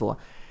lite så.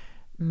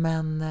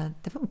 Men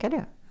det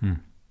funkade.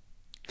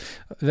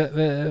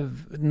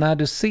 När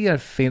du ser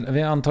film,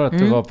 vi antar att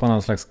du var på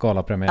någon slags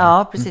galapremiär.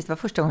 Ja, precis. Det var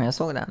första gången jag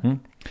såg den.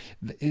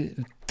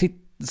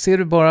 Ser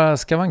du bara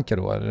skavanker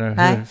då? Eller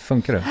Nej. Hur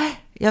funkar det?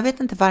 Jag vet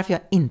inte varför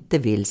jag inte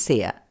vill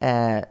se.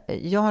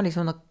 Jag har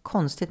liksom något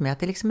konstigt med att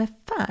det liksom är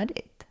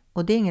färdigt.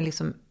 Och det är ingen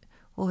liksom,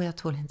 jag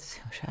tål inte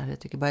se så här. Jag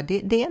tycker bara,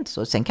 det är inte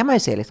så. Sen kan man ju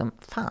se liksom,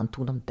 fan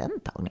tog de den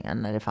tagningen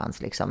när det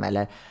fanns liksom,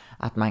 eller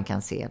att man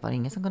kan se, var det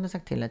ingen som kunde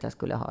sagt till att jag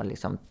skulle ha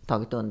liksom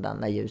tagit undan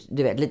när ljus,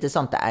 du vet, lite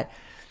sånt där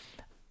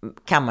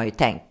kan man ju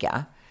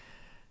tänka.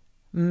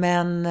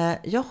 Men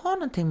jag har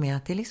någonting med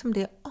att det är liksom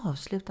det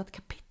avslutat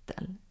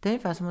kapitel. Det är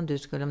ungefär som om du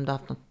har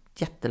haft något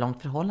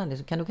jättelångt förhållande,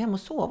 så kan du gå hem och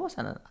sova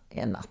sen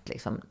en natt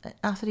liksom.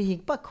 Alltså det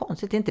gick bara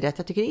konstigt. Det är inte det att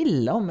jag tycker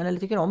illa om eller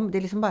tycker om. Det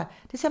är liksom bara,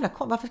 det är så jävla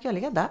varför ska jag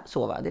ligga där och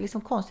sova? Det är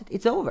liksom konstigt.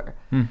 It's over.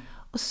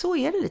 Och så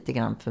är det lite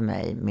grann för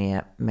mig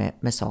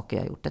med saker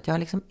jag har gjort. Att jag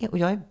liksom, och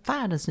jag är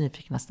världens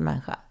nyfiknaste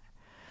människa.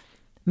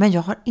 Men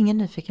jag har ingen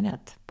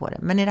nyfikenhet på det.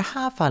 Men i det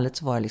här fallet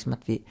så var det liksom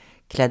att vi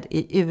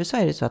i USA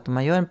är det så att om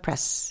man gör en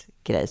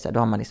pressgrej så då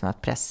har man liksom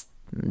haft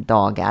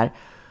pressdagar.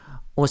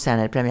 Och sen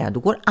är det premiär, då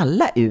går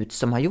alla ut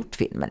som har gjort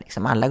filmen.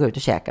 Liksom. Alla går ut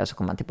och käkar och så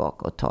kommer man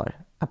tillbaka och tar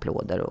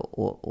applåder.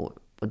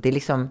 Och det är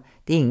liksom,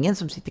 det är ingen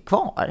som sitter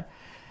kvar.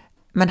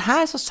 Men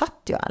här så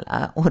satt ju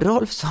alla. Och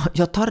Rolf sa,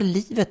 jag tar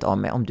livet av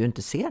mig om du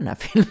inte ser den här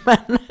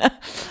filmen.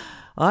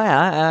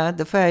 ja,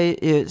 då får jag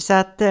ju. Så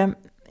att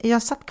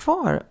jag satt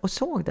kvar och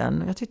såg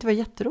den. Jag tyckte det var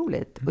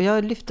jätteroligt. Och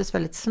jag lyftes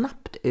väldigt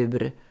snabbt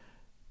ur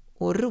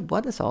och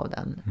roades av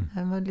den.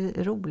 Den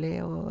var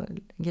rolig och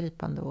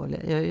gripande. Och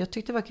jag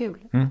tyckte det var kul.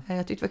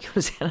 Jag tyckte det var kul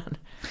att se den.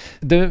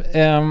 Du,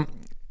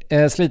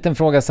 sliten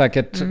fråga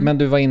säkert, men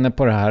du var inne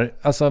på det här.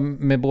 Alltså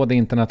med både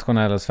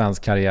internationell och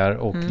svensk karriär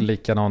och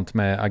likadant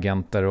med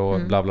agenter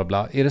och bla bla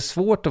bla. Är det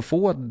svårt att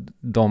få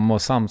dem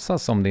att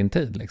samsas om din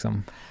tid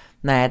liksom?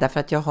 Nej, därför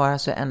att jag har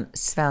alltså en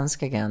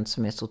svensk agent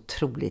som är så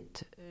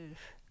otroligt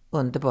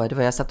underbar. Det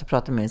var jag satt och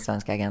pratade med en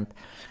svensk agent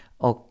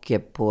och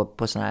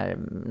på sån här,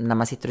 när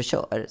man sitter och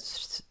kör,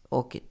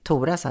 och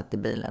Tora satt i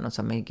bilen och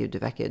sa, men gud,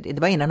 det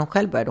var innan hon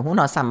själv började, hon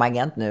har samma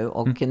agent nu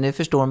och nu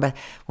förstår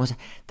hon sa,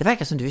 det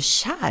verkar som du är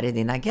kär i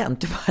din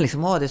agent, du bara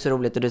liksom, det är så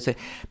roligt och det är så...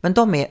 Men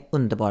de är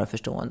underbara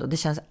förstående och det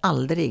känns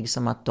aldrig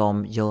som att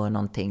de gör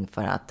någonting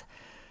för att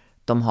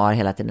de har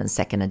hela tiden en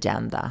second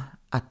agenda,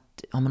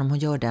 att men om hon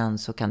gör den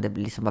så kan det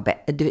bli liksom bara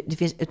det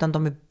finns, utan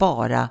de är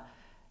bara,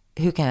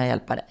 hur kan jag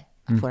hjälpa dig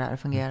att få det här att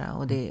fungera?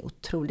 Och det är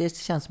otroligt, det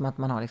känns som att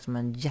man har liksom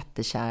en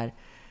jättekär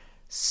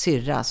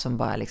syrra som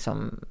bara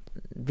liksom,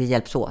 vi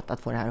hjälps åt att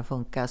få det här att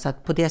funka. Så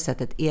att på det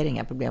sättet är det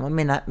inga problem. Och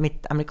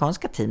mitt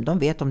amerikanska team, de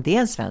vet om det är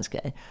en svensk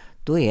grej,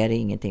 då är det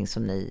ingenting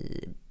som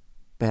ni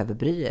behöver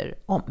bry er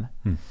om.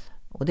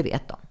 Och det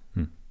vet de.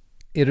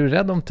 Är du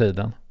rädd om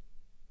tiden?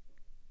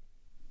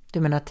 Du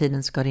menar att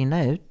tiden ska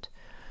rinna ut?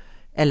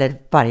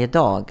 Eller varje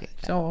dag?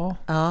 Ja.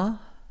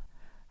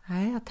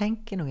 Nej, jag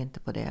tänker nog inte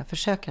på det. Jag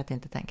försöker att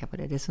inte tänka på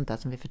det. Det är sånt där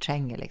som vi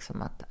förtränger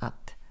liksom,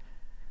 att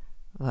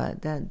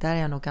där är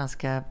jag nog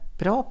ganska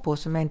bra på,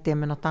 som jag inte är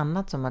med något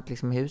annat, som att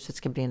liksom huset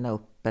ska brinna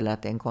upp eller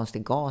att det är en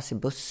konstig gas i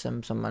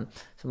bussen som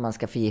man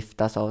ska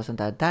förgiftas av och sånt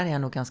där. Där är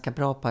jag nog ganska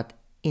bra på att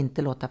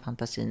inte låta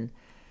fantasin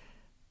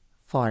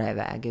fara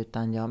iväg,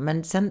 utan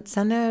men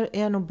sen är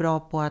jag nog bra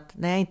på att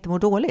när jag inte mår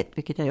dåligt,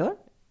 vilket jag gör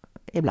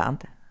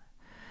ibland,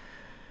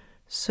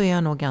 så är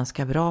jag nog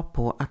ganska bra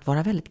på att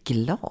vara väldigt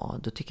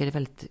glad och tycker det är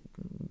väldigt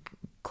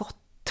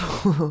gott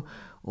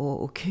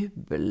och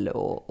kul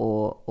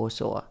och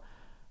så.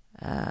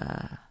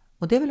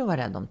 Och det är väl att vara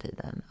rädd om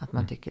tiden, att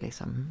man tycker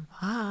liksom,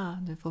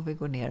 nu får vi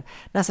gå ner.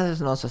 Nästan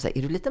som någon som säger,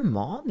 är du lite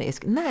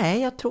manisk?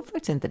 Nej, jag tror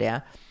faktiskt inte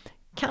det.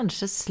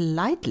 Kanske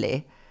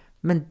slightly,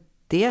 men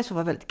det är så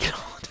var väldigt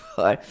glad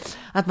för.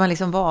 Att man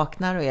liksom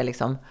vaknar och är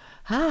liksom,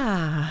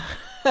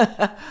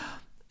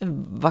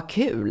 vad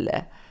kul.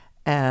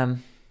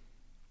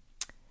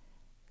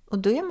 Och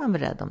då är man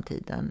väl rädd om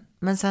tiden.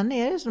 Men sen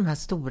är det så de här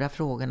stora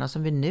frågorna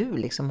som vi nu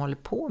liksom håller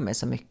på med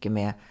så mycket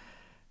med.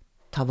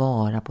 Ta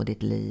vara på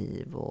ditt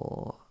liv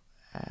och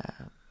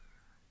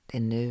det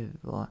är nu.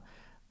 Och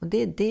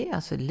det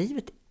alltså,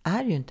 livet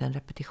är ju inte en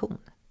repetition.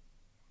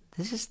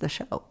 This is the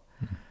show.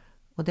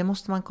 Och det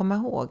måste man komma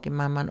ihåg.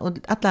 Och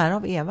att lära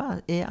av Eva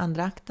i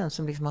andra akten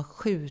som liksom har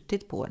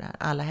skjutit på det här.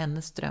 Alla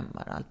hennes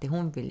drömmar, allt det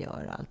hon vill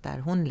göra, allt det här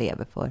hon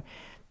lever för.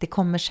 Det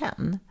kommer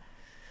sen.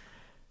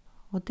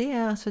 Och det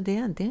är, alltså, det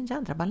är en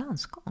jädra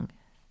balansgång.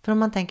 För om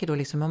man tänker då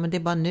liksom, men det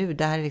är bara nu,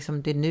 det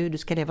är nu du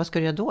ska leva, vad ska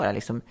du göra då?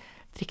 Liksom,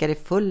 dricka dig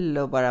full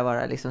och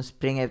bara liksom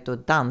springa ut och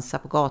dansa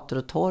på gator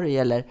och torg,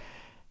 eller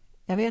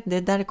jag vet, det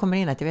är där det kommer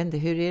in, att jag vet inte,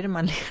 hur är det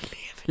man lever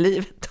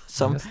livet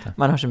som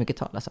man har så mycket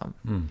talas om.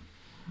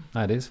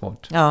 Nej, det är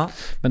svårt. Ja.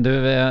 Men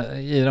du,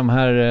 i de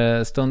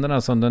här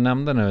stunderna som du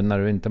nämnde nu, när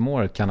du inte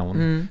mår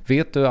kanon,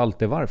 vet du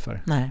alltid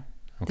varför? Nej,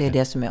 det är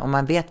det som är, om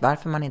man vet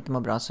varför man inte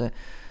mår bra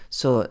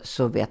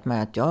så vet man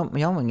att jag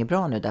mår inget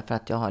bra nu därför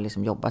att jag har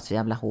liksom jobbat så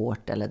jävla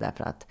hårt, eller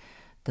därför att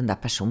den där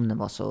personen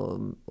var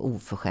så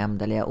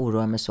oförskämd, eller jag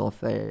oroar mig så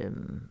för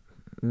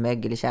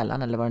mögel i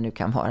källan eller vad det nu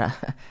kan vara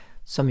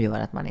som gör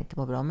att man inte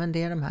mår bra. Men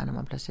det är de här när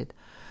man plötsligt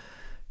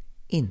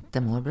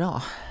inte mår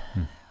bra.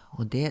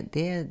 Och det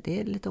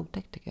är lite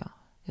otäckt tycker jag.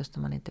 Just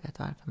när man inte vet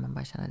varför. Man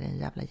bara känner att det är en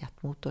jävla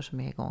jetmotor som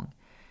är igång,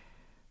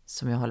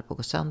 som jag håller på att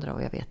gå sönder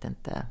och jag vet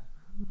inte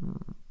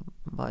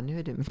nu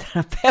är du min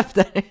terapeut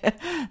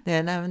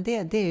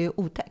där. Det är ju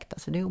otäckt,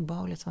 alltså det är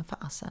obehagligt som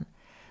fasen.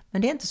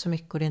 Men det är inte så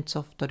mycket och det är inte så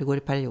ofta, och det går i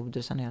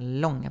perioder, sen är det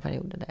långa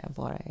perioder där jag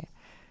bara är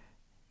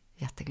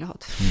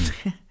jätteglad.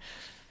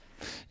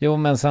 Jo,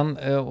 men sen,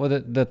 och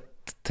det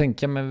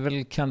tänker jag mig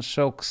väl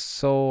kanske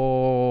också,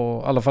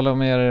 i alla fall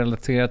om jag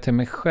relaterar till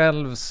mig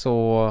själv,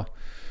 så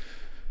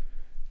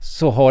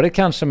har det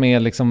kanske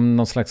med liksom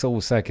någon slags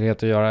osäkerhet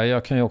att göra.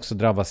 Jag kan ju också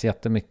drabbas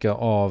jättemycket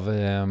av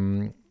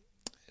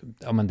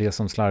men det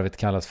som slarvigt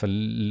kallas för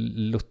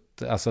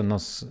alltså någon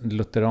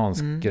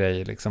lutheransk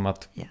grej, liksom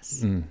att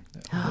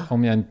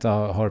om jag inte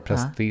har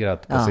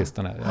presterat på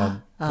sistone,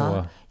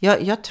 då...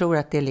 Jag tror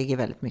att det ligger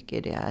väldigt mycket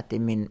i det, att det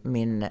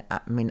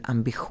är min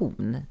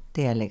ambition,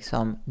 det är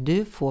liksom,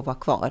 du får vara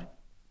kvar,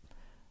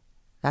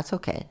 that's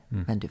okay,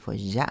 men du får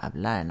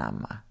jävlar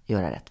namma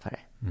göra rätt för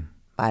dig,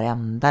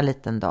 varenda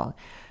liten dag,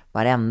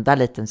 varenda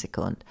liten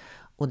sekund.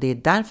 Och det är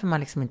därför man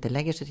liksom inte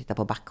lägger sig och tittar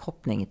på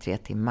backhoppning i 3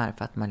 timmar.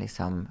 För att man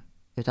liksom,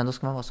 utan då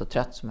ska man vara så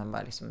trött som man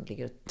bara liksom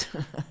ligger och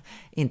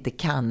inte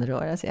kan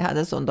röra sig. Jag hade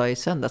en sån dag i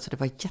söndag så det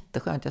var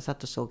jätteskönt. Jag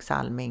satt och såg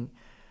Salming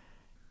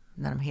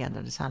när de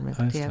hedrade Salming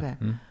på tv.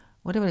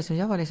 Och det var liksom,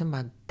 jag var liksom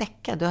bara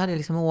däckad. Då hade jag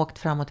liksom åkt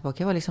fram och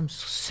tillbaka. Jag var liksom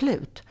så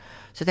slut.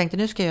 Så jag tänkte,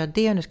 nu ska jag göra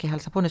det, nu ska jag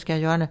hälsa på, nu ska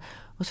jag göra det.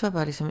 Och så var jag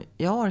bara liksom,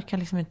 jag orkar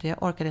liksom inte,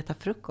 jag orkar äta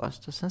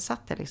frukost. Och sen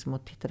satt jag liksom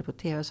och tittade på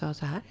tv och sa,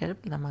 så här är det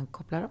när man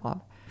kopplar av.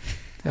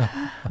 Ja,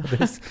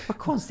 vad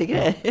konstig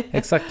grej.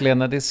 Exakt,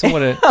 Lena, det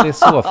är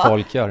så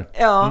folk gör.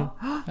 Ja.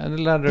 Du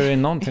lärde dig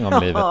någonting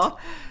om livet.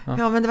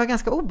 Ja, men det var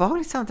ganska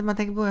obehagligt samtidigt. Man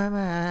tänker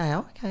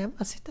på, kan jag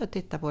bara sitta och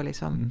titta på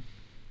liksom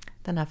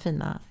den här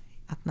fina,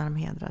 att när de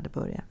hedrade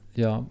börja.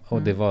 Ja,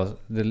 och det var,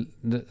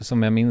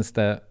 som jag minns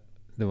det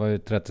var ju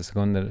 30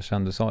 sekunder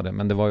sedan du sa det,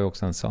 men det var ju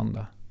också en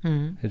söndag.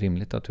 Det är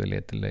rimligt att du är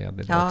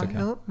ledig. Ja,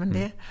 men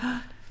det...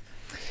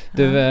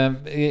 Du,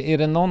 är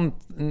det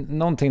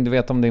någonting du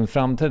vet om din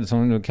framtid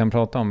som du kan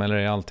prata om, eller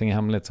är allting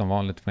hemligt som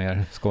vanligt med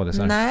er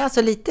skådespelare? Nej,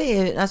 alltså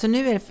lite alltså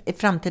nu är det,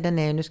 framtiden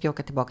är, nu ska jag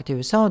åka tillbaka till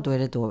USA, då är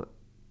det då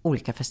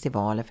olika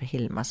festivaler för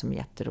Hilma som är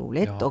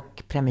jätteroligt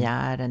och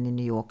premiären i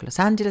New York och Los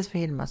Angeles för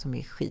Hilma som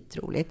är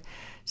skitroligt.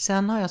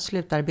 Sen har jag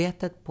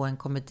slutarbetet på en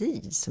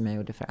komedi som jag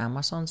gjorde för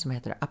Amazon som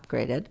heter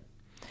Upgraded,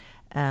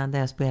 där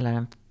jag spelar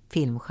en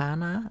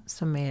filmstjärna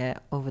som är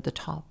over the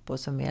top och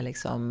som är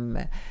liksom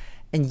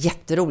en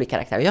jätterolig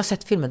karaktär. Jag har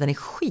sett filmen, den är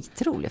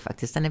skitrolig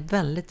faktiskt. Den är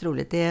väldigt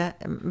rolig. Det är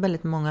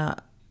väldigt många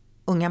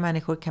unga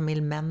människor.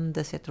 Camille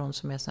Mendes heter hon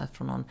som är sån här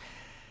från någon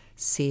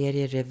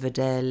serie,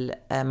 Riverdale.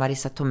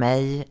 Marissa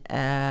Tomei.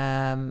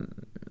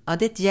 Ja,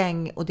 det är ett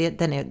gäng och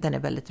den är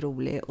väldigt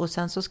rolig. Och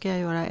sen så ska jag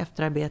göra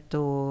efterarbete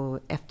och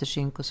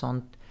eftersynk och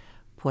sånt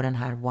på den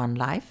här One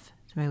Life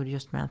som jag gjorde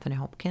just med Anthony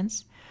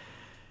Hopkins.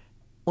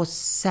 Och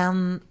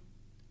sen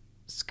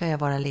ska jag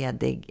vara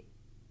ledig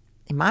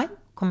i maj.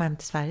 Komma hem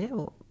till Sverige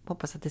och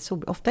hoppas att det är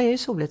soligt. Ofta är det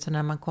soligt, så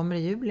när man kommer i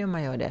juli och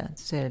man gör det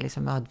så är det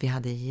liksom att vi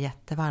hade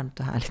jättevarmt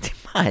och härligt i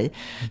maj.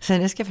 Så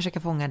nu ska jag försöka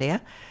fånga det.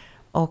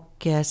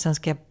 Och sen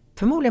ska jag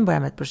förmodligen börja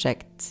med ett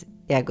projekt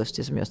i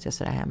augusti som just är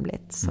sådär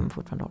hemligt. Som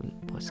fortfarande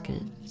håller på att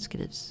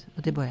skrivs.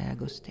 Och det börjar i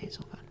augusti i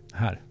så fall.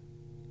 Här?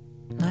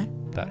 Nej.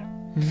 Där.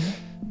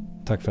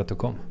 Tack för att du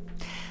kom.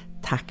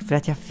 Tack för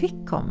att jag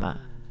fick komma.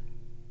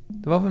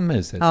 Det var väl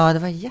mysigt? Ja, det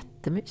var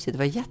jättemysigt. Det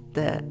var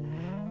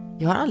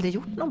Jag har aldrig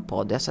gjort någon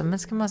podd. Jag sa, men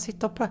ska man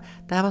sitta och prata?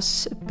 Det här var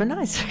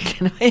supernice.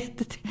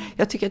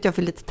 Jag tycker att jag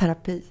får lite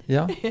terapi.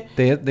 Ja,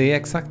 det är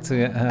exakt så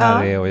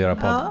här är att göra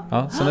podd.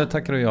 Ja, så nu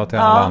tackar du ja till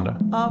alla andra.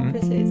 Ja,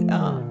 precis.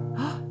 Ja.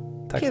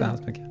 Tack så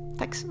hemskt mycket.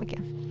 Tack så mycket.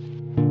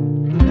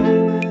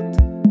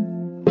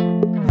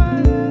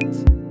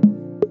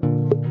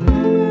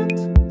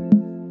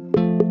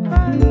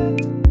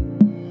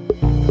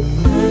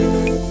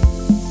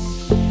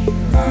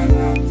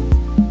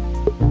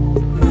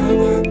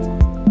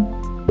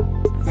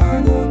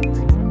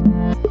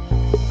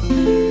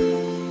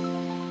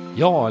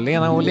 Ja,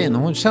 Lena Olin,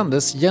 hon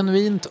kändes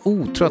genuint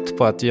otrött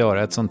på att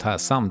göra ett sånt här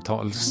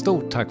samtal.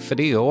 Stort tack för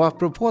det. Och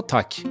apropå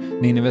tack,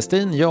 Ninni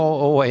Westin,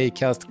 jag och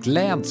Acast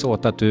gläds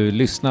åt att du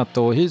lyssnat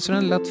och hyser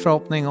en lätt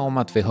förhoppning om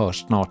att vi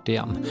hörs snart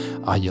igen.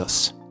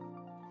 Adjöss.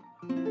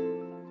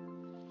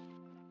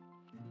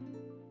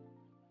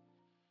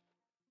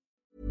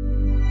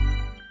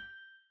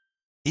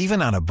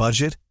 Even on a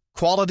budget,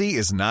 quality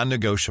is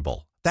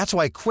non-negotiable. That's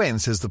why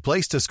Quince is the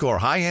place to score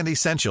high-end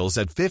essentials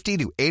at 50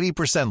 to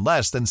 80%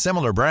 less than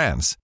similar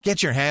brands.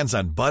 Get your hands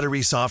on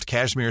buttery soft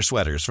cashmere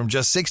sweaters from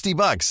just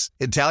 $60,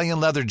 Italian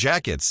leather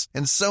jackets,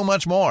 and so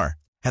much more.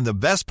 And the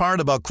best part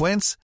about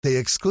Quince, they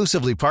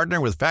exclusively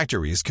partner with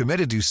factories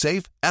committed to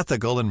safe,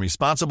 ethical, and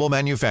responsible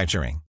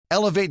manufacturing.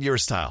 Elevate your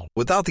style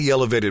without the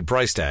elevated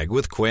price tag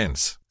with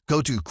Quince.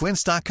 Go to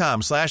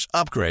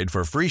quince.com/upgrade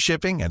for free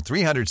shipping and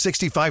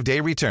 365-day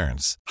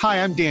returns.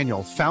 Hi, I'm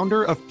Daniel,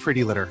 founder of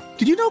Pretty Litter.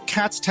 Did you know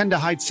cats tend to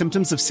hide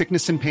symptoms of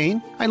sickness and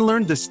pain? I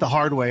learned this the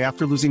hard way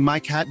after losing my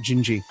cat,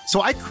 Gingy.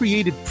 So I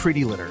created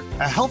Pretty Litter,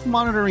 a health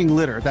monitoring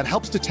litter that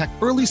helps detect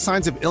early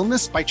signs of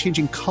illness by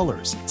changing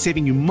colors,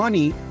 saving you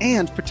money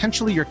and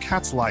potentially your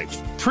cat's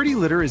life. Pretty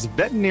Litter is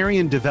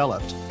veterinarian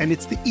developed, and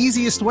it's the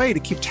easiest way to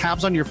keep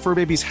tabs on your fur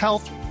baby's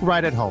health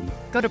right at home.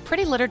 Go to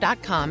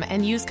prettylitter.com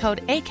and use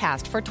code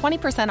ACAST for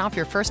 20% off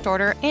your first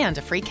order and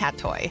a free cat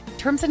toy.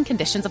 Terms and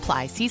conditions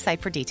apply. See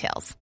site for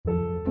details.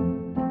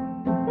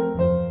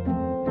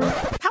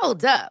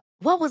 Hold up.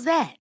 What was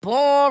that?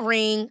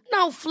 Boring.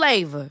 No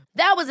flavor.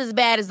 That was as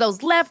bad as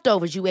those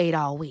leftovers you ate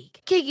all week.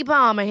 Keke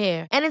Palmer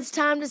here, and it's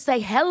time to say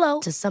hello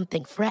to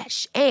something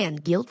fresh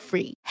and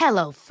guilt-free.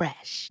 Hello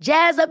Fresh.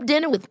 Jazz up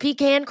dinner with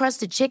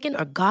pecan-crusted chicken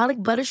or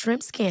garlic butter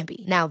shrimp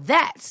scampi. Now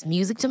that's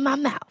music to my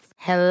mouth.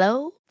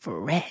 Hello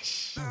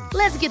Fresh.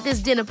 Let's get this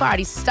dinner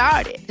party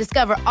started.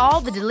 Discover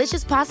all the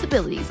delicious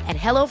possibilities at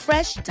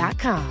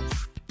HelloFresh.com.